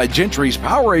right now at Gentry's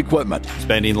Power Equipment.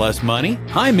 Spending less money?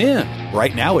 I'm in.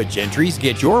 Right now at Gentry's,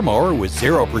 get your mower with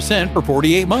 0% for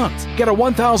 48 months. Get a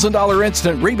 $1,000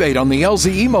 instant rebate on the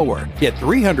LZE mower. Get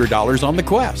 $300 on the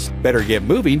Quest. Better get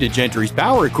moving to Gentry's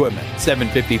Power Equipment,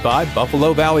 755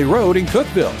 Buffalo Valley Road in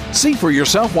Cookeville. See for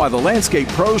yourself why the landscape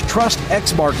pros trust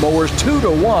Exmark mowers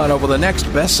 2-1 over the next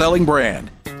best-selling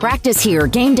brand. Practice here,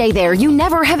 game day there. You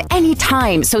never have any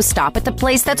time, so stop at the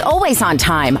place that's always on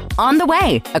time. On the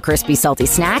Way. A crispy, salty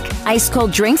snack,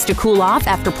 ice-cold drinks to cool off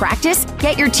after practice.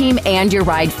 Get your team and your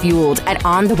ride fueled at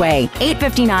On the Way,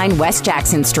 859 West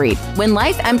Jackson Street. When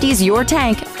life empties your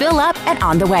tank, fill up at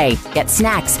On the Way. Get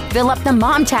snacks. Fill up the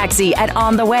mom taxi at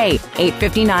On the Way,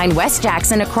 859 West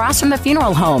Jackson, across from the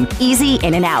funeral home. Easy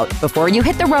in and out. Before you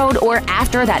hit the road or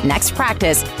after that next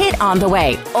practice, hit On the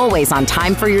Way. Always on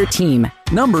time for your team.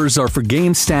 Numbers are for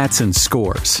game stats and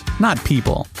scores, not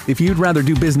people. If you'd rather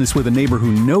do business with a neighbor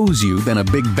who knows you than a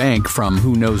big bank from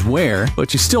who knows where,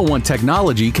 but you still want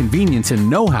technology, convenience, and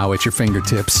know-how at your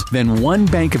fingertips, then One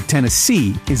Bank of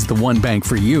Tennessee is the one bank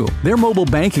for you. Their mobile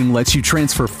banking lets you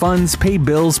transfer funds, pay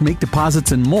bills, make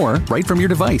deposits, and more right from your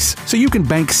device. So you can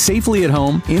bank safely at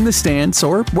home, in the stands,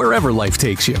 or wherever life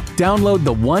takes you. Download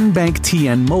the One Bank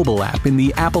TN mobile app in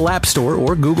the Apple App Store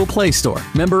or Google Play Store.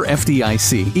 Member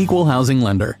FDIC, Equal Housing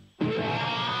Lender. And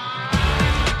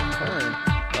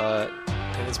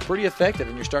it's pretty effective,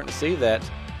 and you're starting to see that.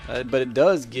 But it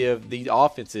does give the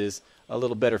offenses a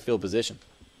little better field position.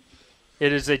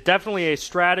 It is definitely a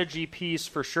strategy piece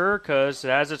for sure, because it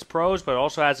has its pros, but it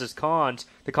also has its cons.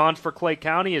 The cons for Clay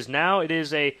County is now it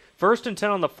is a 1st and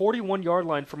 10 on the 41-yard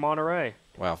line for Monterey.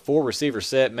 Wow, 4 receiver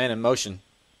set, man in motion.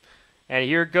 And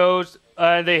here goes.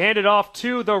 They hand it off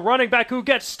to the running back, who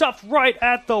gets stuffed right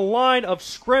at the line of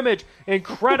scrimmage.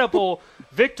 Incredible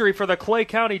victory for the Clay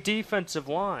County defensive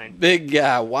line. Big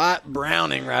guy, White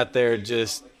Browning right there,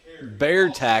 just bear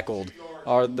tackled.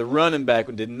 Or the running back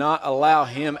did not allow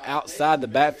him outside the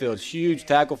backfield. Huge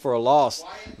tackle for a loss.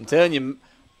 I'm telling you,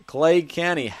 Clay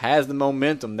County has the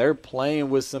momentum. They're playing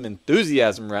with some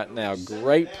enthusiasm right now.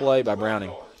 Great play by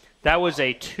Browning. That was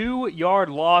a 2-yard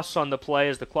loss on the play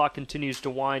as the clock continues to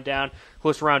wind down.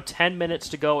 Close to around 10 minutes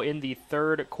to go in the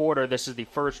third quarter. This is the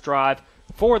first drive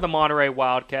for the Monterey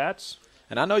Wildcats.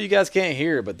 And I know you guys can't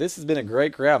hear, but this has been a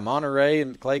great crowd. Monterey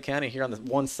and Clay County here on the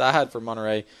one side for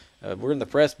Monterey. We're in the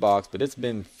press box, but it's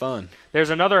been fun. There's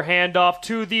another handoff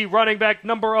to the running back,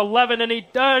 number 11, and he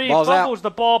fumbles the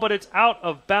ball, but it's out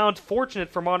of bounds. Fortunate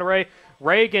for Monterey.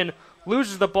 Reagan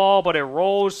loses the ball, but it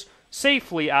rolls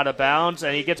safely out of bounds,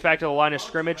 and he gets back to the line of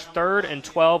scrimmage. 3rd and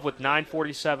 12 with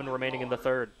 9:47 remaining in the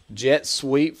third. Jet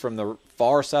sweep from the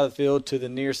far side of the field to the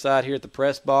near side here at the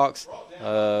press box.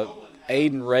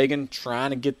 Aiden Reagan trying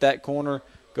to get that corner,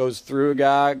 goes through a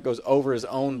guy, goes over his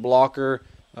own blocker.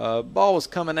 Ball was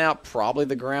coming out. Probably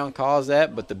the ground caused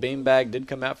that, but the beanbag did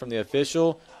come out from the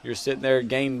official. You're sitting there,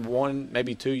 gained 1,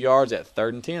 maybe 2 yards at 3rd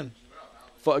and 10.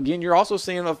 Again, you're also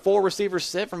seeing a 4-receiver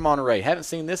set from Monterey. Haven't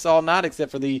seen this all night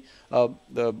except for the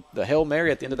Hail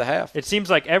Mary at the end of the half. It seems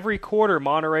like every quarter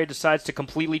Monterey decides to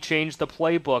completely change the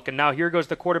playbook, and now here goes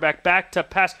the quarterback back to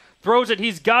pass. Throws it.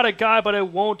 He's got a guy, but it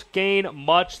won't gain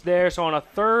much there. So on a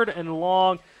 3rd and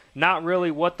long, not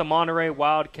really what the Monterey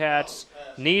Wildcats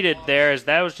needed there, as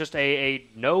that was just a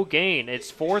no gain.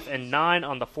 It's 4th and 9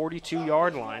 on the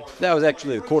 42-yard line. That was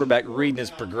actually the quarterback reading his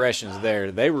progressions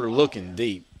there. They were looking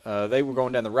deep. They were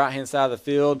going down the right-hand side of the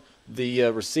field. The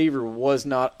receiver was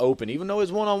not open. Even though it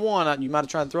was one-on-one, you might have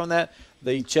tried to throw that.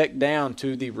 They checked down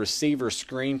to the receiver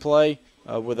screen play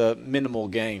with a minimal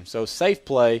gain. So safe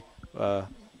play.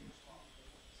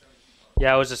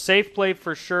 Yeah, it was a safe play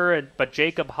for sure, but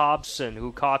Jacob Hobson,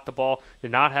 who caught the ball, did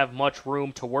not have much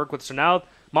room to work with. So now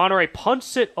Monterey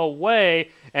punts it away,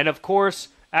 and of course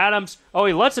Adams,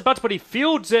 he lets it bounce, but he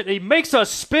fields it. He makes a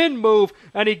spin move,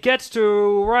 and he gets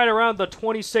to right around the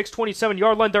 26,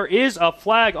 27-yard line. There is a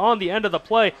flag on the end of the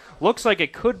play. Looks like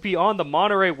it could be on the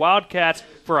Monterey Wildcats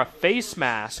for a face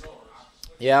mask.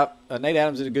 Yeah, Nate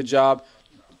Adams did a good job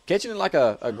catching it like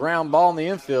a ground ball in the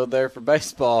infield there for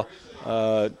baseball.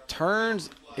 Turns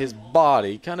his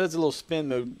body, kind of does a little spin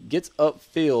move, gets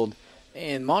upfield,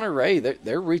 and Monterey,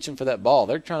 they're reaching for that ball.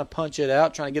 They're trying to punch it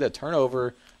out, trying to get a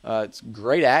turnover. It's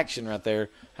great action right there.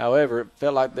 However, it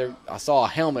felt like I saw a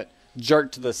helmet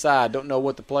jerk to the side. Don't know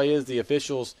what the play is. The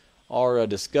officials are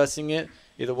discussing it.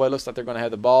 Either way, it looks like they're going to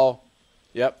have the ball.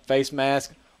 Yep, face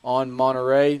mask on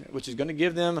Monterey, which is going to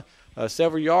give them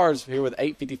several yards here with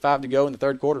 8:55 to go in the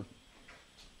third quarter.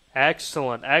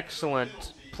 Excellent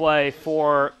play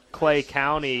for Clay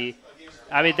County.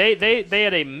 I mean, they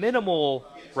had a minimal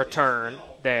return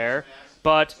there,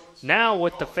 but now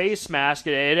with the face mask,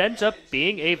 it ends up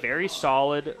being a very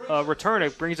solid return.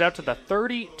 It brings it out to the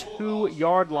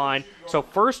 32-yard line. So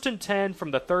 1st and 10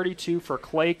 from the 32 for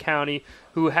Clay County,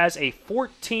 who has a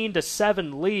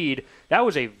 14-7 lead. That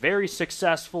was a very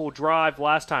successful drive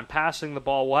last time, passing the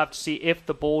ball. We'll have to see if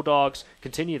the Bulldogs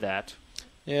continue that.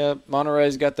 Yeah,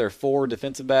 Monterey's got their 4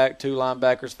 defensive back, 2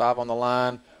 linebackers, 5 on the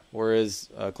line, whereas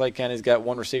Clay County's got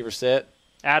 1 receiver set.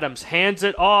 Adams hands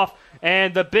it off,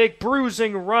 and the big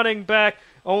bruising running back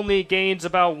only gains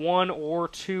about 1 or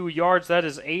 2 yards. That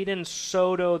is Aiden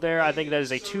Soto there. I think that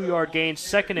is a 2-yard gain.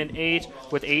 2nd and 8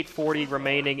 with 8:40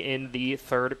 remaining in the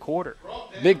third quarter.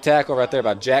 Big tackle right there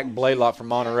by Jack Blaylock from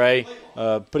Monterey.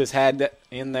 Put his hand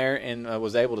in there and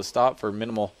was able to stop for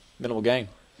minimal gain.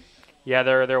 Yeah,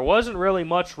 there wasn't really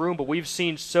much room, but we've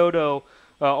seen Soto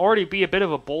already be a bit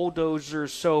of a bulldozer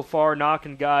so far,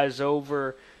 knocking guys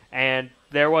over, and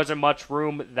there wasn't much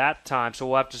room that time. So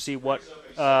we'll have to see what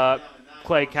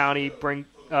Clay County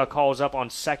calls up on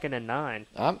 2nd and 9.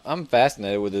 I'm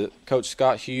fascinated with Coach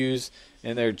Scott Hughes,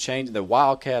 and they're changing the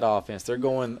Wildcat offense. They're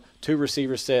going 2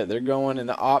 receiver set. They're going in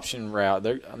the option route.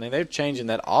 They're changing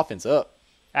that offense up.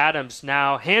 Adams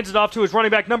now hands it off to his running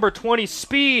back, number 20,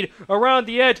 Speed, around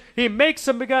the edge. He makes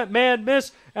a man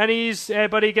miss, but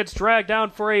he gets dragged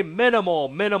down for a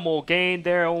minimal gain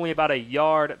there, only about a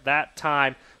yard that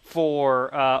time for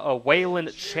a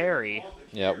Waylon Cherry.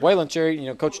 Yeah, Waylon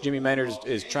Cherry, Coach Jimmy Maynard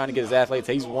is trying to get his athletes.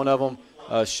 He's one of them,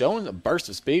 showing a burst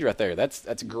of speed right there. That's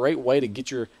a great way to get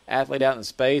your athlete out in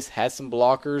space. Had some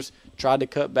blockers, tried to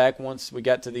cut back once we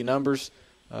got to the numbers.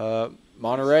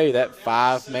 Monterey, that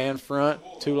 5-man front,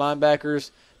 2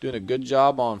 linebackers, doing a good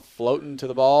job on floating to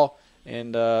the ball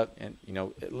and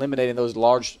eliminating those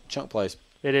large chunk plays.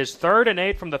 It is 3rd and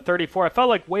 8 from the 34. I felt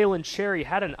like Waylon Cherry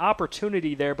had an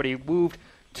opportunity there, but he moved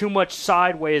too much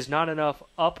sideways, not enough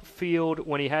upfield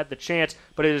when he had the chance.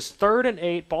 But it is 3rd and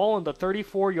 8, ball on the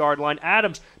 34-yard line.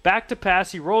 Adams back to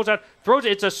pass. He rolls out, throws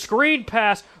it. It's a screen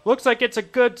pass. Looks like it's a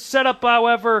good setup,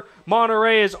 however.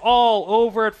 Monterey is all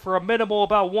over it for a minimal,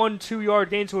 about 1-2 yard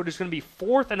gain, so it is going to be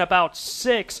 4th and about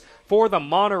 6 for the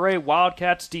Monterey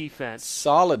Wildcats defense.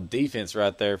 Solid defense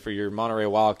right there for your Monterey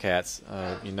Wildcats.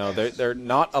 They're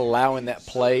not allowing that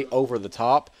play over the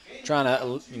top, trying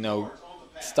to,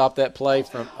 stop that play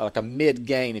from like a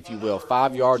mid-gain, if you will,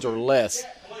 5 yards or less.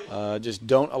 Just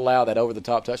don't allow that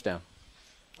over-the-top touchdown.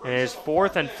 And it is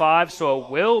 4th and 5, so it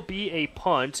will be a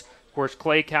punt. Of course,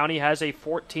 Clay County has a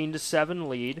 14-7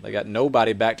 lead. They got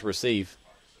nobody back to receive.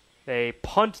 They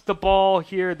punt the ball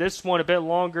here. This one a bit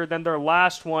longer than their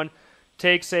last one.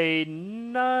 Takes a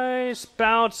nice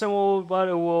bounce, and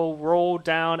it will roll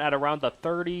down at around the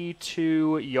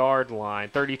 32-yard line,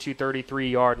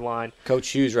 33-yard line. Coach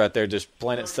Hughes right there just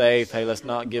playing it safe. Hey, let's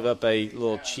not give up a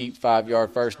little cheap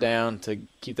 5-yard first down to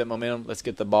keep that momentum. Let's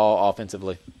get the ball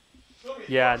offensively.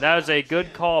 Yeah, that was a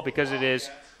good call because it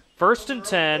is 1st and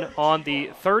 10 on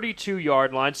the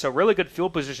 32-yard line, so really good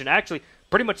field position. Actually,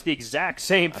 pretty much the exact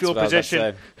same field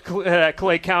position that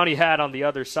Clay County had on the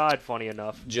other side, funny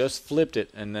enough. Just flipped it,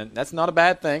 and then that's not a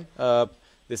bad thing.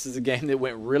 This is a game that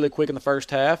went really quick in the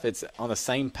first half. It's on the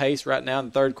same pace right now in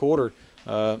the third quarter.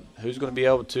 Who's going to be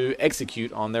able to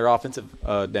execute on their offensive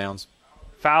downs?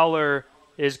 Fowler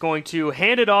is going to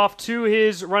hand it off to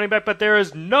his running back, but there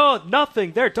is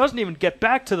nothing there. It doesn't even get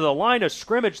back to the line of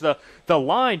scrimmage. The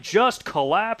line just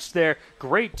collapsed there.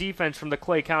 Great defense from the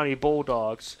Clay County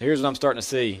Bulldogs. Here's what I'm starting to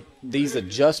see. These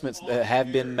adjustments that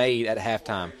have been made at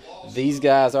halftime. These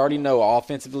guys already know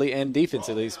offensively and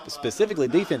defensively, specifically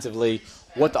defensively,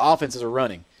 what the offenses are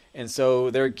running. And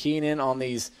so they're keying in on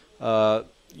these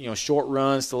short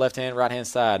runs to left-hand, right-hand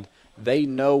side. They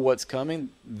know what's coming.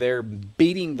 They're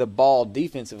beating the ball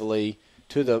defensively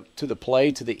to the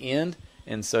play, to the end.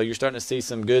 And so you're starting to see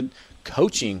some good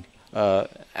coaching out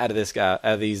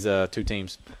of these two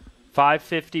teams.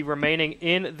 5:50 remaining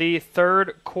in the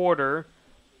third quarter.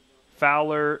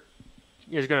 Fowler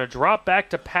is going to drop back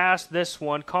to pass this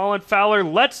one. Colin Fowler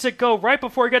lets it go right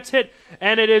before he gets hit,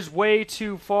 and it is way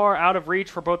too far out of reach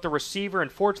for both the receiver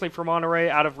and, fortunately for Monterey,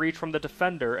 out of reach from the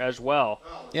defender as well.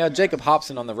 Yeah, Jacob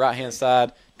Hobson on the right-hand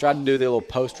side tried to do the little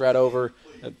post right over.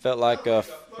 It felt like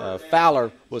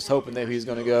Fowler was hoping that he was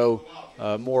going to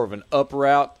go more of an up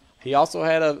route. He also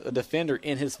had a defender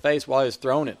in his face while he was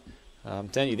throwing it. I'm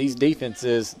telling you, these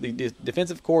defenses, the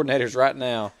defensive coordinators right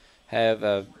now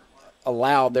have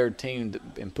allowed their team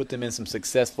and put them in some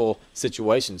successful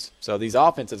situations. So these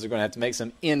offenses are going to have to make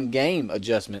some in-game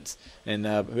adjustments, and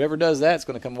whoever does that is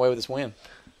going to come away with this win.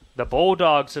 The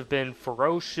Bulldogs have been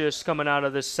ferocious coming out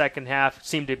of this second half,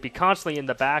 seem to be constantly in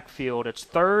the backfield. It's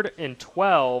 3rd and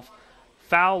 12.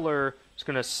 Fowler is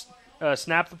going to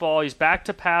snap the ball. He's back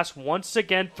to pass once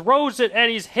again, throws it,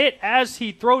 and he's hit as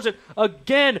he throws it.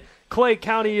 Again, Clay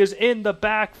County is in the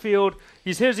backfield.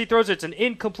 He's hit as he throws it. It's an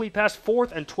incomplete pass,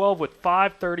 4th and 12 with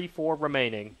 5:34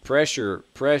 remaining. Pressure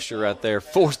right there.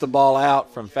 Forced the ball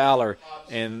out from Fowler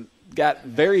and got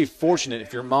very fortunate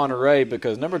if you're Monterey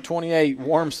because number 28,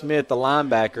 Warm Smith, the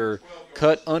linebacker,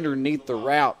 cut underneath the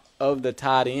route of the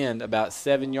tight end about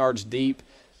 7 yards deep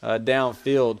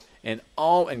downfield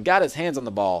and got his hands on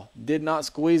the ball. Did not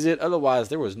squeeze it. Otherwise,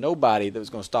 there was nobody that was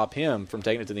going to stop him from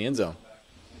taking it to the end zone.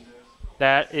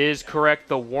 That is correct.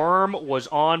 The Worm was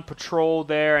on patrol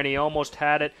there, and he almost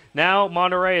had it. Now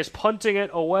Monterey is punting it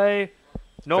away.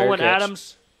 Nolan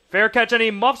Adams, fair catch, and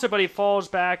he muffs it, but he falls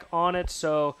back on it.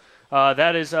 So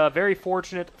that is very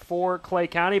fortunate for Clay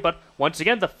County. But once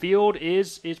again, the field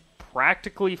is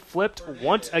practically flipped.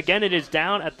 Once again, it is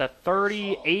down at the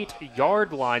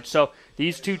 38-yard line. So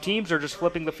these two teams are just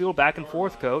flipping the field back and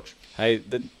forth, Coach. Hey,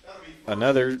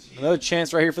 another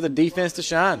chance right here for the defense to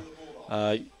shine.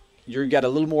 You've got a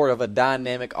little more of a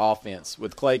dynamic offense.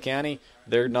 With Clay County,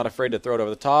 they're not afraid to throw it over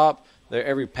the top.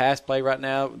 Every pass play right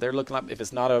now, they're looking like if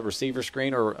it's not a receiver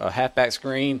screen or a halfback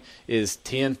screen, is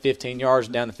 10, 15 yards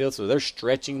down the field. So they're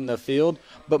stretching the field,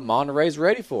 but Monterey's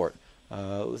ready for it.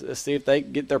 Let's see if they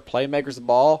get their playmakers the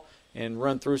ball and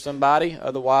run through somebody.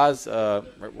 Otherwise,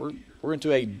 we're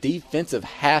into a defensive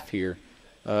half here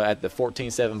at the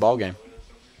 14-7 ball game.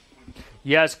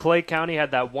 Yes, Clay County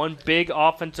had that one big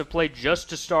offensive play just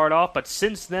to start off, but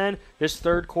since then, this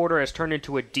third quarter has turned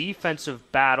into a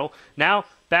defensive battle. Now,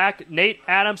 back, Nate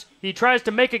Adams, he tries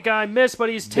to make a guy miss, but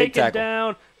he's taken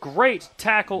down. Great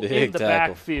tackle in the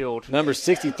backfield. Number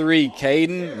 63,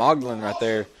 Caden Moglen right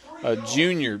there, a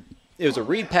junior. It was a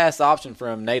read pass option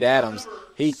from Nate Adams.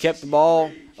 He kept the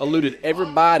ball, eluded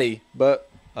everybody but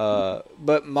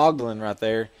Moglen right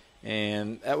there.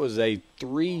 And that was a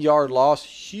 3-yard loss.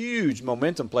 Huge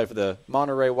momentum play for the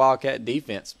Monterey Wildcat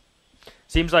defense.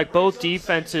 Seems like both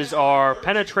defenses are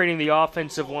penetrating the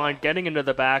offensive line, getting into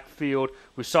the backfield.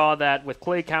 We saw that with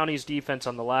Clay County's defense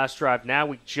on the last drive. Now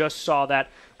we just saw that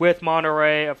with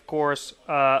Monterey, of course,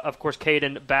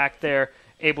 Caden back there,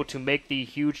 able to make the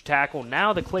huge tackle.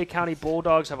 Now the Clay County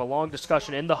Bulldogs have a long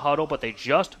discussion in the huddle, but they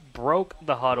just broke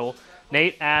the huddle.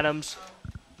 Nate Adams,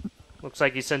 looks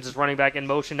like he sends his running back in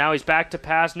motion. Now he's back to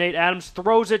pass. Nate Adams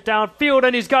throws it downfield,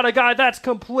 and he's got a guy that's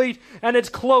complete, and it's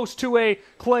close to a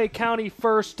Clay County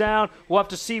first down. We'll have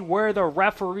to see where the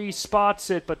referee spots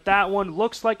it, but that one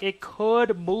looks like it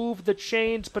could move the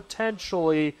chains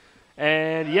potentially.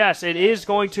 And yes, it is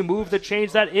going to move the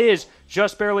chains. That is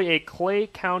just barely a Clay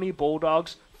County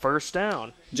Bulldogs first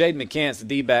down. Jaden McCants, the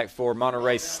D-back for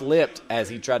Monterey, slipped as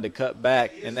he tried to cut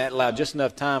back, and that allowed just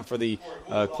enough time for the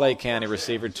Clay County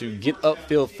receiver to get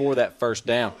upfield for that first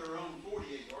down.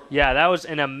 Yeah, that was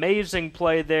an amazing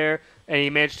play there, and he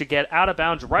managed to get out of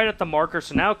bounds right at the marker.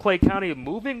 So now Clay County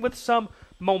moving with some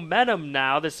momentum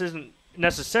now. This isn't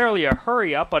necessarily a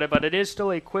hurry-up, but it is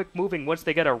still a quick moving once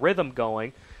they get a rhythm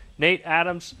going. Nate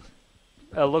Adams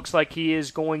looks like he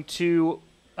is going to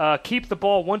keep the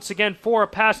ball once again for a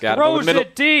pass. Throws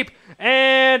it deep,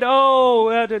 and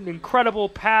an incredible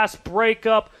pass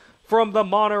breakup from the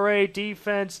Monterey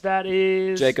defense. That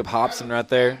is Jacob Hobson right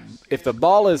there. If the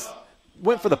ball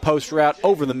went for the post route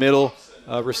over the middle,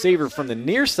 receiver from the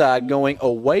near side going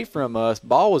away from us,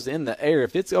 ball was in the air.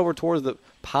 If it's over towards the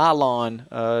pylon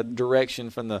direction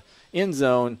from the end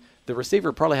zone, the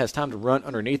receiver probably has time to run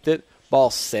underneath it. Ball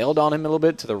sailed on him a little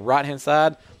bit to the right-hand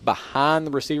side behind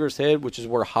the receiver's head, which is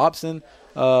where Hobson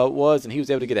was, and he was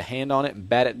able to get a hand on it and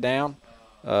bat it down.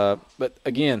 But,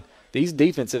 again, these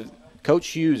defensive – Coach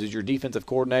Hughes is your defensive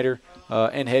coordinator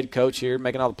and head coach here,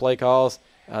 making all the play calls.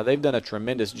 They've done a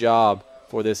tremendous job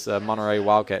for this Monterey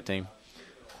Wildcat team.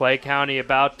 Clay County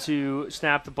about to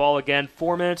snap the ball again.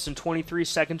 4 minutes and 23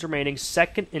 seconds remaining,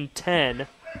 2nd and 10.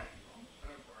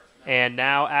 And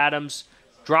now Adams –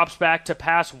 drops back to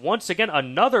pass once again.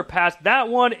 Another pass. That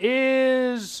one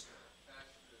is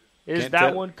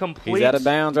that one complete? He's out of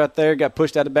bounds right there. Got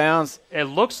pushed out of bounds. It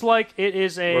looks like it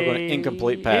is an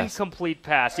incomplete pass. Incomplete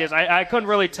pass. Yes, I couldn't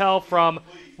really tell from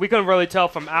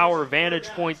our vantage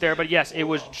point there, but yes, it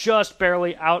was just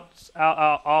barely out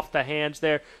off the hands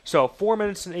there. So 4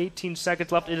 minutes and 18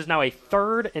 seconds left. It is now a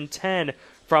 3rd and 10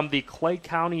 from the Clay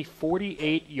County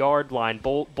 48-yard line.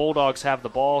 Bulldogs have the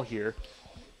ball here.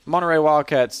 Monterey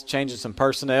Wildcats changing some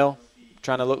personnel,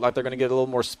 trying to look like they're going to get a little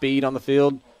more speed on the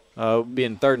field.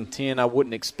 Being 3rd and 10, I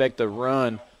wouldn't expect a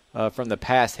run from the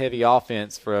pass-heavy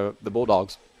offense for the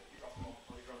Bulldogs.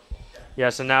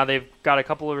 Yes, and now they've got a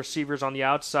couple of receivers on the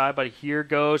outside, but here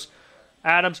goes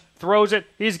Adams, throws it.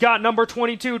 He's got number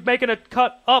 22 making a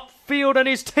cut upfield, and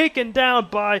he's taken down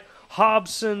by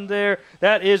Hobson there.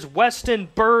 That is Weston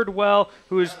Birdwell,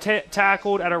 who is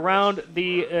tackled at around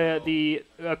the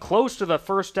close to the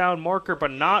first down marker,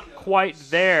 but not quite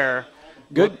there.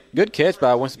 Good catch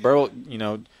by Weston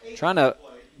Birdwell, trying to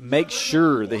make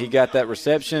sure that he got that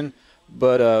reception,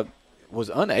 but was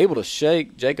unable to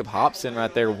shake Jacob Hobson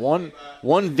right there.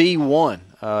 1v1.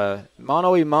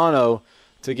 Mano-a-mano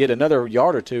to get another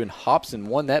yard or two, and Hobson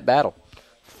won that battle.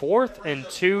 4th and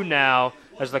 2 now.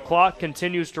 As the clock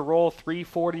continues to roll,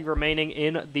 3:40 remaining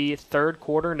in the third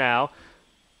quarter now.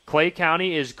 Clay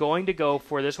County is going to go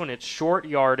for this one. It's short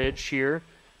yardage here.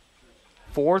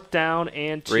 4th down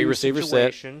and 2 receiver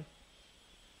situation.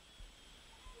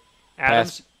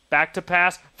 Adams back to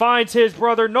pass, finds his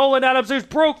brother Nolan Adams, who's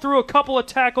broke through a couple of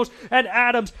tackles, and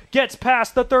Adams gets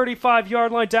past the 35-yard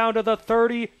line down to the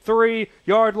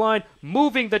 33-yard line,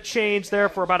 moving the chains there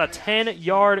for about a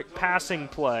 10-yard passing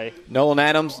play. Nolan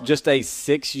Adams, just a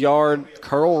 6-yard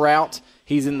curl route.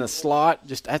 He's in the slot.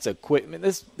 That's a quick.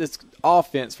 This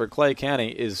offense for Clay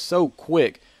County is so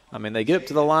quick. They get up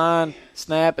to the line,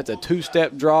 snap. It's a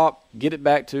 2-step drop. Get it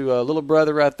back to little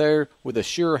brother right there with the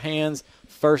sure hands.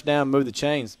 First down, move the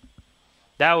chains.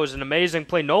 That was an amazing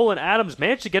play. Nolan Adams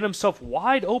managed to get himself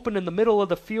wide open in the middle of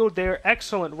the field there.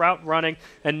 Excellent route running.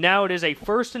 And now it is a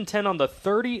 1st and 10 on the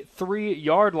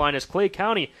 33-yard line as Clay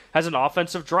County has an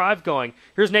offensive drive going.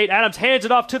 Here's Nate Adams, hands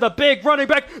it off to the big running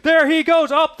back. There he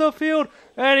goes up the field,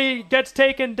 and he gets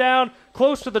taken down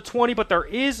close to the 20, but there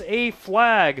is a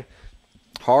flag.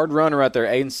 Hard runner right there,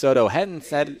 Aiden Soto.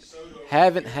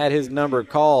 Haven't had his number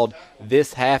called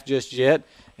this half just yet.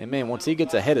 And, man, once he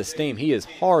gets ahead of steam, he is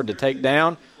hard to take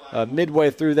down. Midway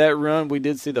through that run, we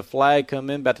did see the flag come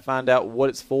in, about to find out what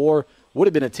it's for. Would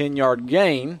have been a 10-yard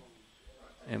gain.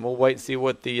 And we'll wait and see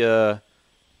what the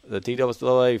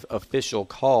TWSLA official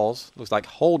calls. Looks like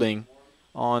holding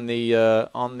on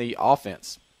the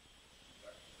offense.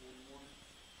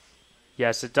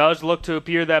 Yes, it does look to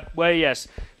appear that way. Yes,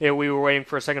 we were waiting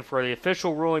for a second for the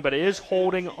official ruling, but it is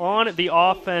holding on the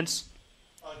offense.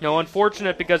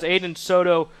 Unfortunate because Aiden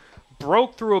Soto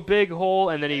broke through a big hole,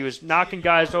 and then he was knocking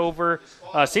guys over.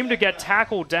 Seemed to get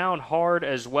tackled down hard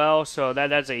as well, so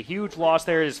that's a huge loss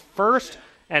there. It is 1st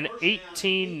and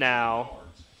 18 now.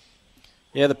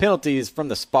 Yeah, the penalty is from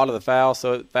the spot of the foul,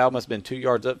 so the foul must have been 2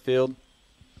 yards upfield.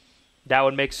 That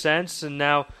would make sense, and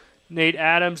now Nate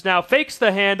Adams now fakes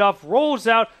the handoff, rolls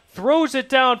out, throws it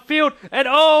downfield, and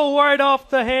right off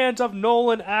the hands of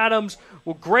Nolan Adams.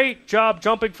 Well, great job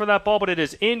jumping for that ball, but it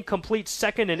is incomplete.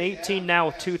 2nd and 18 now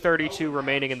with 2:32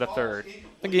 remaining in the third.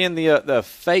 Again, the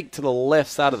fake to the left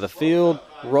side of the field,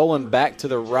 rolling back to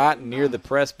the right near the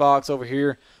press box over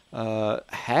here,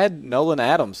 had Nolan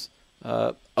Adams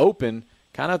open,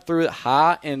 kind of threw it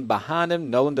high and behind him.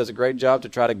 Nolan does a great job to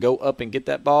try to go up and get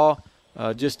that ball.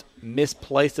 Just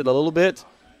misplaced it a little bit.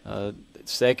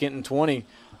 2nd and 20.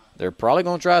 They're probably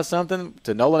going to try something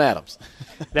to Nolan Adams.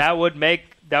 That would make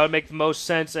the most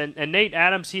sense. And Nate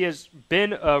Adams, he has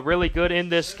been really good in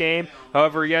this game.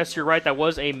 However, yes, you're right, that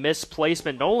was a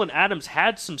misplacement. Nolan Adams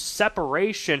had some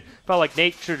separation. Felt like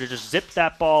Nate should have just zipped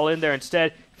that ball in there.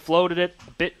 Instead, floated it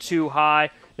a bit too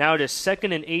high. Now it is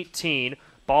 2nd and 18.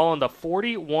 Ball on the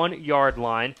 41-yard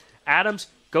line. Adams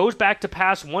goes back to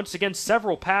pass once again,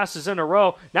 several passes in a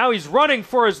row. Now he's running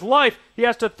for his life. He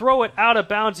has to throw it out of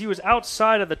bounds. He was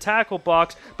outside of the tackle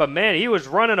box, but man, he was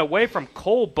running away from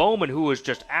Cole Bowman, who was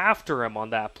just after him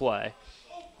on that play.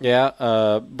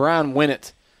 Yeah, Brian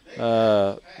Winnett.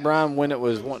 Brian Winnett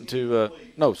was wanting to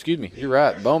you're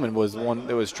right. Bowman was the one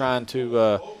that was trying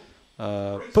to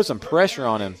put some pressure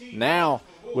on him. Now,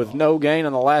 with no gain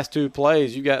on the last 2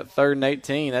 plays, you got 3rd and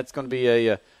 18. That's going to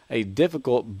be a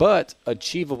difficult but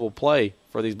achievable play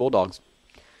for these Bulldogs.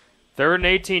 3rd and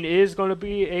 18 is going to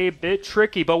be a bit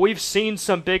tricky, but we've seen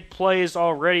some big plays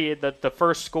already. The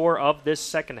first score of this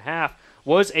second half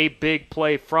was a big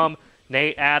play from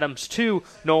Nate Adams to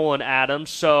Nolan Adams,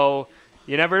 so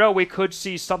you never know. We could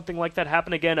see something like that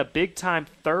happen again. A big-time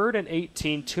 3rd and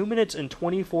 18, 2 minutes and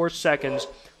 24 seconds,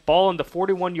 ball on the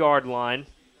 41-yard line.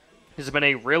 This has been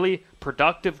a really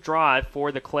productive drive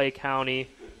for the Clay County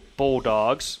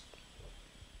Bulldogs.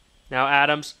 Now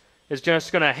Adams is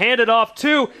just going to hand it off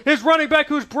to his running back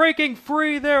who's breaking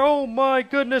free there. Oh my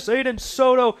goodness, Aiden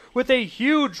Soto with a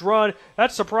huge run.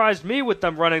 That surprised me with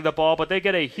them running the ball, but they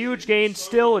get a huge gain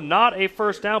still, not a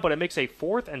first down, but it makes a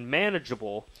 4th and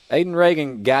manageable. Aiden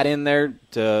Reagan got in there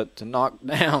to knock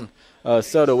down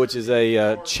Soto, which is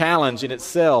a challenge in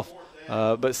itself,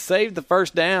 but saved the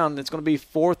first down. It's going to be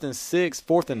 4th and 6,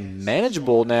 4th and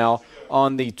manageable now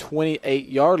on the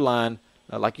 28-yard line.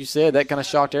 Like you said, that kind of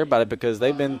shocked everybody because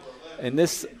they've been, in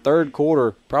this third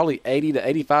quarter, probably 80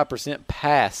 to 85%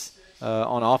 pass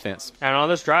on offense. And on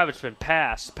this drive, it's been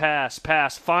pass, pass,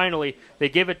 pass. Finally, they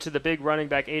give it to the big running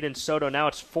back, Aiden Soto. Now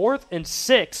it's 4th and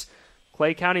 6.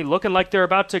 Clay County looking like they're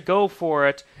about to go for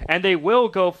it, and they will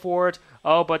go for it.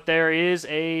 Oh, but there is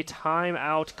a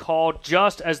timeout called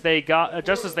just as they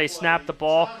snapped the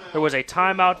ball. There was a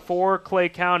timeout for Clay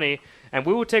County, and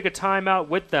we will take a timeout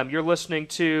with them. You're listening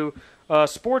to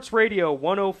Sports Radio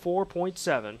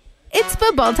 104.7. It's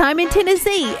football time in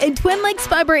Tennessee, and Twin Lakes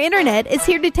Fiber Internet is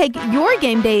here to take your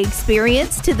game day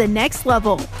experience to the next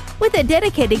level. With a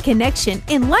dedicated connection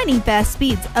and lightning fast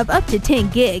speeds of up to 10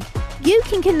 gig, you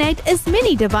can connect as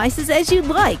many devices as you'd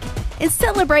like and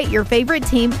celebrate your favorite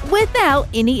team without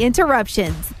any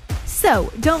interruptions.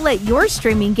 So, don't let your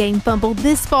streaming game fumble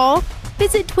this fall.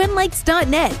 Visit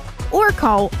twinlakes.net or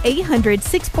call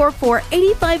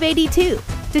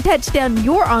 800-644-8582 to touch down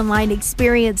your online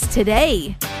experience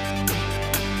today.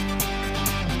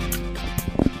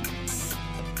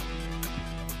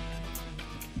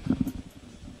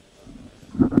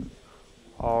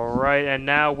 All right, and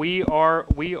now we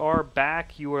are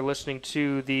back. You are listening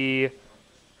to the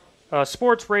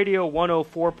Sports Radio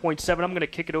 104.7. I'm going to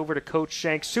kick it over to Coach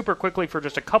Shanks super quickly for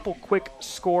just a couple quick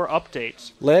score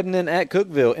updates. Lebanon at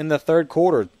Cookeville in the third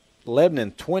quarter.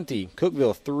 Lebanon 20,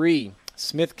 Cookeville 3.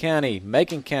 Smith County,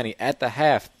 Macon County at the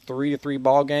half, 3-3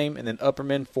 ball game, and then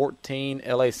Upperman 14,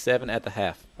 LA 7 at the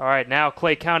half. All right, now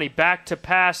Clay County back to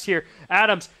pass here.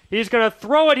 Adams, he's going to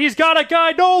throw it. He's got a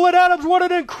guy. Nolan Adams, what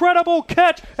an incredible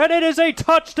catch. And it is a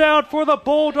touchdown for the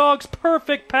Bulldogs.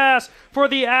 Perfect pass for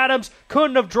the Adams.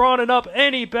 Couldn't have drawn it up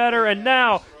any better. And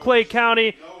now Clay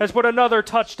County has put another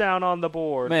touchdown on the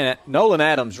board. Man, Nolan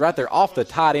Adams right there off the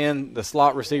tight end, the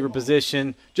slot receiver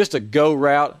position. Just a go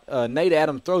route. Nate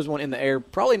Adams throws one in the air.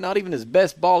 Probably not even his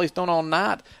best ball he's thrown all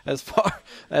night as far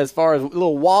as a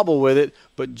little wobble with it.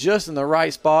 but just in the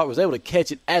right spot, was able to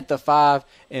catch it at the 5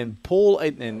 and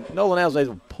Nolan Adams was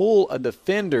able to pull a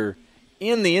defender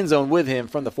in the end zone with him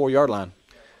from the 4-yard line.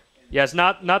 Yeah, it's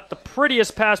not the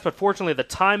prettiest pass, but fortunately the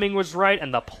timing was right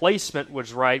and the placement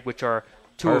was right, which are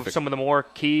two Perfect. of some of the more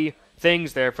key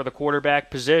things there for the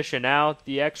quarterback position. Now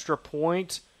the extra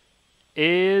point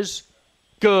is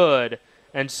good.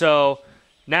 And so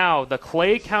now the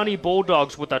Clay County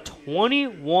Bulldogs with a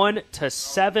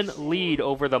 21-7 lead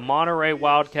over the Monterey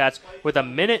Wildcats with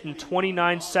 1 minute and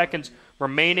 29 seconds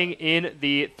remaining in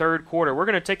the third quarter. We're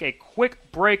going to take a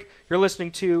quick break. You're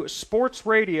listening to Sports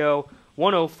Radio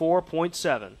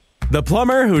 104.7. The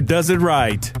plumber who does it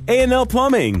right. A&L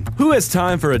Plumbing. Who has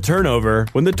time for a turnover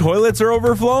when the toilets are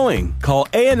overflowing? Call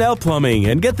A&L Plumbing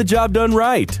and get the job done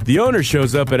right. The owner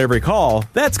shows up at every call.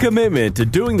 That's commitment to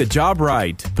doing the job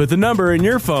right. Put the number in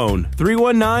your phone,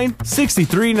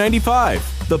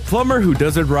 319-6395. The plumber who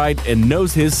does it right and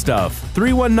knows his stuff,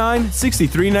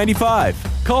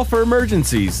 319-6395. Call for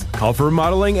emergencies. Call for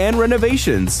remodeling and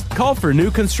renovations. Call for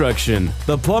new construction.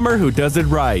 The plumber who does it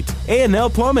right. A&L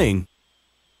Plumbing.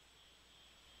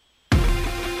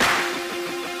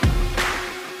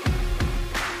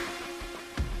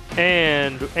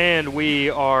 And we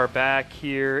are back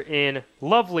here in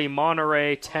lovely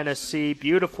Monterey, Tennessee.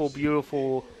 Beautiful,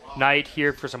 beautiful night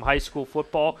here for some high school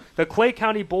football. The Clay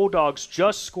County Bulldogs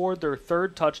just scored their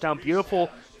third touchdown. Beautiful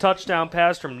touchdown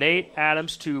pass from Nate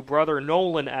Adams to brother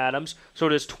Nolan Adams. So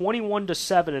it is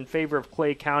 21-7 in favor of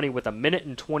Clay County with 1 minute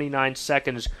and 29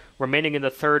 seconds remaining in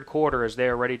the third quarter as they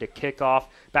are ready to kick off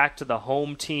back to the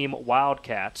home team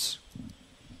Wildcats.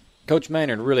 Coach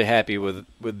Maynard really happy with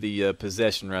the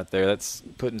possession right there. That's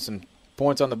putting some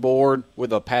points on the board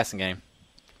with a passing game.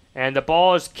 And the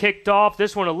ball is kicked off.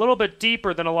 This one a little bit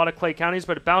deeper than a lot of Clay Counties,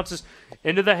 but it bounces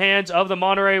into the hands of the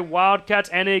Monterey Wildcats,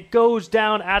 and it goes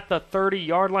down at the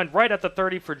 30-yard line, right at the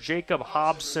 30 for Jacob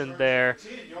Hobson there.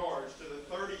 10 yards to the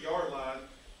 30-yard line.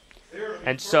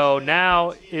 And so now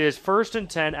it is 1st and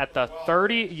 10 at the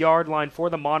 30-yard line for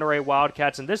the Monterey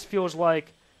Wildcats, and this feels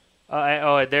like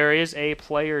there is a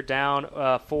player down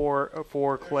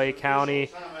for Clay County.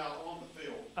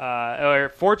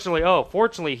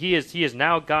 Fortunately, he has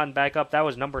now gotten back up. That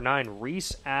was number 9,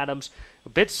 Reese Adams. A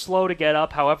bit slow to get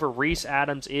up. However, Reese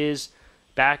Adams is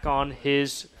back on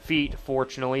his feet.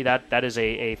 Fortunately, that is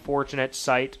a fortunate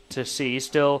sight to see.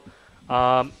 Still,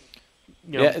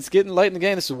 it's getting late in the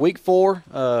game. This is week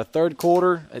 4, third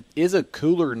quarter. It is a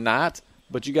cooler night.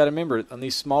 But you got to remember, on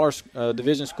these smaller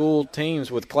division school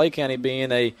teams, with Clay County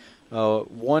being a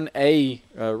 1A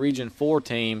Region 4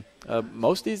 team,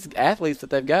 most of these athletes that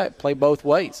they've got play both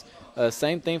ways.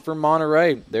 Same thing for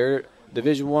Monterey. They're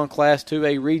Division 1 Class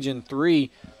 2A Region 3.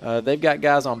 They've got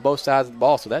guys on both sides of the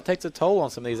ball, so that takes a toll on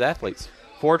some of these athletes.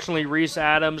 Fortunately, Reese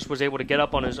Adams was able to get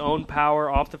up on his own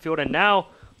power off the field, and now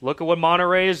look at what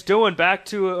Monterey is doing. Back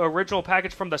to original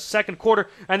package from the second quarter,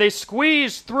 and they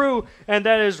squeeze through, and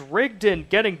that is Rigdon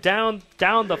getting down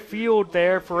the field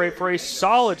there for a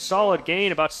solid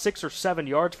gain, about 6 or 7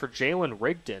 yards for Jalen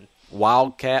Rigdon.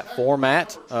 Wildcat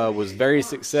format was very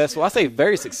successful. I say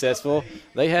very successful.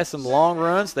 They had some long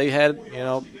runs. They had,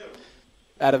 out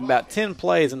of about 10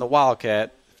 plays in the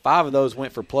Wildcat, 5 of those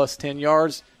went for plus 10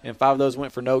 yards, and 5 of those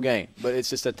went for no gain. But it's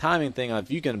just a timing thing.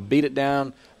 If you can beat it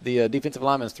down the defensive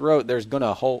lineman's throat, there's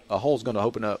a hole's going to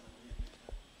open up.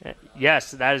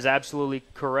 Yes, that is absolutely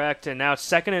correct. And now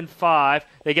 2nd and 5.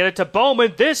 They get it to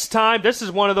Bowman. This time, this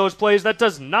is one of those plays that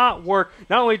does not work.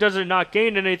 Not only does it not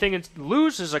gain anything, it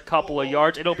loses a couple of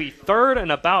yards. It'll be 3rd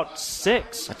and about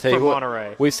 6 for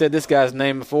Monterey. We said this guy's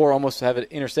name before, almost had an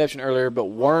interception earlier, but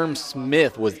Worm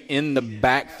Smith was in the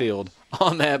backfield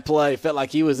on that play. Felt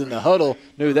like he was in the huddle,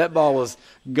 knew that ball was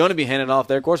going to be handed off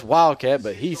there. Of course, Wildcat,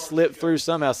 but he slipped through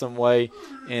somehow, some way,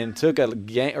 and took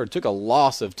a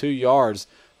loss of 2 yards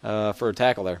for a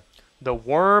tackle there. The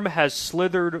worm has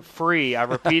slithered free. I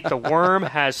repeat, the worm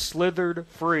has slithered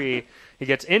free. He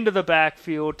gets into the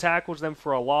backfield, tackles them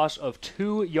for a loss of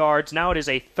 2 yards. Now it is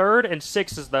a 3rd and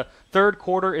 6 as the third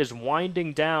quarter is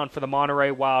winding down for the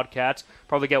Monterey Wildcats.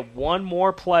 Probably get one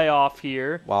more play off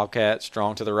here. Wildcat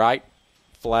strong to the right.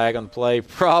 Flag on the play,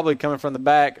 probably coming from the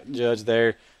back, Judge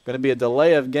there. Going to be a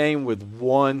delay of game with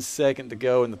 1 second to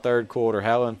go in the third quarter.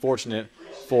 How unfortunate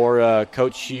for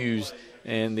Coach Hughes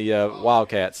and the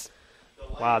Wildcats.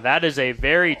 Wow, that is a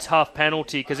very tough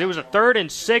penalty because it was a 3rd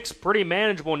and 6, pretty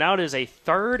manageable. Now it is a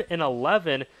 3rd and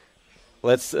 11.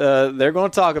 They're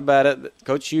going to talk about it.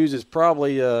 Coach Hughes is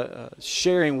probably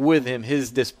sharing with him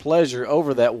his displeasure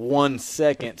over that 1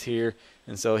 second here.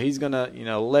 And so he's going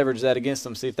to, leverage that against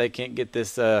them, see if they can't get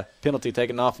this penalty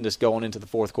taken off and just going into the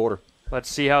fourth quarter. Let's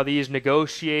see how these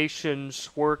negotiations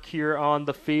work here on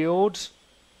the field.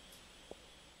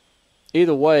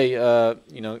 Either way,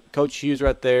 Coach Hughes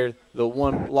right there, the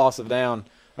one loss of down,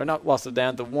 or not loss of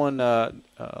down, the one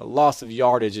loss of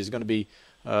yardage is going to be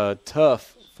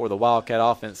tough for the Wildcat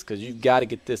offense, because you've got to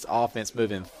get this offense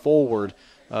moving forward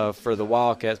for the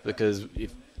Wildcats, because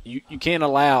if you can't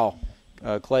allow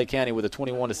Clay County with a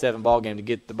 21-7 ball game to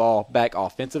get the ball back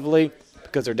offensively,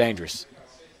 because they're dangerous.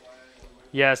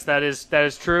 Yes, that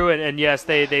is true, and yes,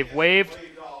 they've waved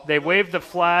the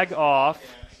flag off.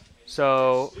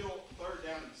 So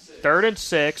 3rd and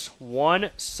 6, 1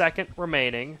 second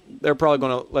remaining. They're probably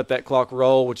going to let that clock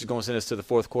roll, which is going to send us to the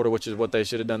fourth quarter, which is what they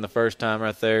should have done the first time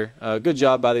right there. Good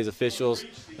job by these officials.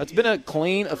 It's been a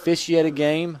clean officiated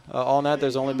game all night.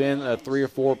 There's only been 3 or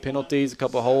 4 penalties, a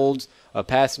couple of holds,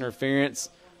 pass interference,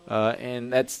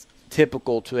 and that's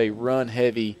typical to a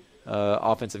run-heavy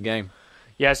offensive game.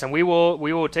 Yes, and we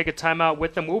will take a timeout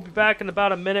with them. We'll be back in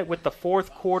about a minute with the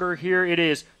fourth quarter here. It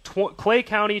is Clay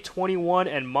County 21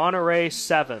 and Monterey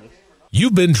 7.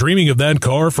 You've been dreaming of that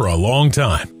car for a long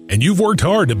time, and you've worked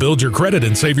hard to build your credit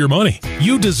and save your money.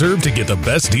 You deserve to get the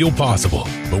best deal possible.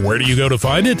 But where do you go to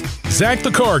find it? Zach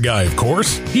the Car Guy, of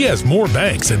course. He has more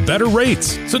banks and better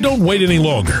rates. So don't wait any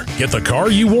longer. Get the car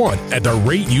you want at the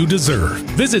rate you deserve.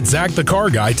 Visit Zach the Car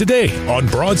Guy today on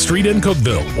Broad Street in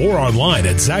Cookeville or online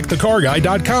at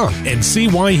ZachTheCarGuy.com and see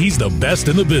why he's the best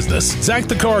in the business. Zach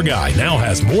the Car Guy now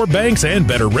has more banks and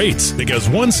better rates, because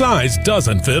one size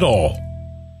doesn't fit all.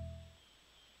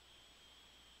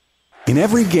 In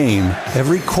every game,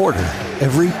 every quarter,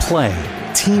 every play,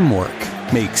 teamwork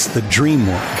makes the dream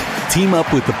work. Team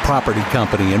up with the Property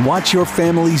Company and watch your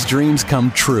family's dreams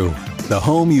come true. The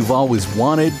home you've always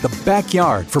wanted, the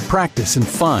backyard for practice and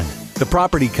fun. The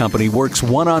Property Company works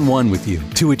one-on-one with you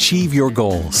to achieve your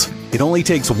goals. It only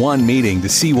takes one meeting to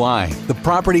see why. The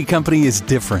Property Company is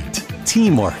different.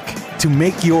 Teamwork to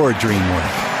make your dream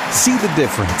work. See the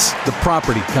difference. The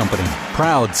Property Company,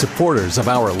 proud supporters of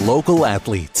our local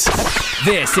athletes.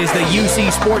 This is the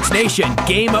UC Sports Nation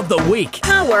Game of the Week.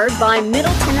 Powered by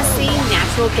Middle Tennessee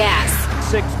Natural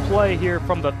Gas. 6th play here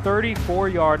from the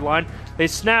 34-yard line. They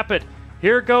snap it.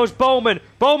 Here goes Bowman.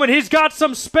 Bowman, he's got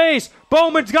some space.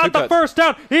 Bowman's got the first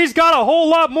down. He's got a whole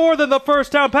lot more than the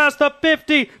first down. Past the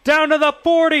 50, down to the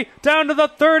 40, down to the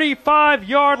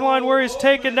 35-yard line, where he's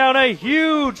taken down. A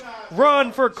huge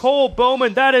run for Cole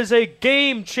Bowman. That is a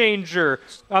game changer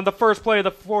on the first play of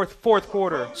the fourth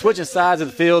quarter. Switching sides of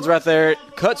the fields right there. It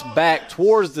cuts back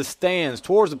towards the stands,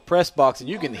 towards the press box, and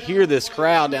you can hear this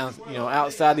crowd down,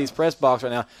 outside these press box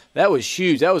right now. That was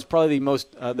huge. That was probably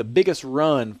the biggest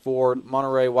run for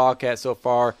Monterey Wildcats so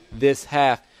far this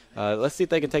half. Let's see if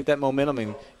they can take that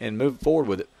momentum and move forward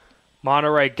with it.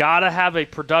 Monterey got to have a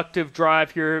productive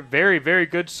drive here. Very, very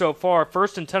good so far.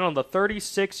 1st and 10 on the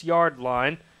 36-yard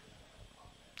line.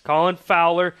 Colin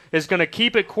Fowler is going to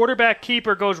keep it. Quarterback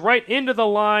keeper goes right into the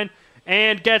line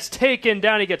and gets taken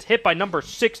down. He gets hit by number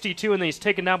 62, and then he's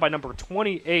taken down by number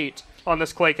 28 on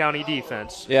this Clay County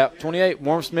defense. Yeah, 28,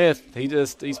 Warren Smith.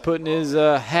 He's putting his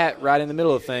hat right in the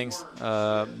middle of things.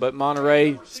 But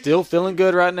Monterey still feeling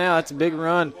good right now. That's a big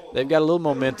run. They've got a little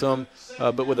momentum.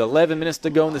 But with 11 minutes to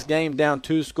go in this game, down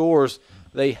 2 scores,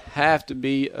 they have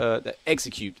to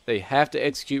execute. They have to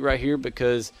execute right here,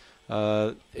 because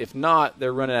if not,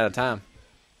 they're running out of time.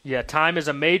 Yeah, time is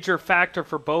a major factor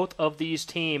for both of these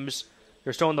teams.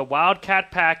 They're still in the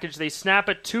Wildcat package. They snap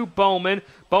it to Bowman.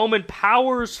 Bowman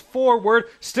powers forward,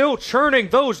 still churning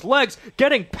those legs,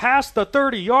 getting past the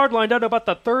 30-yard line, down to about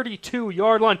the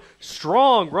 32-yard line.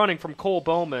 Strong running from Cole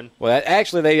Bowman. Well,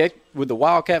 actually, with the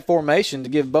Wildcat formation, to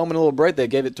give Bowman a little break, they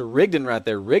gave it to Rigdon right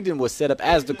there. Rigdon was set up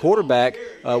as the quarterback.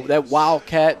 That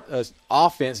Wildcat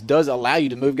offense does allow you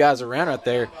to move guys around right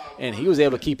there, and he was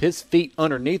able to keep his feet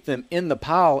underneath them in the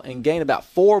pile and gain about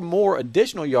 4 more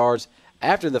additional yards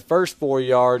after the first 4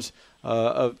 yards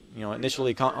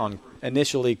initially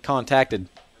contacted.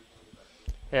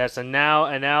 Yes, and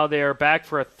now they are back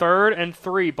for a 3rd and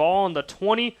 3. Ball on the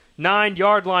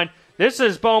 29-yard line. This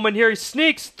is Bowman here. He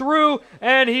sneaks through,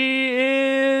 and he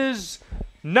is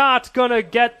not going to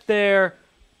get there.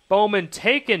 Bowman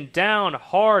taken down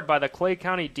hard by the Clay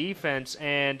County defense,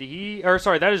 and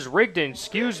that is Rigdon,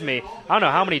 excuse me. I don't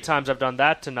know how many times I've done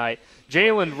that tonight.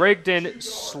 Jalen Rigdon,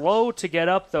 slow to get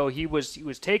up, though. He was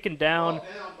taken down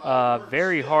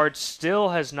very hard, still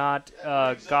has not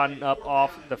gotten up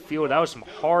off the field. That was some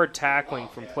hard tackling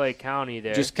from Clay County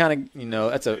there. Just kind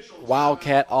of, that's a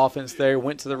Wildcat offense there.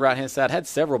 Went to the right-hand side, had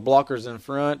several blockers in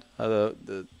front.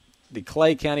 The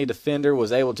Clay County defender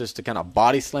was able just to kind of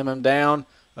body slam him down,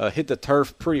 hit the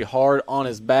turf pretty hard on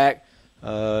his back.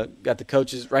 Got the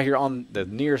coaches right here on the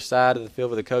near side of the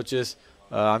field with the coaches.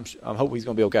 I'm hoping he's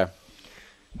going to be okay.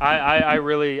 I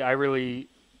really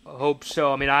hope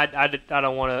so. I mean, I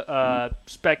don't want to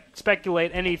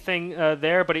speculate anything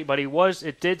there, but he was.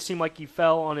 It did seem like he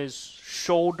fell on his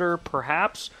shoulder,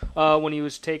 perhaps, when he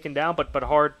was taken down, but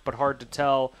hard to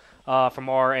tell from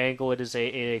our angle. It is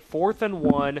a 4th and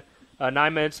 1,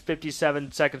 9 minutes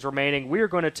 57 seconds remaining. We are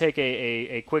going to take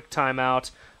a quick timeout.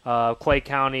 Clay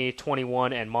County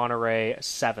 21 and Monterey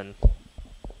 7.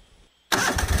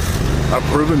 A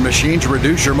proven machine to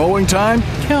reduce your mowing time?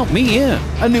 Count me in.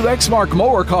 A new Exmark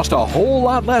mower costs a whole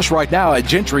lot less right now at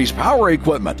Gentry's Power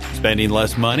Equipment. Spending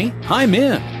less money? I'm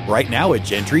in. Right now at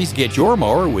Gentry's, get your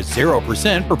mower with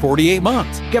 0% for 48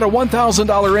 months. Get a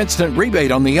 $1,000 instant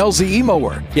rebate on the LZE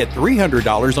mower. Get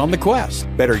 $300 on the Quest.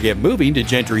 Better get moving to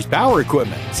Gentry's Power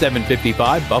Equipment,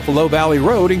 755 Buffalo Valley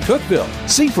Road in Cookeville.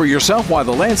 See for yourself why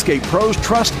the landscape pros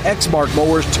trust Exmark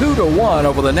mowers 2-1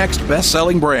 over the next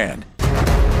best-selling brand.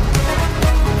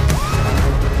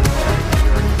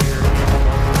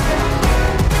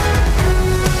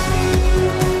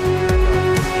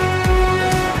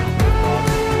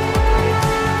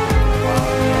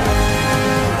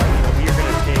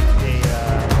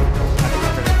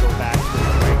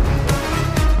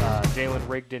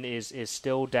 Rigdon is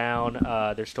still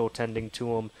down. They're still tending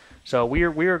to him. So we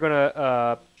are going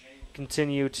to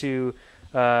continue to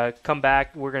come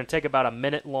back. We're going to take about a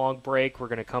minute-long break. We're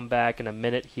going to come back in a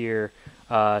minute here,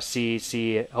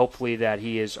 see hopefully that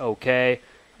he is okay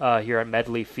here at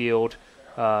Medley Field.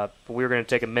 But we're going to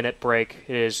take a minute break.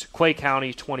 It is Clay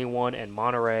County 21 and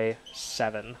Monterey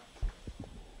 7.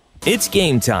 It's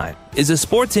game time. Is a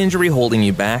sports injury holding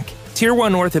you back? Tier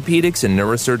 1 Orthopedics and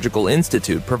Neurosurgical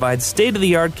Institute provides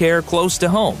state-of-the-art care close to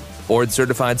home.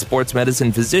 Board-certified sports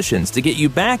medicine physicians to get you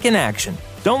back in action.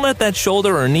 Don't let that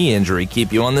shoulder or knee injury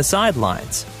keep you on the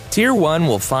sidelines. Tier 1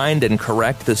 will find and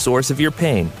correct the source of your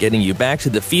pain, getting you back to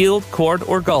the field, court,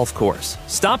 or golf course.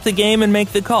 Stop the game and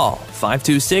make the call.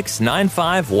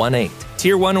 526-9518.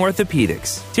 Tier 1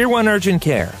 Orthopedics. Tier 1 Urgent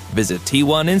Care. Visit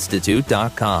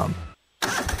T1Institute.com.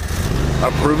 A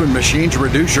proven machine to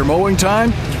reduce your mowing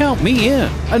time? Count me in.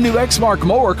 A new Exmark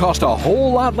mower costs a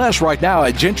whole lot less right now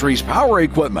at Gentry's Power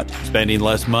Equipment. Spending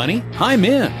less money? I'm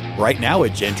in. Right now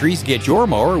at Gentry's, get your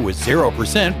mower with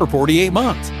 0% for 48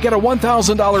 months. Get a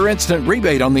 $1,000 instant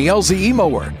rebate on the LZE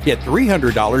mower. Get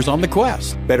 $300 on the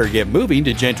Quest. Better get moving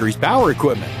to Gentry's Power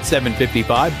Equipment,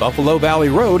 755 Buffalo Valley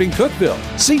Road in Cookeville.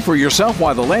 See for yourself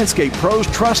why the landscape pros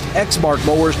trust Exmark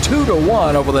mowers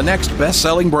 2-1 over the next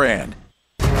best-selling brand.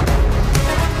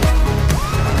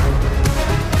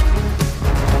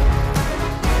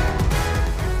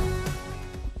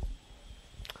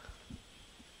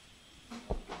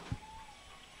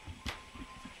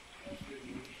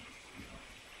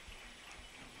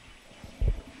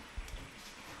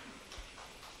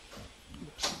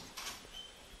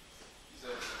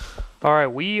 All right,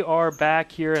 we are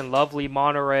back here in lovely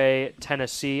Monterey,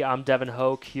 Tennessee. I'm Devin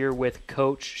Hoke here with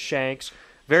Coach Shanks.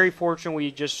 Very fortunate we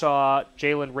just saw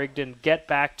Jalen Rigdon get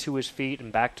back to his feet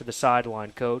and back to the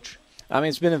sideline, Coach. I mean,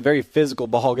 it's been a very physical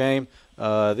ball game.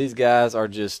 These guys are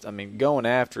just, going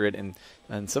after it, and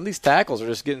some of these tackles are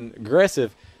just getting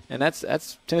aggressive, and that's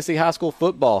Tennessee high school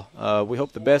football. We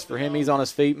hope the best for him. He's on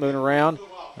his feet, moving around,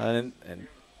 and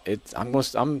I'm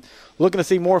looking to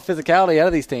see more physicality out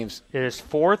of these teams. It is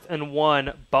 4th and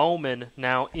 1. Bowman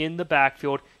now in the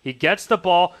backfield. He gets the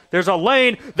ball. There's a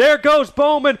lane. There goes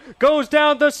Bowman. Goes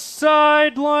down the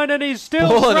sideline, and he's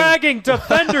still dragging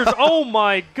defenders. Oh,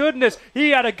 my goodness.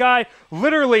 He had a guy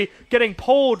literally getting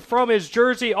pulled from his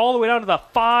jersey all the way down to the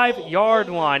 5-yard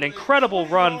line. Incredible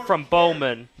run from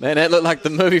Bowman. Man, that looked like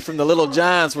the movie from the Little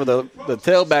Giants where the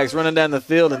tailback's running down the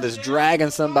field and just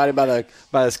dragging somebody by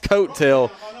his coat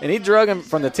tail. And he drug him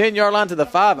from the 10-yard line to the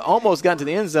 5, almost got into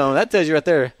the end zone. That tells you right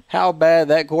there how bad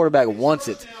that quarterback wants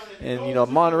it. And,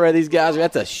 Monterey, these guys,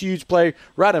 that's a huge play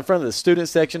right in front of the student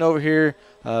section over here.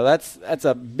 That's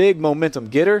a big momentum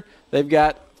getter. They've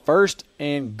got 1st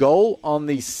and goal on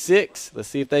the 6. Let's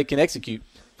see if they can execute.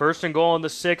 1st and goal on the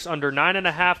 6, under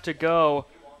 9.5 to go.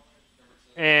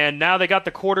 And now they got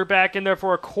the quarterback in there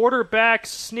for a quarterback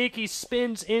sneak. He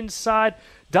spins inside.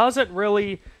 Doesn't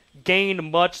really gain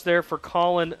much there for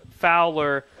Colin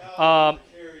Fowler. I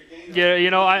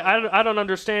don't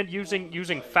understand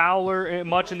using Fowler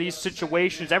much in these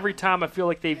situations. Every time I feel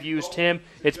like they've used him,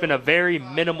 it's been a very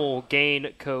minimal gain,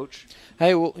 Coach.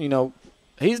 Hey, well,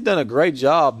 he's done a great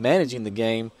job managing the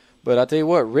game, but I tell you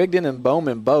what, Rigdon and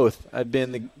Bowman both have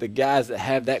been the guys that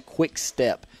have that quick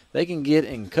step. They can get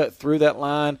and cut through that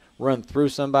line, run through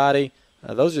somebody.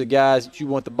 Those are the guys that you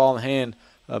want the ball in hand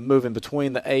moving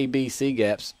between the A, B, C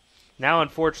gaps. Now,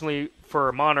 unfortunately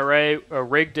for Monterey,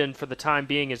 Rigdon for the time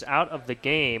being is out of the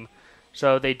game.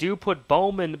 So they do put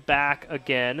Bowman back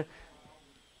again.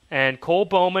 And Cole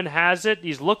Bowman has it.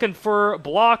 He's looking for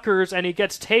blockers, and he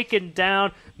gets taken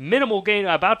down. Minimal gain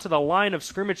about to the line of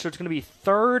scrimmage, so it's going to be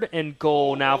 3rd and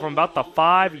goal now from about the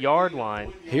 5-yard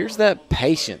line. Here's that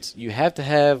patience. You have to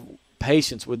have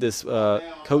patience with this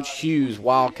Coach Hughes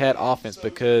Wildcat offense,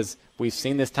 because we've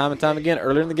seen this time and time again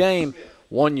earlier in the game.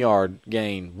 1 yard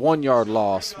gain, 1 yard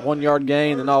loss, 1 yard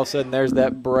gain, and all of a sudden there's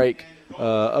that break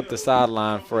up the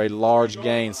sideline for a large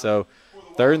gain. So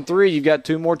 3rd and 3, you've got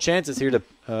 2 more chances here to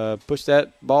push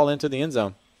that ball into the end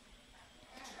zone.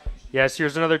 Yes,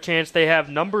 here's another chance. They have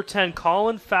number 10,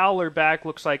 Colin Fowler, back.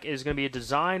 Looks like is going to be a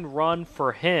design run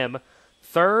for him.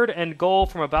 3rd and goal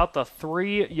from about the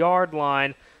 3-yard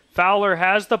line. Fowler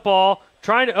has the ball.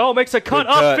 Makes a cut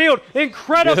upfield.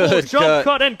 Incredible jump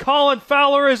cut, and Colin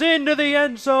Fowler is into the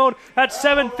end zone at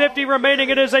 7:50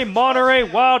 remaining. It is a Monterey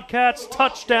Wildcats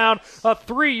touchdown, a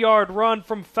 3-yard run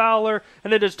from Fowler,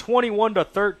 and it is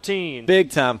 21-13. Big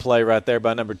time play right there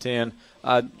by number 10.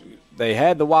 They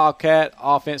had the Wildcat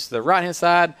offense to the right-hand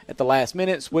side at the last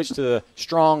minute, switched to the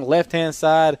strong left-hand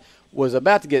side, was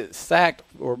about to get sacked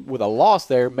or with a loss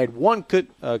there, made one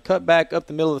cut back up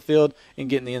the middle of the field and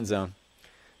get in the end zone.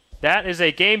 That is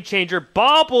a game changer.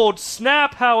 Bobbled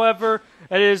snap, however,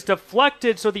 it is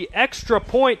deflected, so the extra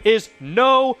point is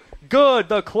no good.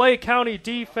 The Clay County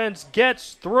defense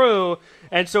gets through,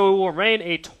 and so it will remain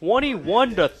a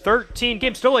 21-13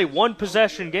 game. Still a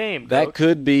one-possession game. That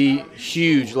could be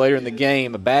huge later in the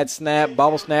game. A bad snap,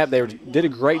 bobble snap. They did a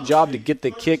great job to get the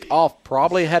kick off.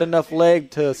 Probably had enough leg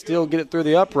to still get it through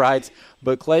the uprights,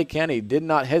 but Clay County did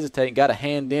not hesitate and got a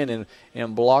hand in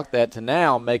and blocked that to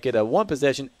now make it a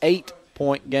one-possession,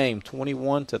 8-point game,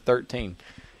 21-13.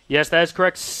 Yes, that is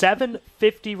correct.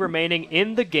 7:50 remaining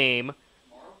in the game,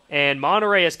 and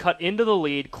Monterey has cut into the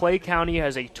lead. Clay County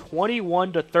has a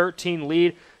 21-13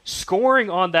 lead. Scoring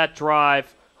on that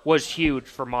drive was huge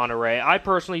for Monterey. I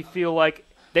personally feel like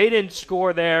they didn't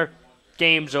score there,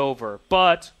 game's over.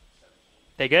 But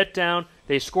they get down,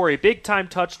 they score a big-time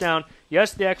touchdown.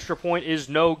 Yes, the extra point is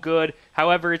no good.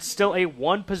 However, it's still a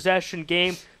one-possession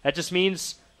game. That just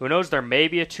means, who knows, there may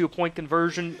be a 2-point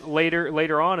conversion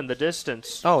later on in the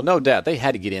distance. Oh, no doubt. They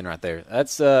had to get in right there.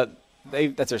 That's their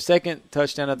second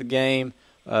touchdown of the game.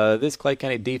 This Clay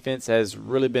County defense has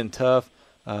really been tough.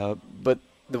 But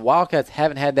the Wildcats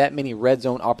haven't had that many red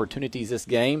zone opportunities this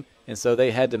game, and so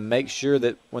they had to make sure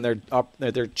that when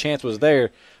their chance was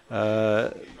there,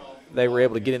 they were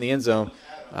able to get in the end zone.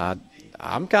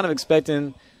 I'm kind of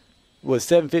expecting, with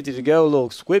 7:50 to go, a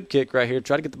little squib kick right here,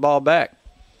 try to get the ball back.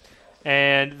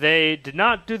 And they did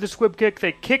not do the squib kick.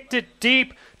 They kicked it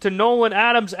deep to Nolan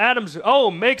Adams. Adams,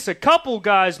 makes a couple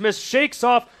guys miss, shakes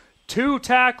off 2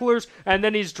 tacklers, and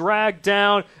then he's dragged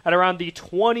down at around the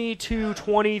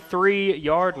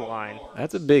 22-23-yard line.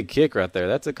 That's a big kick right there.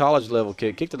 That's a college-level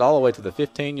kick. Kicked it all the way to the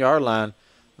 15-yard line,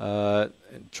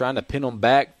 trying to pin them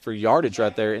back for yardage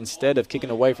right there instead of kicking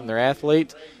away from their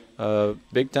athlete.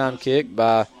 Big-time kick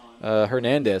by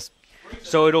Hernandez.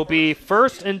 So it'll be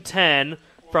 1st and 10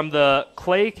 from the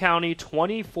Clay County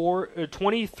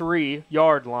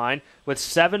 23-yard line with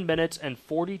 7 minutes and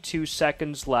 42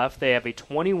 seconds left. They have a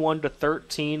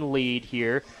 21-13 lead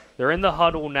here. They're in the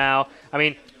huddle now. I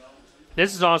mean,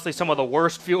 this is honestly some of the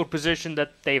worst field position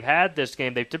that they've had this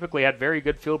game. They've typically had very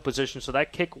good field position, so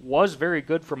that kick was very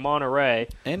good for Monterey.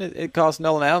 And it cost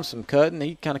Nolan Adams some cutting.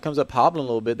 He kind of comes up hobbling a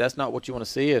little bit. That's not what you want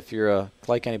to see if you're a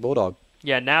Clay County Bulldog.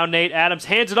 Yeah, now Nate Adams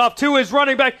hands it off to his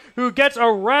running back, who gets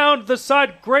around the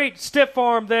side. Great stiff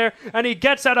arm there, and he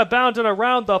gets out of bounds and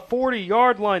around the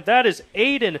 40-yard line. That is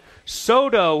Aiden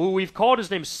Soto, who we've called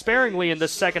his name sparingly in the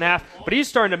second half, but he's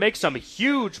starting to make some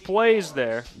huge plays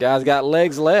there. Guy's got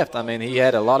legs left. I mean, he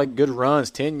had a lot of good runs,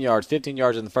 10 yards, 15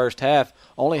 yards in the first half.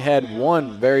 Only had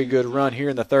one very good run here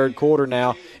in the third quarter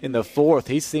now. In the fourth,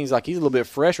 he seems like he's a little bit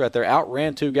fresh right there.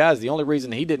 Outran 2 guys. The only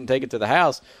reason he didn't take it to the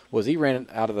house was he ran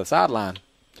out of the sideline.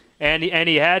 And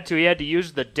he had to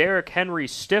use the Derrick Henry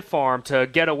stiff arm to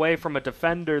get away from a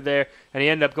defender there, and he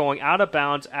ended up going out of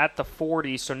bounds at the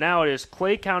 40. So now it is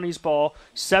Clay County's ball,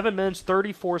 7 minutes,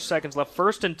 34 seconds left,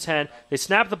 1st and 10. They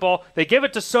snap the ball, they give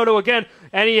it to Soto again,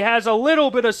 and he has a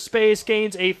little bit of space,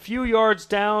 gains a few yards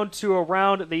down to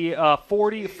around the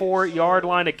 44-yard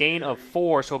line, a gain of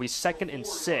 4, so it'll be 2nd and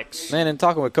 6. Man, and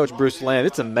talking with Coach Bruce Land,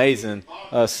 it's amazing.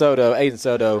 Aiden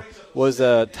Soto was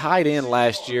a tight end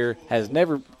last year,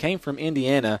 came from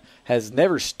Indiana, has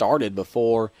never started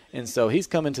before, and so he's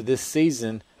coming to this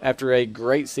season after a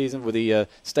great season with the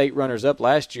state runners-up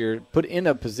last year, put in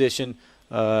a position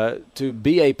to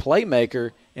be a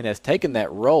playmaker and has taken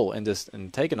that role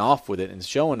and taken off with it and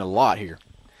showing a lot here.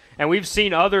 And we've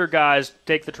seen other guys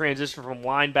take the transition from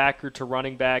linebacker to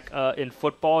running back in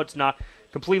football. It's not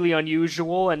completely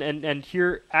unusual. And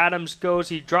here Adams goes.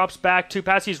 He drops back to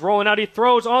pass. He's rolling out. He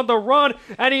throws on the run,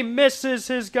 and he misses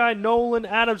his guy Nolan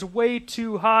Adams way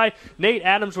too high. Nate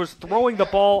Adams was throwing the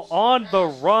ball on the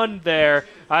run there.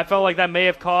 I felt like that may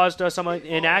have caused some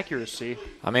inaccuracy.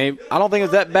 I mean, I don't think it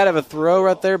was that bad of a throw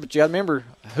right there, but you got to remember,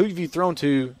 who have you thrown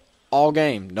to all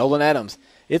game? Nolan Adams.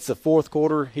 It's the fourth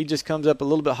quarter. He just comes up a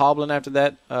little bit hobbling after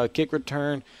that kick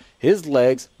return. His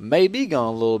legs may be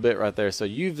gone a little bit right there. So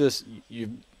you've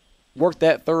worked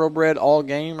that thoroughbred all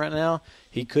game right now.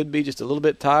 He could be just a little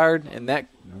bit tired, and that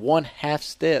 1/2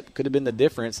 step could have been the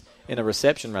difference in a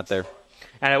reception right there.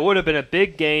 And it would have been a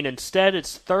big gain. Instead,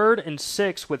 it's 3rd and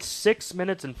 6 with 6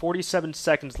 minutes and 47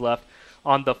 seconds left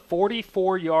on the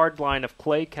 44-yard line of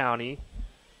Clay County.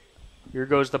 Here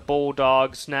goes the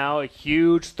Bulldogs now. A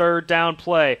huge 3rd down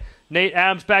play. Nate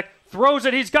Adams back, throws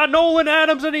it. He's got Nolan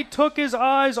Adams, and he took his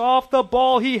eyes off the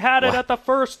ball. He had it at the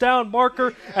 1st down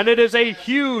marker, and it is a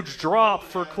huge drop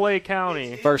for Clay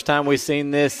County. First time we've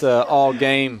seen this all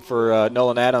game for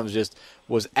Nolan Adams. Just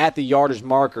was at the yardage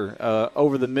marker,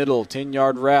 over the middle,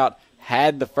 10-yard route,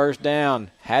 had the 1st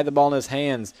down, had the ball in his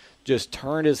hands, just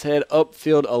turned his head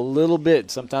upfield a little bit.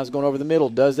 Sometimes going over the middle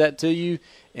does that to you,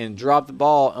 and dropped the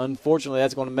ball. Unfortunately,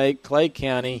 that's going to make Clay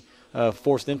County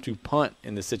force them to punt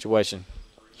in this situation.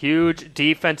 Huge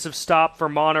defensive stop for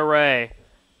Monterey.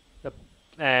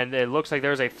 And it looks like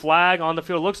there's a flag on the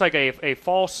field. It looks like a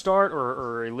false start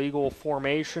or illegal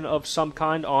formation of some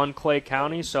kind on Clay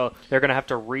County, so they're going to have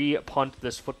to re-punt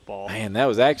this football. Man,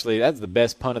 that's the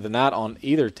best punt of the night on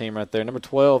either team right there. Number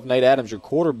 12, Nate Adams, your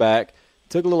quarterback,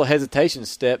 took a little hesitation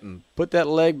step and put that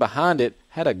leg behind it,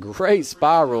 had a great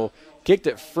spiral, kicked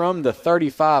it from the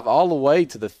 35 all the way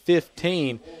to the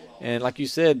 15. And like you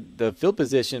said, the field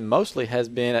position mostly has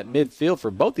been at midfield for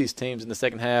both these teams in the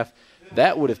second half.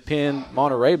 That would have pinned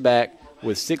Monterey back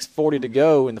with 6:40 to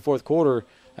go in the fourth quarter.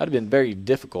 That would have been very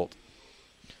difficult.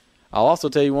 I'll also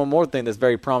tell you one more thing that's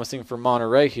very promising for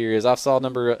Monterey here is I saw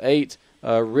number 8,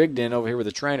 Rigdon, over here with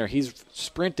the trainer. He's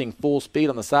sprinting full speed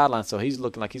on the sideline, so he's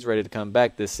looking like he's ready to come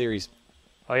back this series.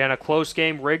 Oh, yeah, in a close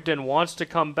game, Rigdon wants to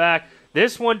come back.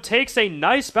 This one takes a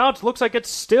nice bounce. Looks like it's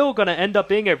still going to end up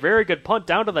being a very good punt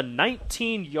down to the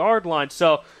 19-yard line.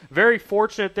 So very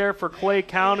fortunate there for Clay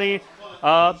County.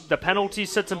 The penalty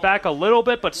sets him back a little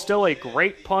bit, but still a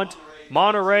great punt.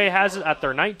 Monterey has it at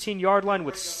their 19-yard line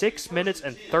with 6 minutes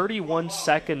and 31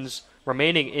 seconds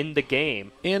remaining in the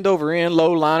game. End over end,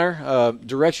 low liner,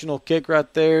 directional kick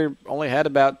right there. Only had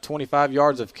about 25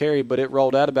 yards of carry, but it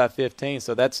rolled out about 15.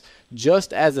 So that's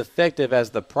just as effective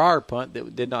as the prior punt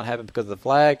that did not happen because of the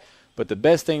flag. But the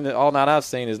best thing that all night I've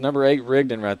seen is number 8,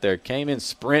 Rigdon right there. Came in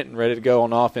sprinting, ready to go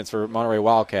on offense for Monterey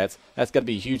Wildcats. That's got to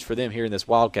be huge for them here in this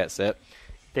Wildcat set.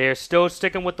 They're still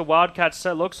sticking with the Wildcat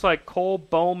set. Looks like Cole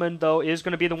Bowman, though, is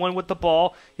going to be the one with the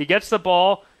ball. He gets the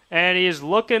ball, and he is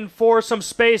looking for some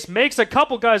space. Makes a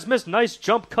couple guys miss. Nice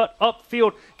jump cut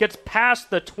upfield. Gets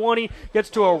past the 20. Gets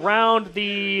to around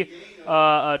the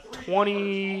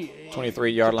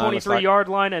 23-yard line. 23-yard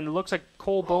line, and it looks like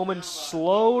Cole Bowman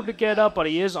slow to get up, but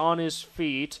he is on his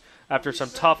feet after some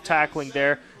tough tackling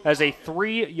there as a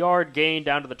 3-yard gain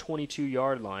down to the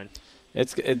 22-yard line.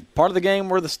 It's part of the game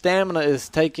where the stamina is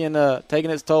taking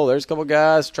its toll. There's a couple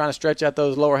guys trying to stretch out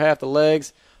those lower half of the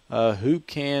legs. Who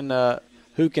can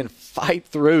fight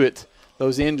through it,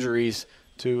 those injuries,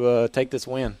 to take this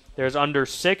win? There's under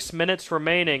 6 minutes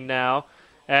remaining now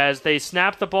as they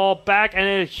snap the ball back, and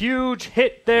a huge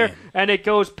hit there, and it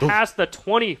goes past the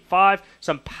 25.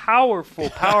 Some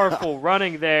powerful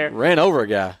running there. Ran over a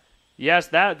guy. Yes,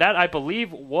 that I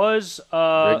believe was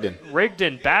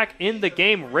Rigdon back in the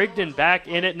game. Rigdon back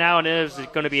in it now, and it is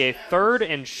going to be a 3rd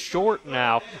and short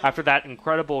now after that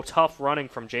incredible tough running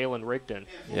from Jalen Rigdon.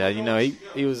 Yeah,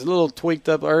 he was a little tweaked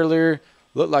up earlier.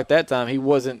 Looked like that time he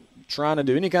wasn't trying to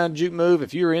do any kind of juke move.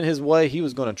 If you were in his way, he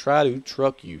was going to try to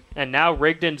truck you. And now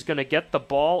Rigdon's going to get the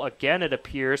ball again, it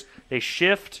appears. They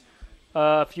shift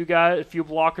a few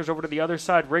blockers over to the other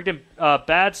side. Rigdon,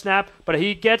 bad snap, but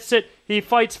he gets it. He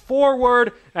fights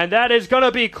forward, and that is going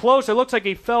to be close. It looks like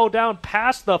he fell down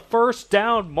past the 1st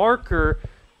down marker,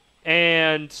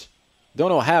 and don't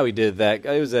know how he did that.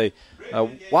 It was a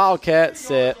Wildcat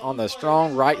set on the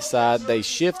strong right side. They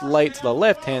shift late to the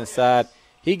left-hand side.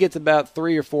 He gets about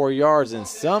 3 or 4 yards, and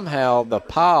somehow the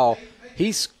pile,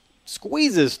 he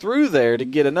squeezes through there to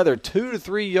get another 2 to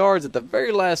 3 yards at the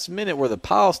very last minute where the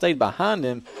pile stayed behind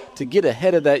him to get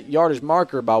ahead of that yardage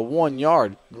marker by 1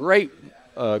 yard. Great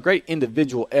great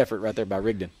individual effort right there by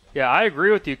Rigdon. Yeah, I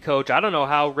agree with you, Coach. I don't know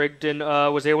how Rigdon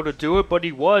was able to do it, but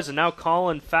he was. And now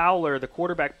Colin Fowler, the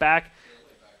quarterback, back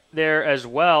there as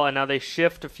well. And now they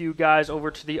shift a few guys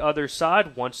over to the other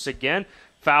side once again.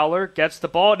 Fowler gets the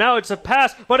ball. Now it's a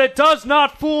pass, but it does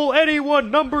not fool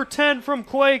anyone. Number 10 from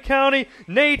Clay County,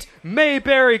 Nate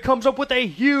Mayberry, comes up with a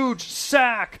huge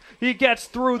sack. He gets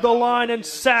through the line and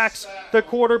sacks the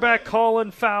quarterback, Colin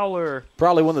Fowler.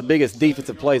 Probably one of the biggest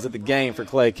defensive plays of the game for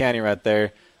Clay County right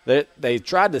there. They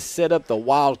tried to set up the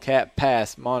wildcat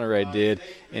pass, Monterey did,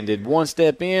 and did one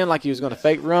step in like he was going to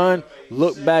fake run,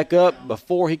 look back up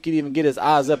before he could even get his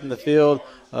eyes up in the field.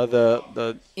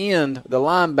 The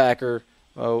linebacker,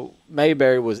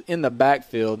 Mayberry, was in the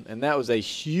backfield, and that was a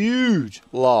huge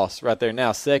loss right there.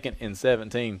 Now 2nd and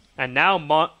 17. And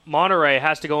now Monterey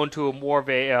has to go into more of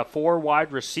a 4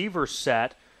 wide receiver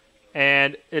set,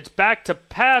 and it's back to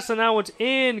pass, and that one's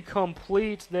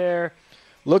incomplete there.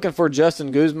 Looking for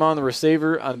Justin Guzman, the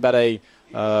receiver, about a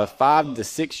 5 to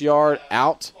 6 yard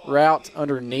out route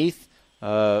underneath.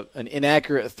 An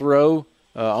inaccurate throw,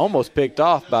 almost picked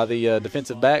off by the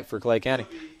defensive back for Clay County.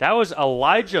 That was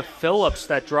Elijah Phillips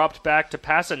that dropped back to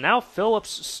pass it. Now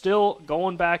Phillips still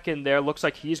going back in there. Looks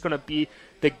like he's going to be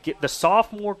the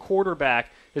sophomore quarterback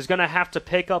is going to have to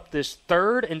pick up this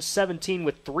 3rd and 17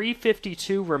 with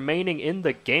 3:52 remaining in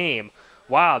the game.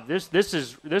 Wow, this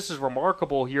is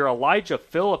remarkable here. Elijah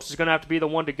Phillips is going to have to be the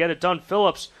one to get it done.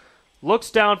 Phillips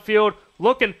looks downfield,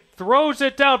 throws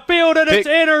it downfield, and it's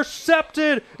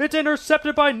intercepted. It's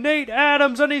intercepted by Nate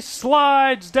Adams, and he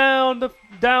slides down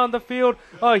the field.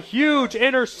 A huge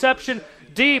interception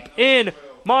deep in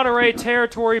Monterey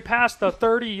territory past the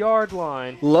 30-yard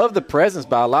line. Love the presence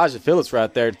by Elijah Phillips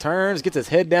right there. Turns, gets his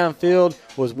head downfield,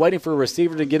 was waiting for a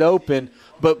receiver to get open.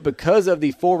 But because of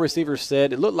the 4 receiver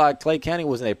set, it looked like Clay County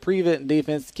was in a prevent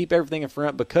defense to keep everything in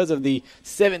front because of the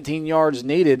 17 yards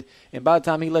needed. And by the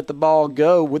time he let the ball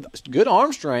go with good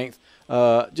arm strength,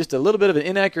 just a little bit of an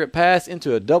inaccurate pass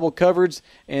into a double coverage,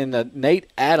 and Nate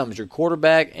Adams, your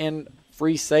quarterback and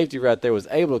free safety right there, was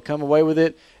able to come away with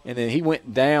it. And then he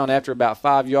went down after about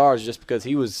 5 yards just because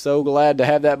he was so glad to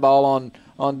have that ball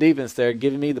on defense there,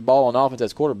 giving me the ball on offense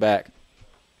as quarterback.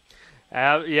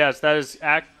 Yes, that is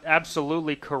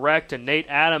absolutely correct. And Nate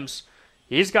Adams,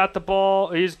 he's got the ball.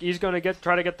 He's going to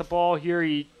try to get the ball here.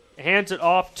 He hands it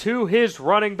off to his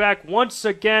running back once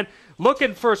again,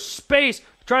 looking for space,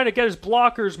 trying to get his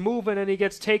blockers moving, and he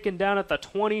gets taken down at the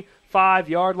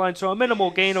 25-yard line. So a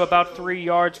minimal gain of about 3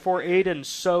 yards for Aiden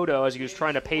Soto as he was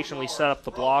trying to patiently set up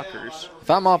the blockers. If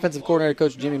I'm offensive coordinator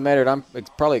Coach Jimmy Maynard, I'm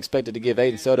probably expected to give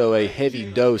Aiden Soto a heavy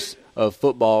dose of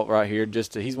football right here.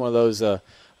 He's one of those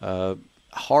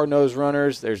hard-nosed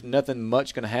runners. There's nothing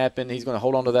much going to happen. He's going to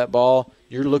hold on to that ball.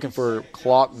 You're looking for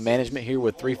clock management here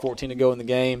with 3:14 to go in the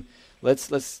game.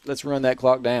 Let's run that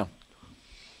clock down.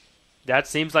 That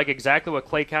seems like exactly what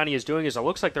Clay County is doing. It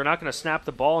looks like they're not going to snap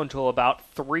the ball until about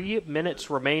 3 minutes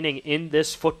remaining in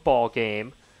this football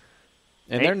game.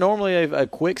 And they're normally a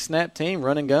quick snap team,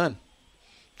 run and gun.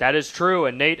 That is true,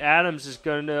 and Nate Adams is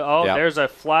going to There's a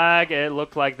flag. It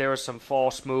looked like there was some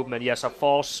false movement. Yes, a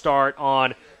false start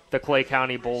on the Clay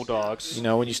County Bulldogs.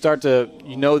 When you start to,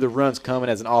 the run's coming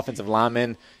as an offensive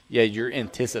lineman, you're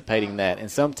anticipating that. And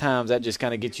sometimes that just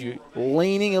kind of gets you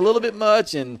leaning a little bit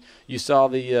much, and you saw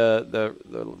the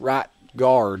right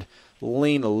guard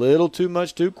lean a little too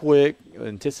much too quick,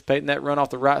 anticipating that run off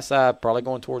the right side, probably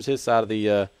going towards his side of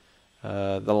the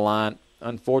line.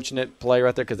 Unfortunate play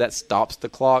right there because that stops the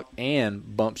clock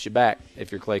and bumps you back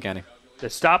if you're Clay County.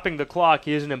 The stopping the clock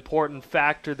is an important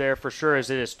factor there for sure, as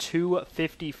it is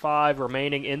 2:55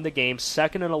 remaining in the game.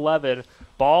 2nd and 11,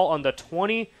 ball on the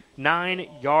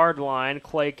 29-yard line.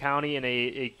 Clay County in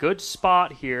a good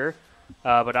spot here,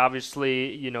 but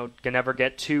obviously, can never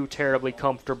get too terribly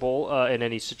comfortable in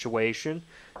any situation.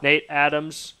 Nate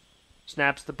Adams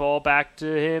snaps the ball back to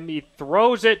him. He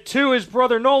throws it to his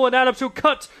brother Nolan Adams, who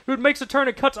makes a turn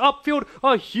and cuts upfield.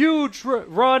 A huge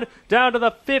run down to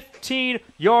the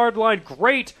 15-yard line.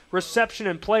 Great reception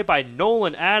and play by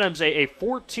Nolan Adams. A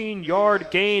 14-yard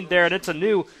gain there, and it's a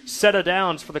new set of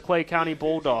downs for the Clay County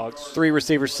Bulldogs. 3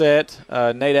 receiver set.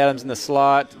 Nate Adams in the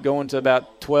slot, going to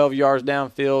about 12 yards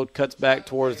downfield, cuts back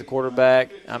towards the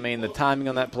quarterback. The timing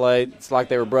on that play, it's like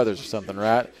they were brothers or something,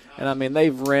 right? And,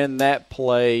 they've ran that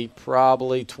play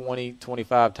probably 20,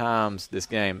 25 times this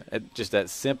game. Just that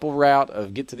simple route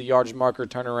of get to the yardage marker,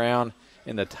 turn around,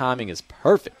 and the timing is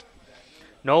perfect.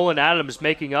 Nolan Adams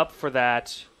making up for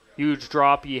that huge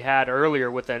drop he had earlier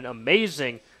with an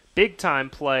amazing big-time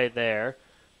play there.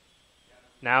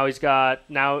 Now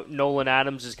Nolan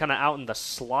Adams is kind of out in the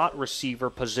slot receiver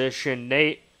position.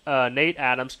 Nate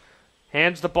Adams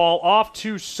Hands the ball off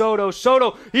to Soto.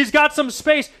 Soto, he's got some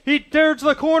space. He turns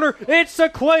the corner. It's a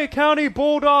Clay County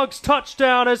Bulldogs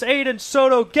touchdown as Aiden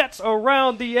Soto gets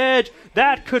around the edge.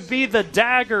 That could be the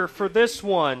dagger for this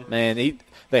one. Man,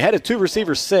 they had a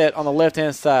two-receiver set on the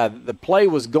left-hand side. The play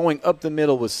was going up the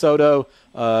middle with Soto.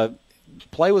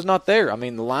 Play was not there. I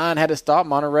mean, the line had to stop.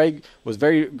 Monterey was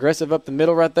very aggressive up the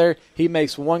middle right there. He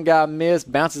makes one guy miss,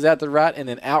 bounces out the right, and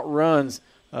then outruns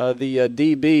the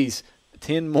DBs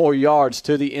 10 more yards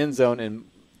to the end zone, and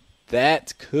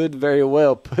that could very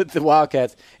well put the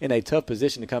Wildcats in a tough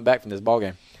position to come back from this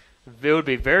ballgame. It would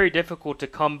be very difficult to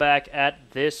come back at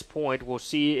this point. We'll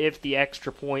see if the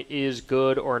extra point is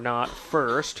good or not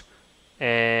first.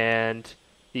 And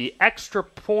the extra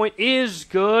point is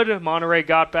good. Monterey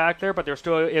got back there, but they're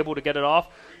still able to get it off.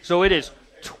 So it is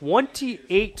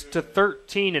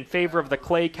 28-13 in favor of the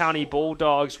Clay County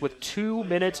Bulldogs with 2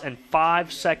 minutes and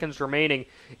 5 seconds remaining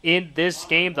in this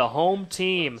game. The home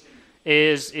team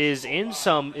is in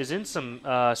some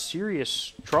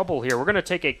serious trouble here. We're going to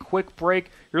take a quick break.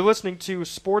 You're listening to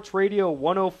Sports Radio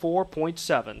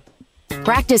 104.7.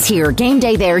 Practice here, game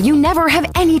day there. You never have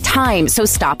any time, so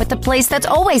stop at the place that's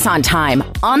always on time.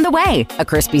 On the way, a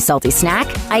crispy, salty snack,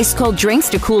 ice cold drinks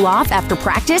to cool off after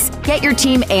practice. Get your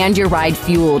team and your ride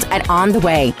fueled at On the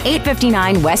Way,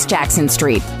 859 West Jackson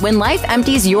Street. When life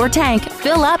empties your tank,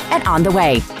 fill up at On the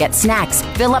Way. Get snacks,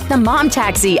 fill up the mom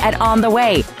taxi at On the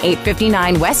Way,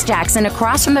 859 West Jackson,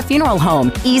 across from the funeral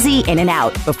home. Easy in and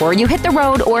out. Before you hit the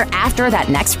road or after that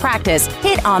next practice,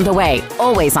 hit On the Way.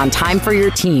 Always on time for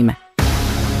your team.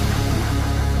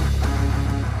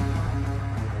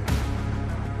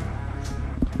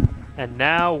 And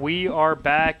now we are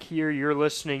back here. You're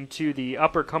listening to the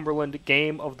Upper Cumberland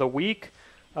Game of the Week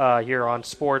here on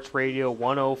Sports Radio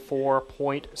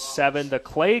 104.7. The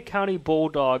Clay County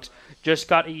Bulldogs just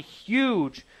got a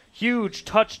huge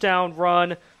touchdown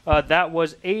run. That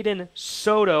was Aiden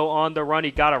Soto on the run. He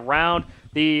got around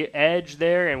the edge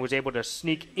there and was able to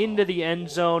sneak into the end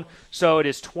zone. So it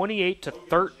is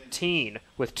 28-13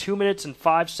 with 2 minutes and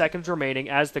 5 seconds remaining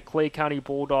as the Clay County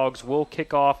Bulldogs will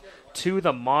kick off to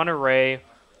the Monterey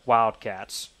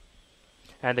Wildcats.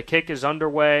 And the kick is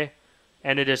underway,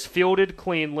 and it is fielded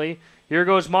cleanly. Here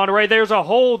goes Monterey. There's a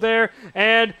hole there,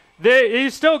 and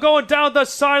he's still going down the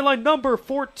sideline. Number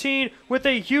 14 with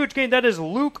a huge gain. That is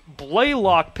Luke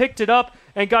Blaylock. Picked it up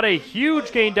and got a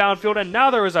huge gain downfield, and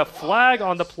now there is a flag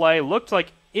on the play. Looked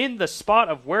like in the spot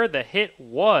of where the hit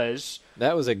was.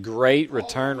 That was a great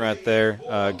return right there.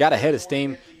 Got ahead of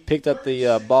steam. Picked up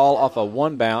the ball off a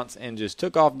one bounce and just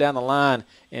took off down the line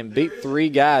and beat three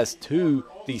guys to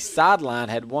the sideline.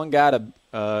 Had one guy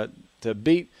to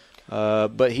beat,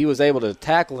 but he was able to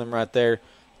tackle him right there.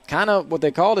 Kind of what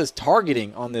they called is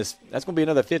targeting on this. That's going to be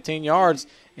another 15 yards,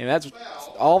 and that's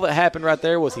all that happened right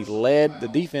there was the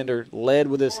defender led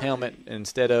with his helmet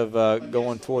instead of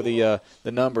going for the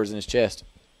numbers in his chest.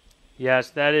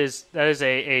 Yes, that is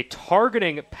a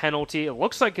targeting penalty. It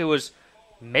looks like it was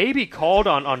maybe called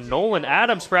on Nolan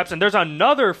Adams, perhaps, and there's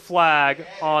another flag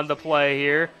on the play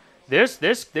here.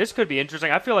 This could be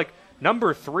interesting. I feel like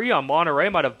number 3 on Monterey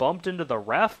might have bumped into the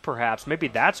ref, perhaps. Maybe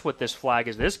that's what this flag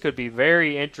is. This could be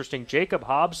very interesting. Jacob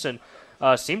Hobson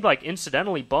seemed like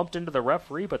incidentally bumped into the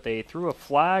referee, but they threw a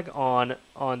flag on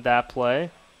that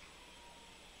play.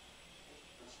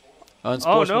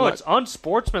 Oh, no, it's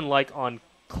unsportsmanlike on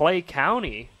Clay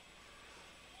County.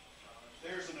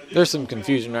 There's some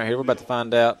confusion right here. We're about to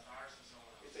find out.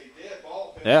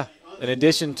 Yeah. In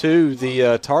addition to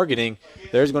the targeting,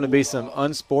 there's going to be some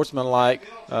unsportsmanlike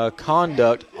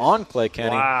conduct on Clay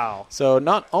County. Wow. So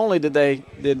not only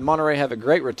did Monterey have a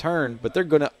great return, but they're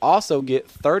going to also get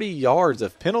 30 yards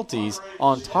of penalties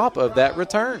on top of that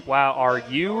return. Wow, are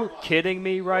you kidding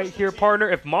me right here, partner?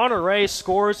 If Monterey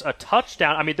scores a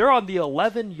touchdown, I mean, they're on the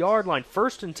 11-yard line,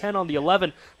 1st and 10 on the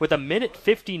 11 with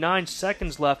 1:59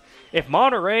 seconds left. If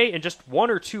Monterey in just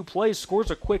 1 or 2 plays scores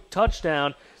a quick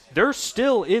touchdown, they're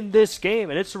still in this game,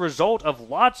 and it's a result of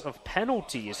lots of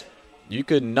penalties. You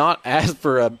could not ask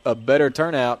for a better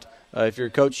turnout if you're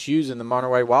Coach Hughes and the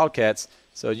Monterey Wildcats.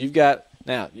 So you got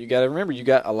to remember, you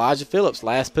got Elijah Phillips,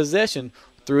 last possession,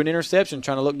 threw an interception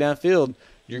trying to look downfield.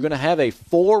 You're going to have a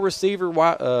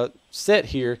 4-receiver set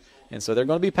here, and so they're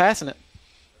going to be passing it.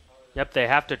 Yep, they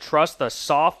have to trust the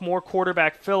sophomore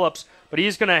quarterback Phillips but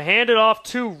he's going to hand it off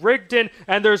to Rigdon,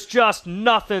 and there's just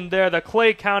nothing there. The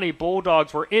Clay County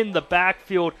Bulldogs were in the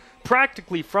backfield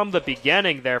practically from the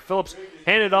beginning there. Phillips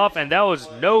handed off, and that was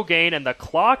no gain, and the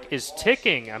clock is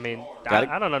ticking. I mean,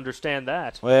 I don't understand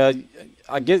that. Well,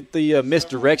 I get the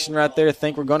misdirection right there.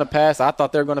 Think we're going to pass. I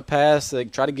thought they were going to pass. They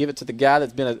try to give it to the guy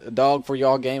that's been a dog for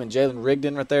y'all game, and Jalen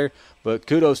Rigdon right there. But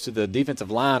kudos to the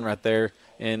defensive line right there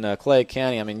in Clay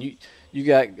County. I mean, you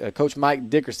got Coach Mike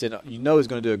Dickerson. You know he's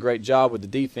going to do a great job with the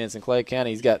defense in Clay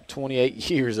County. He's got 28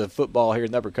 years of football here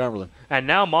in Upper Cumberland. And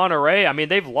now Monterey, I mean,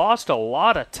 they've lost a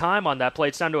lot of time on that play.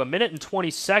 It's down to 1 minute and 20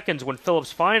 seconds when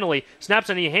Phillips finally snaps,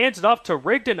 and he hands it off to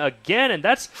Rigdon again, and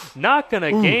that's not going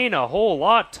to gain a whole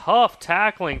lot. Tough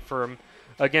tackling from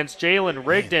against Jalen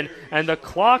Rigdon, and the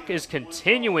clock is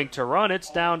continuing to run.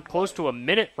 It's down close to 1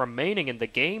 minute remaining in the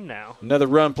game now. Another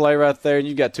run play right there, and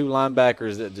you've got two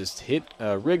linebackers that just hit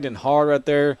Rigdon hard right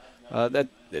there. The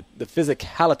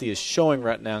physicality is showing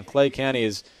right now. Clay County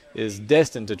is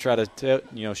destined to try to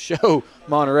show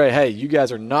Monterey, hey, you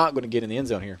guys are not going to get in the end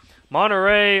zone here.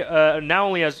 Monterey now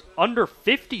only has under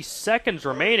 50 seconds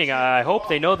remaining. I hope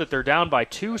they know that they're down by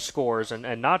 2 scores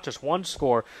and not just 1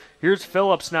 score. Here's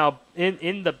Phillips now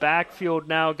in the backfield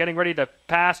now, getting ready to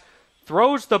pass.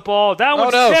 Throws the ball. That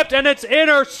one's tipped, and it's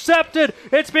intercepted.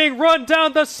 It's being run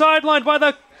down the sideline by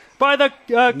the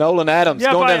Nolan Adams.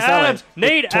 Yeah, going by down the sideline. Adams.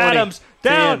 Nate 20, Adams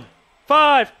down 10.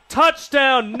 5.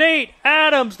 Touchdown. Nate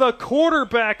Adams, the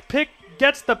quarterback,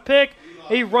 gets the pick.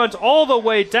 He runs all the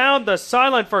way down the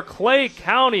sideline for Clay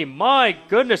County. My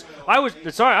goodness. I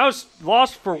was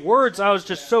lost for words. I was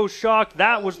just so shocked.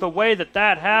 That was the way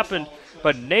that happened.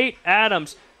 But Nate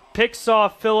Adams picks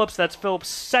off Phillips. That's Phillips'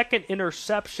 second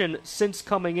interception since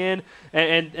coming in.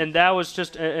 And that was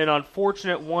just an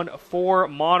unfortunate one for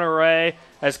Monterey.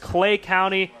 As Clay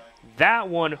County, that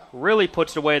one really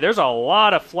puts it away. There's a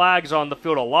lot of flags on the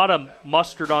field, a lot of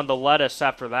mustard on the lettuce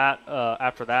after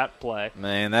that play.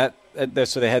 Man,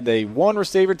 so they had the one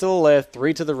receiver to the left,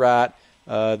 3 to the right.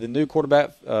 The new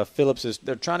quarterback, Phillips,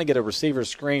 they're trying to get a receiver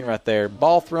screen right there.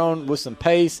 Ball thrown with some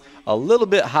pace, a little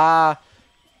bit high,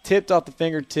 tipped off the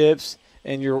fingertips,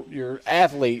 and your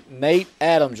athlete, Nate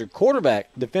Adams, your quarterback,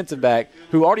 defensive back,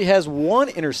 who already has 1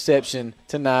 interception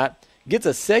tonight, gets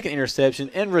a second interception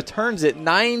and returns it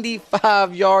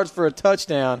 95 yards for a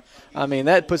touchdown. I mean,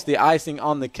 that puts the icing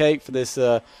on the cake for this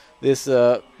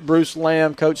Bruce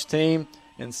Lamb coach team.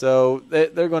 And so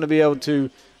they're going to be able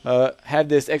to have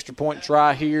this extra point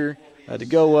try here to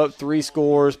go up 3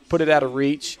 scores, put it out of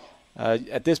reach.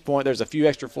 At this point, there's a few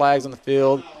extra flags on the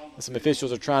field. Some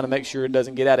officials are trying to make sure it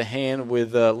doesn't get out of hand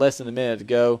with less than a minute to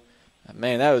go.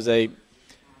 Man, that was a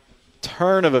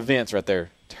turn of events right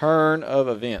there. Turn of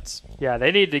events. Yeah,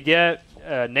 they need to get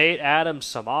Nate Adams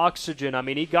some oxygen. I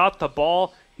mean, he got the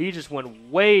ball. He just went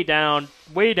way down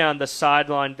the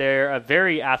sideline there. A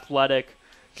very athletic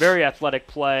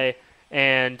play.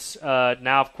 And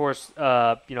now, of course,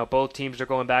 both teams are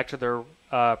going back to their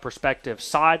respective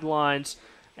sidelines.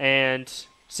 And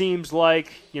seems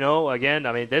like, again,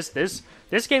 I mean, this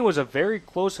game was a very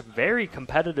close, very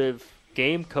competitive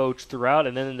game, coach, throughout.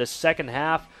 And then in the second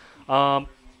half,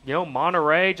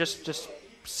 Monterey just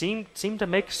seemed to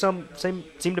make some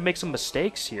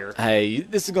mistakes here. Hey,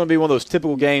 this is going to be one of those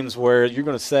typical games where you're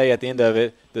going to say at the end of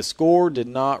it, the score did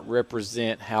not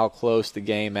represent how close the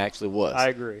game actually was. I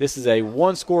agree. This is a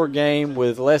 1-score game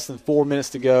with less than 4 minutes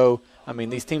to go. I mean,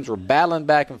 these teams were battling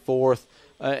back and forth,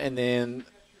 and then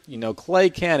Clay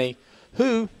County,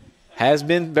 who has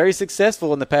been very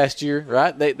successful in the past year,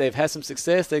 right? They've had some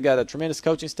success. They've got a tremendous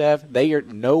coaching staff. They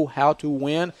know how to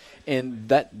win, and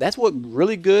that's what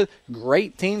really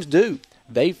great teams do.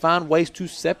 They find ways to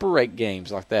separate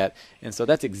games like that, and so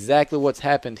that's exactly what's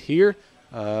happened here.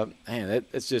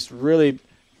 It's just really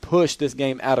pushed this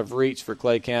game out of reach for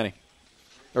Clay County,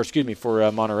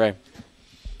 for Monterey.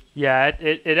 Yeah,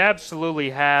 it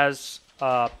absolutely has.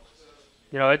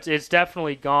 It's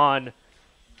definitely gone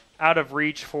out of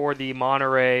reach for the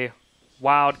Monterey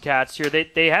Wildcats here.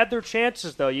 They had their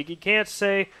chances, though. You can't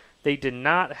say they did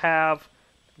not have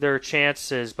their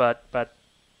chances, but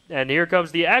and here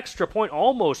comes the extra point,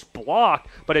 almost blocked,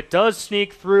 but it does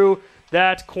sneak through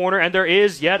that corner, and there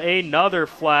is yet another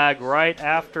flag right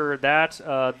after that.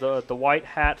 The white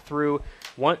hat threw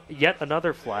yet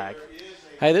another flag.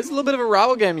 Hey, this is a little bit of a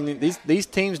rival game. I mean, these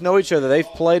teams know each other. They've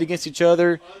played against each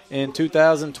other in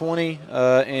 2020,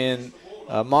 and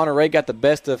Monterey got the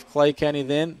best of Clay County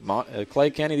then.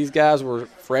 Clay County, these guys were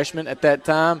freshmen at that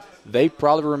time. They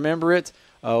probably remember it.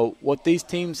 What these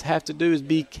teams have to do is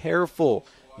be careful.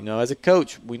 As a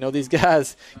coach, we know these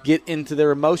guys get into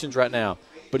their emotions right now.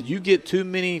 But you get too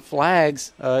many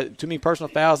flags, too many personal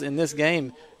fouls in this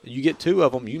game, You get 2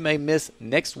 of them, you may miss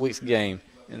next week's game.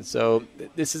 And so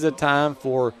this is a time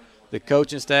for the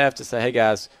coaching staff to say, hey,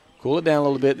 guys, cool it down a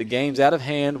little bit. The game's out of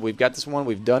hand. We've got this one.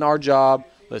 We've done our job.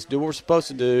 Let's do what we're supposed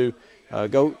to do.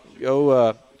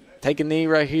 Go take a knee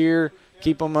right here,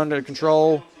 keep them under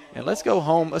control, and let's go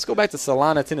home. Let's go back to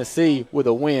Salina, Tennessee with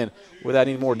a win without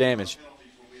any more damage.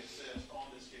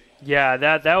 Yeah,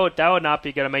 that would not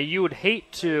be good. I mean, you would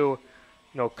hate to,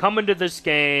 come into this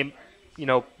game,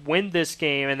 win this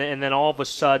game, and then all of a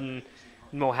sudden,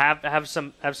 have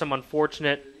some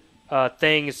unfortunate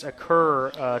things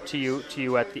occur to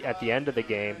you at the end of the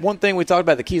game. One thing we talked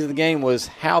about, the keys of the game, was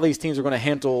how these teams are going to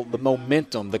handle the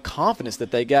momentum, the confidence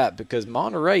that they got, because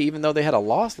Monterey, even though they had a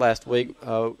loss last week,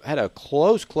 had a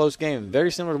close game,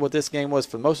 very similar to what this game was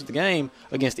for most of the game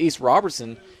against East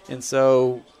Robertson, and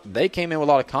so they came in with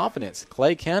a lot of confidence.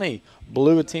 Clay County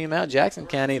blew a team out. Jackson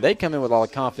County, they come in with a lot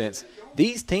of confidence.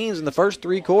 These teams in the first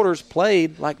 3 quarters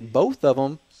played like both of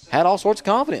them had all sorts of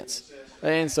confidence.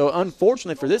 And so,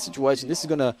 unfortunately for this situation, this is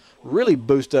going to really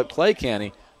boost up Clay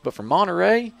County. But for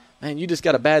Monterey, man, you just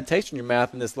got a bad taste in your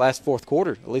mouth in this last fourth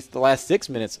quarter, at least the last 6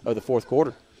 minutes of the fourth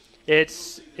quarter.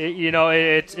 It's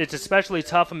especially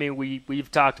tough. I mean,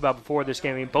 we've talked about before this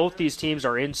game. I mean, both these teams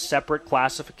are in separate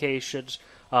classifications.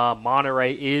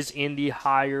 Monterey is in the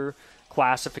higher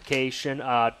classification.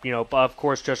 Of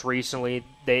course, just recently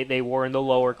they were in the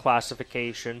lower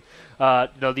classification.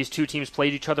 These two teams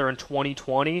played each other in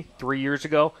 2020, 3 years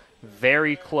ago.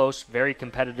 Very close, very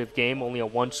competitive game, only a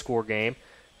 1-score game.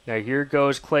 Now here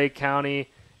goes Clay County,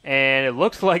 and it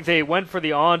looks like they went for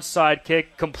the onside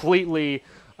kick, completely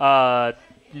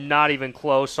not even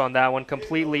close on that one,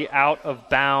 completely out of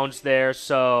bounds there.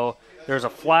 So there's a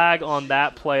flag on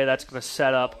that play that's going to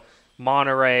set up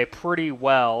Monterey pretty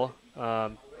well.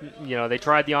 They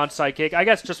tried the onside kick, I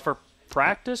guess just for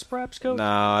practice, perhaps, Coach?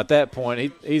 No, at that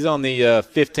point, he's on the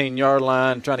 15-yard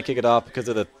line trying to kick it off because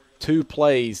of the 2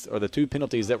 plays or the 2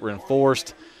 penalties that were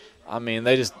enforced. I mean,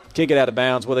 they just kick it out of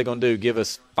bounds. What are they going to do, give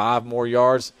us 5 more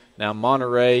yards? Now,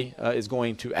 Monterey is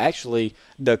going to actually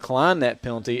decline that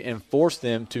penalty and force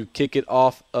them to kick it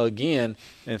off again.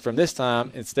 And from this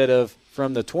time, instead of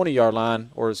from the 20-yard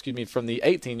line, from the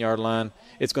 18-yard line,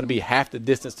 it's going to be half the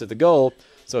distance to the goal.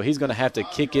 So he's going to have to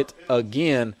kick it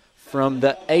again from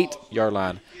the 8-yard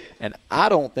line. And I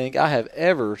don't think I have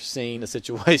ever seen a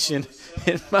situation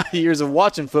in my years of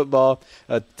watching football,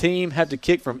 a team have to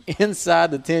kick from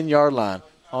inside the 10-yard line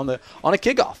on a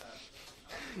kickoff.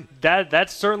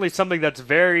 That's certainly something that's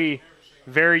very,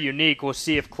 very unique. We'll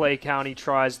see if Clay County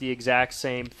tries the exact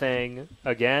same thing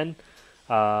again.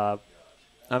 I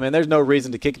mean, there's no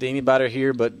reason to kick it to anybody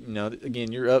here, but,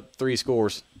 again, you're up 3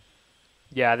 scores.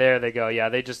 Yeah, there they go. Yeah,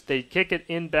 they kick it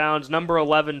inbounds. Number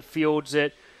 11 fields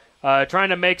it, trying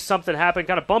to make something happen.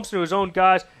 Kind of bumps into his own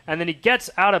guys, and then he gets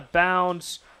out of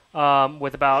bounds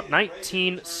with about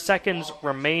 19 seconds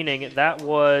remaining. That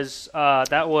was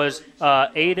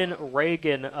Aiden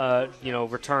Reagan.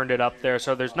 Returned it up there.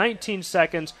 So there's 19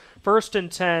 seconds. 1st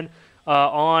and 10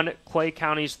 on Clay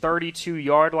County's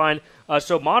 32-yard line.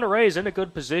 So Monterey is in a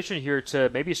good position here to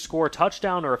maybe score a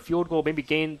touchdown or a field goal, maybe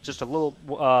gain just a little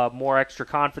more extra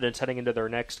confidence heading into their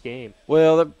next game.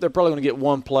 Well, they're probably going to get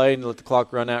 1 play and let the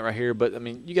clock run out right here. But, I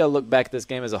mean, you got to look back at this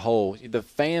game as a whole. The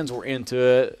fans were into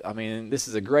it. I mean, this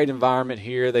is a great environment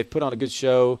here. They've put on a good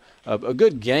show, a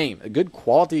good game, a good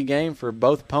quality game for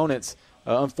both opponents.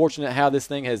 Unfortunate how this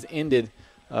thing has ended.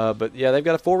 But, yeah, they've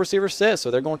got a 4-receiver set,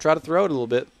 so they're going to try to throw it a little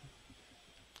bit.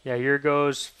 Yeah, here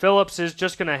goes. Phillips is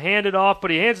just going to hand it off,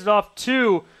 but he hands it off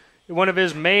to one of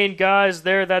his main guys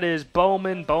there. That is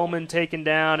Bowman. Bowman taken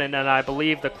down, and then I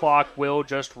believe the clock will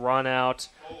just run out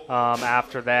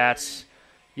after that.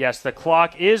 Yes, the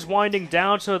clock is winding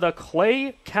down, so the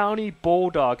Clay County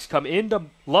Bulldogs come into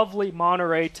lovely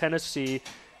Monterey, Tennessee,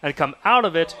 and come out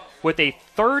of it with a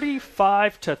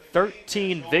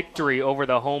 35-13 victory over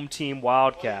the home team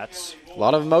Wildcats. A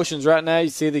lot of emotions right now. You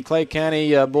see the Clay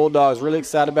County Bulldogs really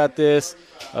excited about this,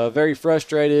 very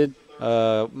frustrated.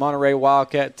 Monterey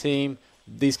Wildcat team.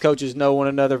 These coaches know one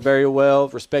another very well,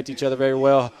 respect each other very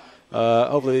well.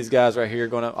 Hopefully these guys right here are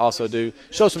going to also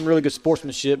show some really good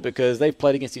sportsmanship because they've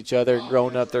played against each other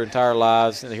growing up their entire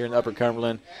lives here in Upper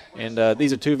Cumberland. And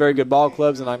these are 2 very good ball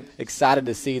clubs, and I'm excited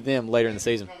to see them later in the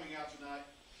season.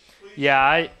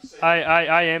 Yeah,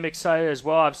 I am excited as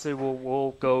well. Obviously,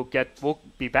 we'll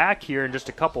be back here in just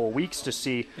a couple of weeks to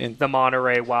see the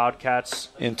Monterey Wildcats.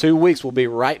 In 2 weeks, we'll be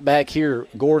right back here,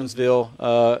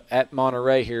 Gordonsville, at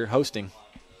Monterey here hosting.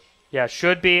 Yeah,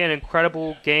 should be an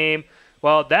incredible game.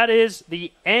 Well, that is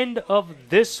the end of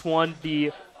this one.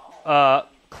 The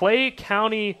Clay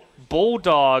County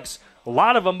Bulldogs A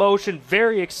lot of emotion,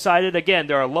 very excited. Again,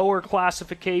 they're a lower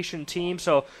classification team,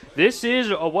 so this is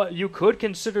what you could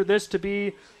consider this to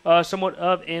be somewhat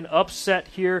of an upset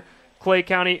here. Clay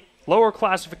County, lower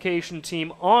classification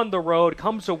team on the road,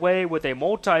 comes away with a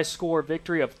multi-score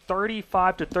victory of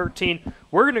 35-13.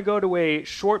 We're going to go to a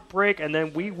short break, and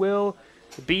then we will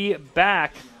be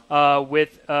back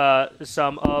with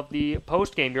some of the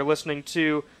post-game. You're listening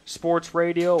to Sports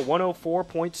Radio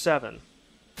 104.7.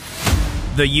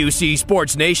 The UC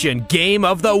Sports Nation Game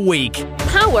of the Week.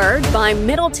 Powered by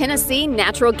Middle Tennessee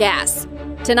Natural Gas.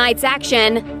 Tonight's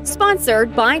action,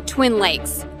 sponsored by Twin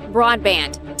Lakes.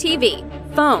 Broadband, TV,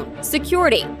 phone,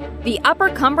 security. The Upper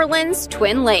Cumberland's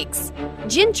Twin Lakes.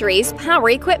 Gentry's Power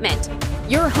Equipment.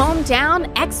 Your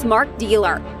hometown Exmark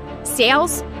dealer.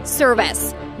 Sales,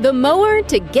 service. The mower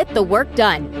to get the work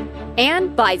done.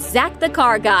 And by Zach the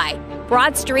Car Guy.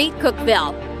 Broad Street,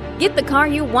 Cookeville. Get the car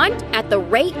you want at the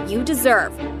rate you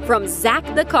deserve. From Zach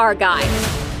the Car Guy.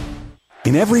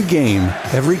 In every game,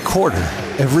 every quarter,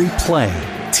 every play,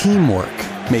 teamwork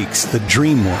makes the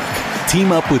dream work.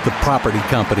 Team up with the property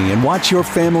company and watch your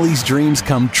family's dreams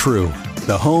come true.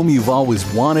 The home you've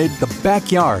always wanted, the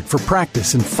backyard for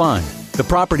practice and fun. The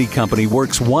property company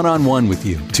works one-on-one with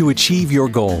you to achieve your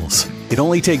goals. It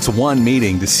only takes one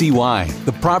meeting to see why.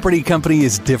 The property company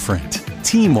is different.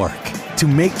 Teamwork to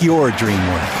make your dream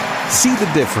work. See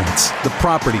the difference. The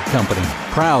Property Company,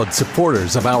 proud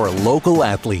supporters of our local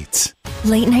athletes.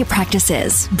 Late night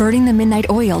practices, burning the midnight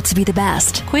oil to be the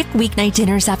best. Quick weeknight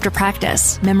dinners after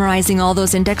practice, memorizing all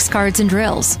those index cards and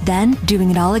drills, then doing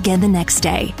it all again the next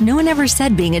day. No one ever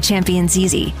said being a champion's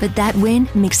easy, but that win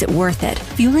makes it worth it.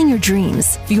 Fueling your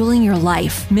dreams, fueling your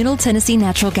life. Middle Tennessee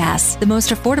Natural Gas, the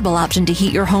most affordable option to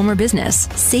heat your home or business.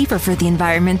 Safer for the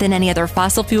environment than any other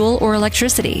fossil fuel or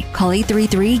electricity. Call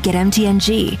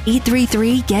 833-GET-MTNG.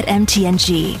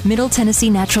 833-GET-MTNG. Middle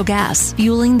Tennessee Natural Gas,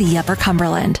 fueling the Upper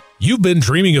Cumberland. You've been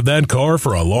dreaming of that car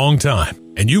for a long time,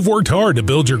 and you've worked hard to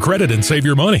build your credit and save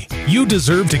your money. You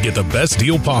deserve to get the best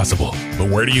deal possible.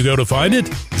 But where do you go to find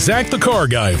it? Zach the Car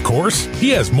Guy, of course. He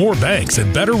has more banks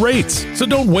and better rates. So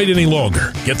don't wait any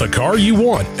longer. Get the car you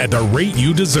want at the rate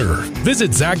you deserve.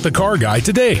 Visit Zach the Car Guy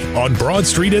today on Broad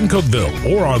Street in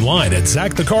Cookeville or online at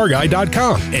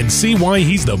ZachTheCarGuy.com and see why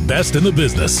he's the best in the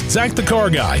business. Zach the Car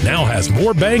Guy now has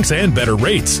more banks and better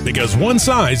rates because one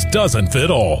size doesn't fit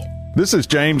all. This is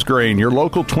James Green, your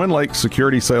local Twin Lakes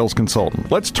security sales consultant.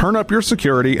 Let's turn up your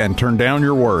security and turn down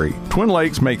your worry. Twin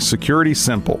Lakes makes security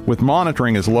simple with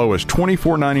monitoring as low as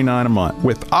 $24.99 a month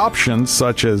with options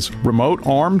such as remote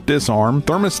arm, disarm,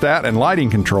 thermostat and lighting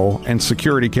control, and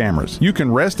security cameras. You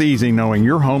can rest easy knowing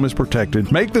your home is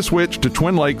protected. Make the switch to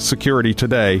Twin Lakes Security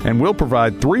today and we'll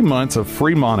provide 3 months of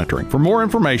free monitoring. For more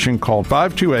information, call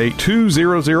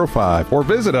 528-2005 or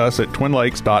visit us at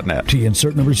twinlakes.net. T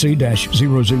insert number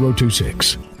C-0026. Sports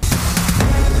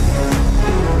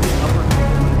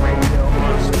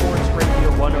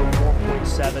Radio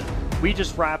 104.7. We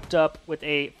just wrapped up with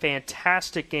a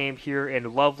fantastic game here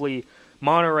in lovely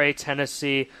Monterey,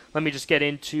 Tennessee. Let me just get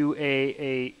into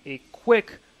a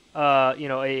quick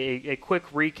a quick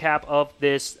recap of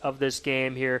this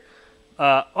game here.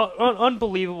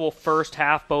 Unbelievable first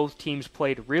half. Both teams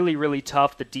played really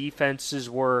tough. The defenses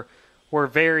were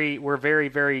very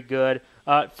good.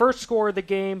 First score of the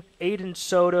game, Aiden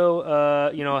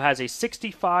Soto, has a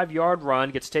 65-yard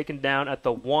run, gets taken down at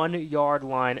the 1-yard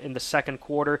line in the second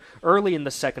quarter, early in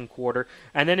the second quarter,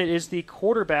 and then it is the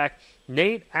quarterback,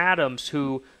 Nate Adams,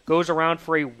 who goes around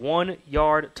for a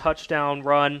 1-yard touchdown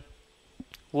run.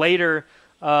 Later,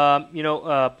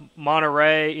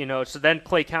 Monterey, so then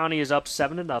Clay County is up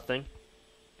 7-0.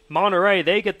 Monterey,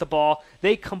 they get the ball.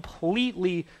 They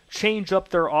completely change up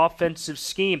their offensive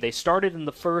scheme. They started in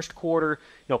the first quarter,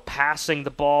 passing the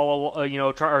ball,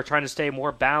 trying to stay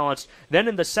more balanced. Then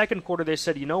in the second quarter, they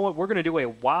said, you know what, we're going to do a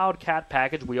Wildcat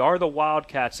package. We are the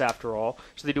Wildcats after all.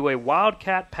 So they do a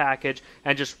Wildcat package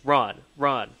and just run.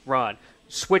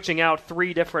 Switching out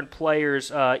 3 different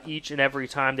players each and every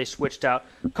time they switched out.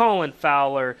 Colin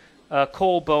Fowler,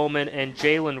 Cole Bowman, and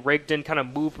Jalen Rigdon kind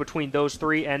of moved between those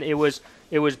 3, and it was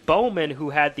Bowman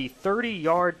who had the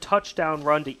 30-yard touchdown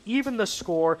run to even the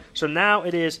score. So now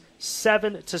it is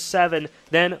 7-7.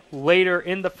 Then later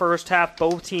in the first half,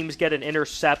 both teams get an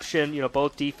interception.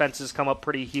 Both defenses come up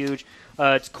pretty huge.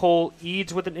 It's Cole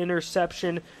Eads with an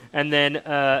interception, and then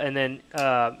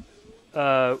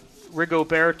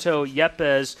Rigoberto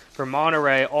Yepes from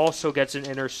Monterey also gets an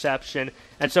interception.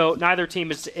 And so neither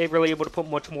team is really able to put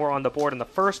much more on the board in the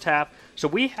first half. So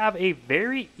we have a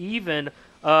very even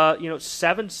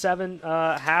 7-7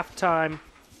 halftime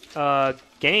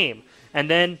game. And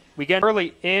then we get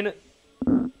early in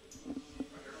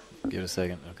Give it a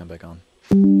second. I'll come back on.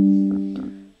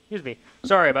 Excuse me.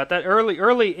 Sorry about that.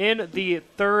 Early in the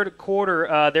third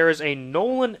quarter, there is a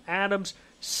Nolan Adams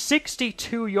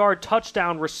 62-yard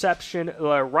touchdown reception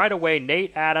right away.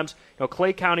 Nate Adams,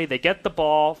 Clay County, they get the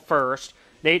ball first.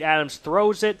 Nate Adams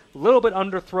throws it, a little bit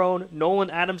underthrown. Nolan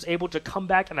Adams able to come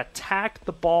back and attack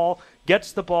the ball,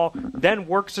 gets the ball, then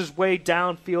works his way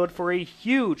downfield for a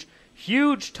huge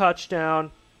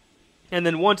touchdown. And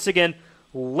then once again,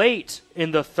 late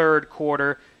in the third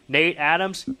quarter, Nate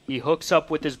Adams, he hooks up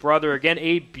with his brother again.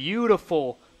 A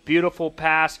beautiful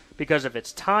pass because of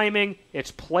its timing, its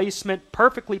placement,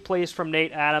 perfectly placed from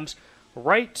Nate Adams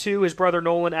right to his brother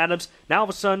Nolan Adams. Now all of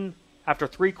a sudden, after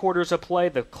 3 quarters of play,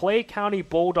 the Clay County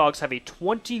Bulldogs have a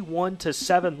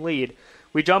 21-7 lead.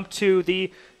 We jump to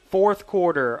the fourth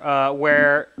quarter,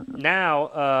 where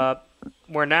now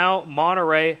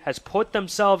Monterey has put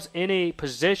themselves in a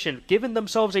position, given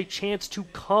themselves a chance to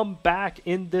come back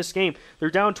in this game. They're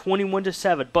down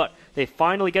 21-7, but they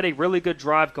finally get a really good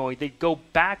drive going. They go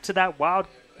back to that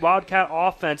Wildcat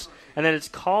offense, and then it's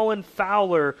Colin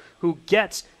Fowler who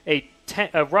gets a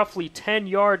roughly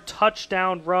 10-yard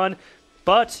touchdown run,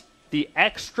 but the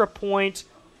extra point,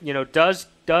 does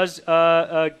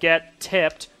get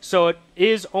tipped, so it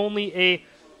is only a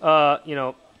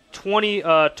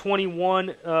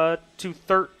 21 to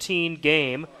 13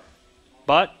 game,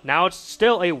 but now it's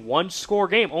still a 1-score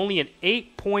game, only an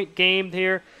 8-point game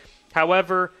here.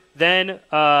 However, then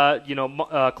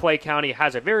Clay County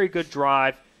has a very good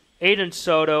drive. Aiden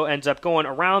Soto ends up going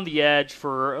around the edge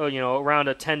for around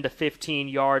a 10 to 15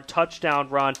 yard touchdown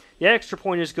run. The extra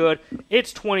point is good.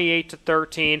 It's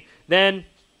 28-13. Then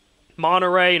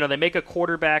Monterey, they make a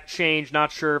quarterback change.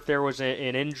 Not sure if there was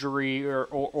an injury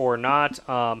or not,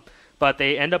 but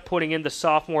they end up putting in the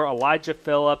sophomore Elijah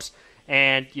Phillips.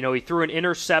 And, he threw an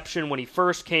interception when he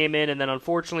first came in, and then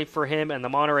unfortunately for him and the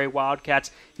Monterey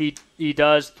Wildcats, he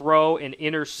does throw an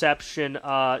interception.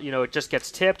 It just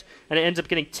gets tipped, and it ends up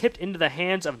getting tipped into the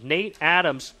hands of Nate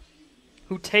Adams,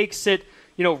 who takes it,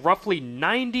 roughly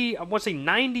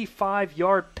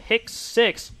 95-yard pick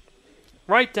six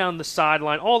right down the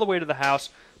sideline, all the way to the house,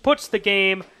 puts the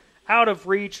game out of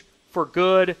reach for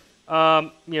good,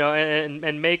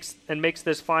 and makes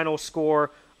this final score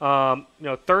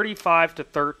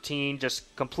 35-13,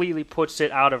 just completely puts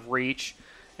it out of reach.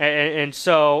 And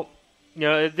so,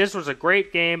 this was a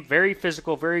great game, very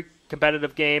physical, very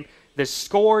competitive game. The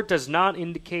score does not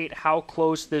indicate how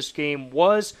close this game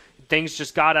was. Things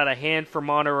just got out of hand for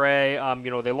Monterey.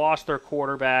 They lost their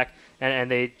quarterback,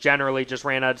 and they generally just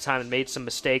ran out of time and made some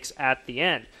mistakes at the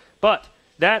end. But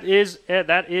that is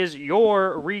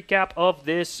your recap of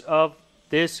this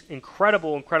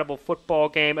incredible football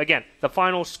game. Again, the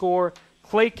final score,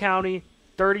 Clay County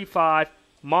 35,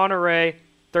 Monterey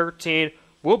 13.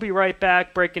 We'll be right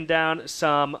back breaking down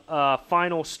some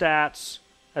final stats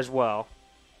as well.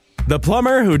 The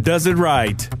plumber who does it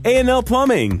right. A&L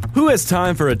Plumbing. Who has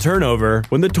time for a turnover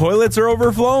when the toilets are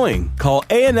overflowing? Call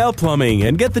A&L Plumbing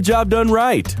and get the job done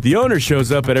right. The owner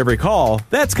shows up at every call.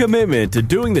 That's commitment to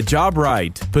doing the job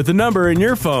right. Put the number in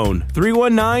your phone,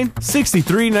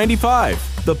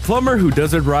 319-6395. The plumber who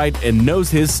does it right and knows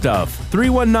his stuff,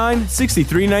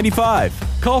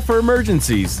 319-6395. Call for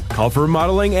emergencies. Call for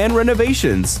remodeling and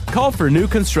renovations. Call for new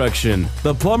construction.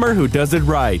 The plumber who does it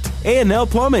right. A&L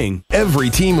Plumbing.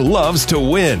 Every team loves to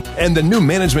win, and the new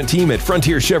management team at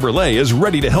Frontier Chevrolet is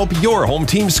ready to help your home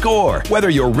team score. Whether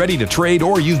you're ready to trade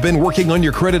or you've been working on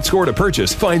your credit score to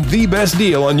purchase, find the best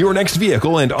deal on your next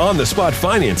vehicle and on-the-spot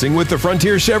financing with the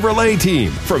Frontier Chevrolet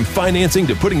team. From financing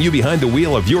to putting you behind the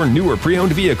wheel of your new or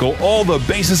pre-owned vehicle, all the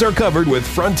bases are covered with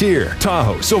Frontier.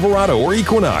 Tahoe, Silverado, or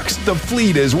Equinox, the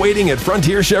fleet is waiting at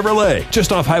Frontier Chevrolet,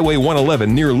 just off Highway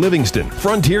 111 near Livingston.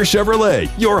 Frontier Chevrolet,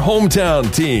 your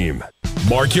hometown team.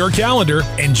 Mark your calendar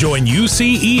and join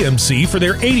UCEMC for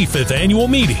their 85th annual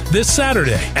meeting this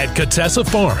Saturday at Contessa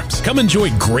Farms. Come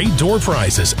enjoy great door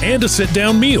prizes and a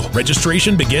sit-down meal.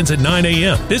 Registration begins at 9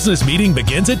 a.m. Business meeting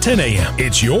begins at 10 a.m.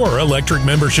 It's your electric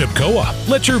membership co-op.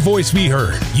 Let your voice be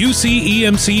heard.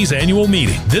 UCEMC's annual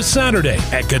meeting this Saturday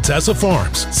at Contessa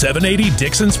Farms, 780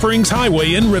 Dixon Springs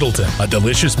Highway in Riddleton. A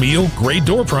delicious meal, great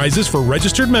door prizes for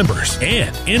registered members,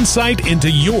 and insight into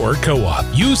your co-op.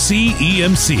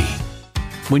 UCEMC.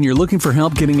 When you're looking for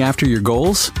help getting after your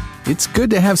goals, it's good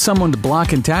to have someone to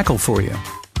block and tackle for you.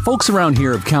 Folks around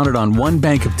here have counted on One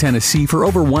Bank of Tennessee for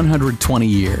over 120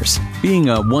 years. Being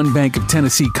a One Bank of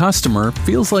Tennessee customer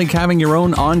feels like having your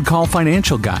own on-call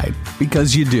financial guide,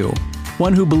 because you do.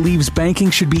 One who believes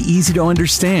banking should be easy to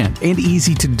understand and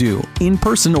easy to do, in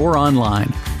person or online.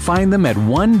 Find them at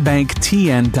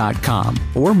onebanktn.com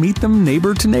or meet them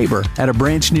neighbor to neighbor at a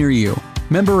branch near you.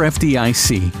 Member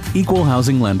FDIC, Equal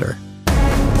Housing Lender.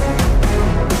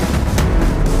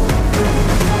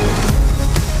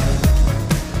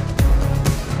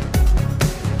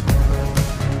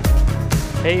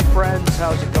 Hey friends,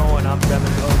 how's it going? I'm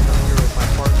Devin Hope. I'm here with my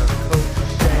partner, Coach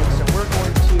Shanks, and we're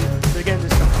going to dig into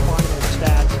some final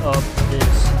stats of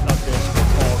this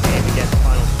football game. Again, the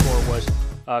final score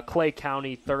was Clay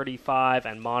County 35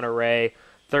 and Monterey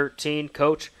 13.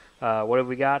 Coach, what have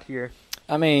we got here?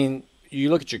 I mean, you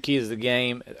look at your keys of the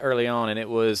game early on, and it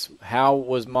was how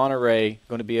was Monterey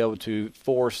going to be able to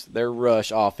force their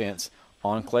rush offense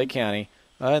on Clay County?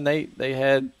 And they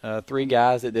had 3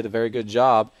 guys that did a very good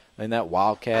job in that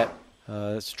Wildcat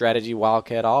strategy,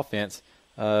 Wildcat offense.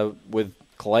 With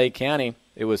Clay County,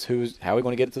 it was how are we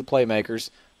going to get it to the playmakers?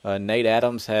 Nate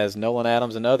Adams has Nolan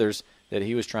Adams and others that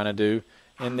he was trying to do.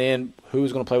 And then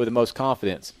who's going to play with the most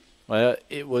confidence? Well,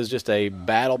 it was just a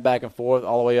battle back and forth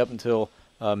all the way up until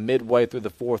midway through the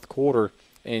fourth quarter.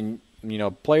 And,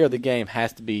 player of the game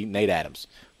has to be Nate Adams.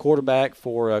 Quarterback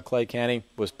for Clay County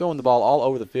was throwing the ball all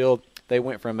over the field. They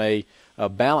went from a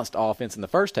balanced offense in the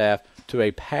first half to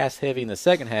a pass-heavy in the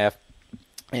second half,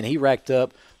 and he racked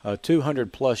up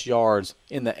 200-plus yards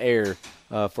in the air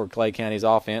for Clay County's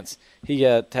offense. He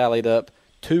tallied up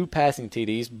 2 passing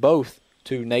TDs, both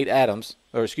to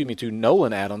to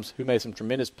Nolan Adams, who made some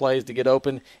tremendous plays to get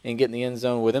open and get in the end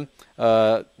zone with him.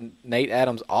 Nate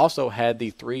Adams also had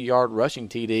the 3-yard rushing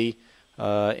TD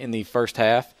in the first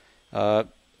half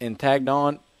and tagged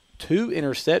on 2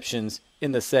 interceptions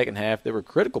in the second half. There were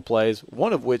critical plays,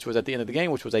 one of which was at the end of the game,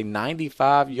 which was a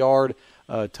 95-yard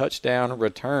touchdown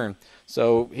return.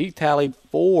 So he tallied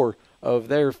 4 of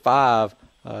their 5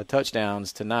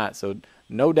 touchdowns tonight. So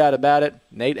no doubt about it,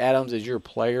 Nate Adams is your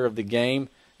player of the game.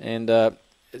 And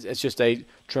it's just a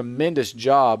tremendous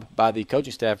job by the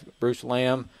coaching staff, Bruce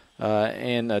Lamb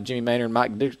and Jimmy Maynard and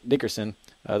Mike Dickerson.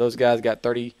 Those guys got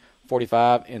 30,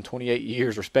 45, and 28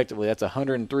 years, respectively. That's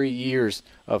 103 years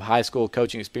of high school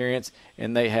coaching experience,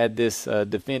 and they had this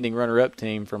defending runner-up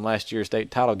team from last year's state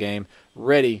title game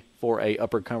ready for a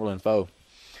Upper Cumberland foe.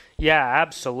 Yeah,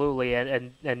 absolutely.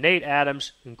 And Nate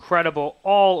Adams, incredible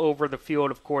all over the field.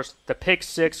 Of course, the pick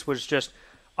 6 was just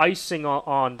icing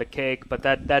on the cake, but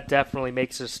that definitely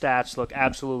makes his stats look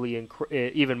absolutely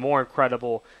even more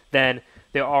incredible than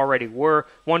they already were.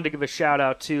 Wanted to give a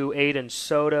shout-out to Aiden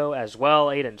Soto as well.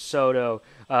 Aiden Soto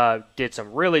did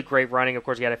some really great running. Of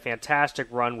course, he had a fantastic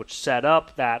run, which set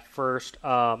up that first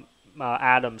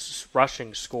Adams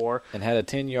rushing score. And had a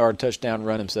 10-yard touchdown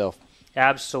run himself.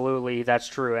 Absolutely, that's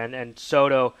true. And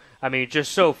Soto, I mean,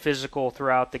 just so physical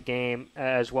throughout the game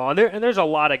as well. And there's a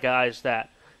lot of guys that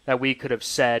we could have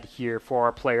said here for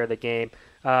our player of the game.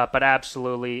 But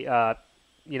absolutely, and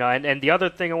the other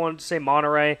thing I wanted to say,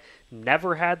 Monterey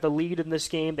never had the lead in this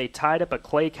game. They tied up, but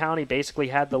Clay County basically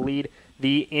had the lead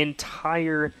the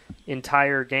entire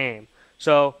game.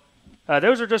 So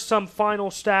those are just some final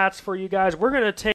stats for you guys. We're going to take